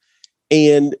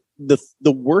 And the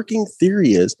working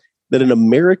theory is that an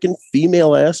American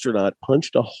female astronaut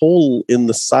punched a hole in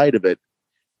the side of it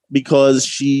because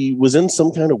she was in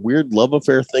some kind of weird love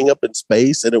affair thing up in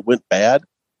space and it went bad.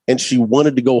 And she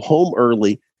wanted to go home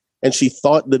early. And she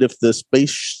thought that if the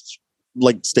space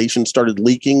station started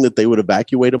leaking, that they would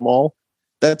evacuate them all.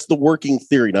 That's the working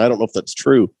theory. Now, I don't know if that's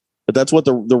true, but that's what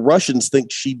the Russians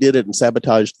think she did it and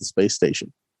sabotaged the space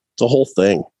station. It's a whole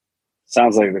thing.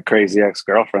 Sounds like the crazy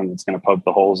ex-girlfriend that's going to poke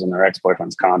the holes in her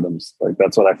ex-boyfriend's condoms. Like,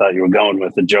 that's what I thought you were going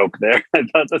with, the joke there. I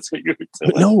thought that's what you were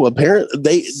doing. No,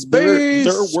 apparently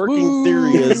their working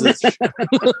theory is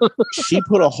she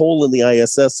put a hole in the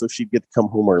ISS so she'd get to come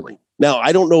home early. Now,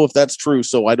 I don't know if that's true,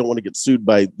 so I don't want to get sued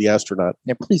by the astronaut.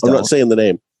 Yeah, please I'm not saying the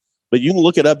name, but you can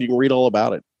look it up. You can read all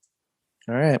about it.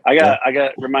 All right. I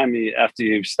got remind me after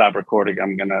you stop recording, I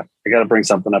got to bring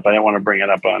something up. I didn't want to bring it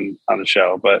up on the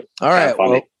show, but all right.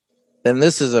 Well, then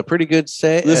this is a pretty good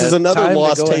say. This is another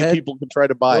lost tape people can try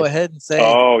to buy. Go ahead and say.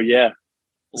 Oh yeah.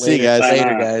 See you guys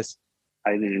later, guys.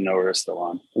 I didn't even know we were still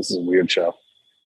on. This is a weird show.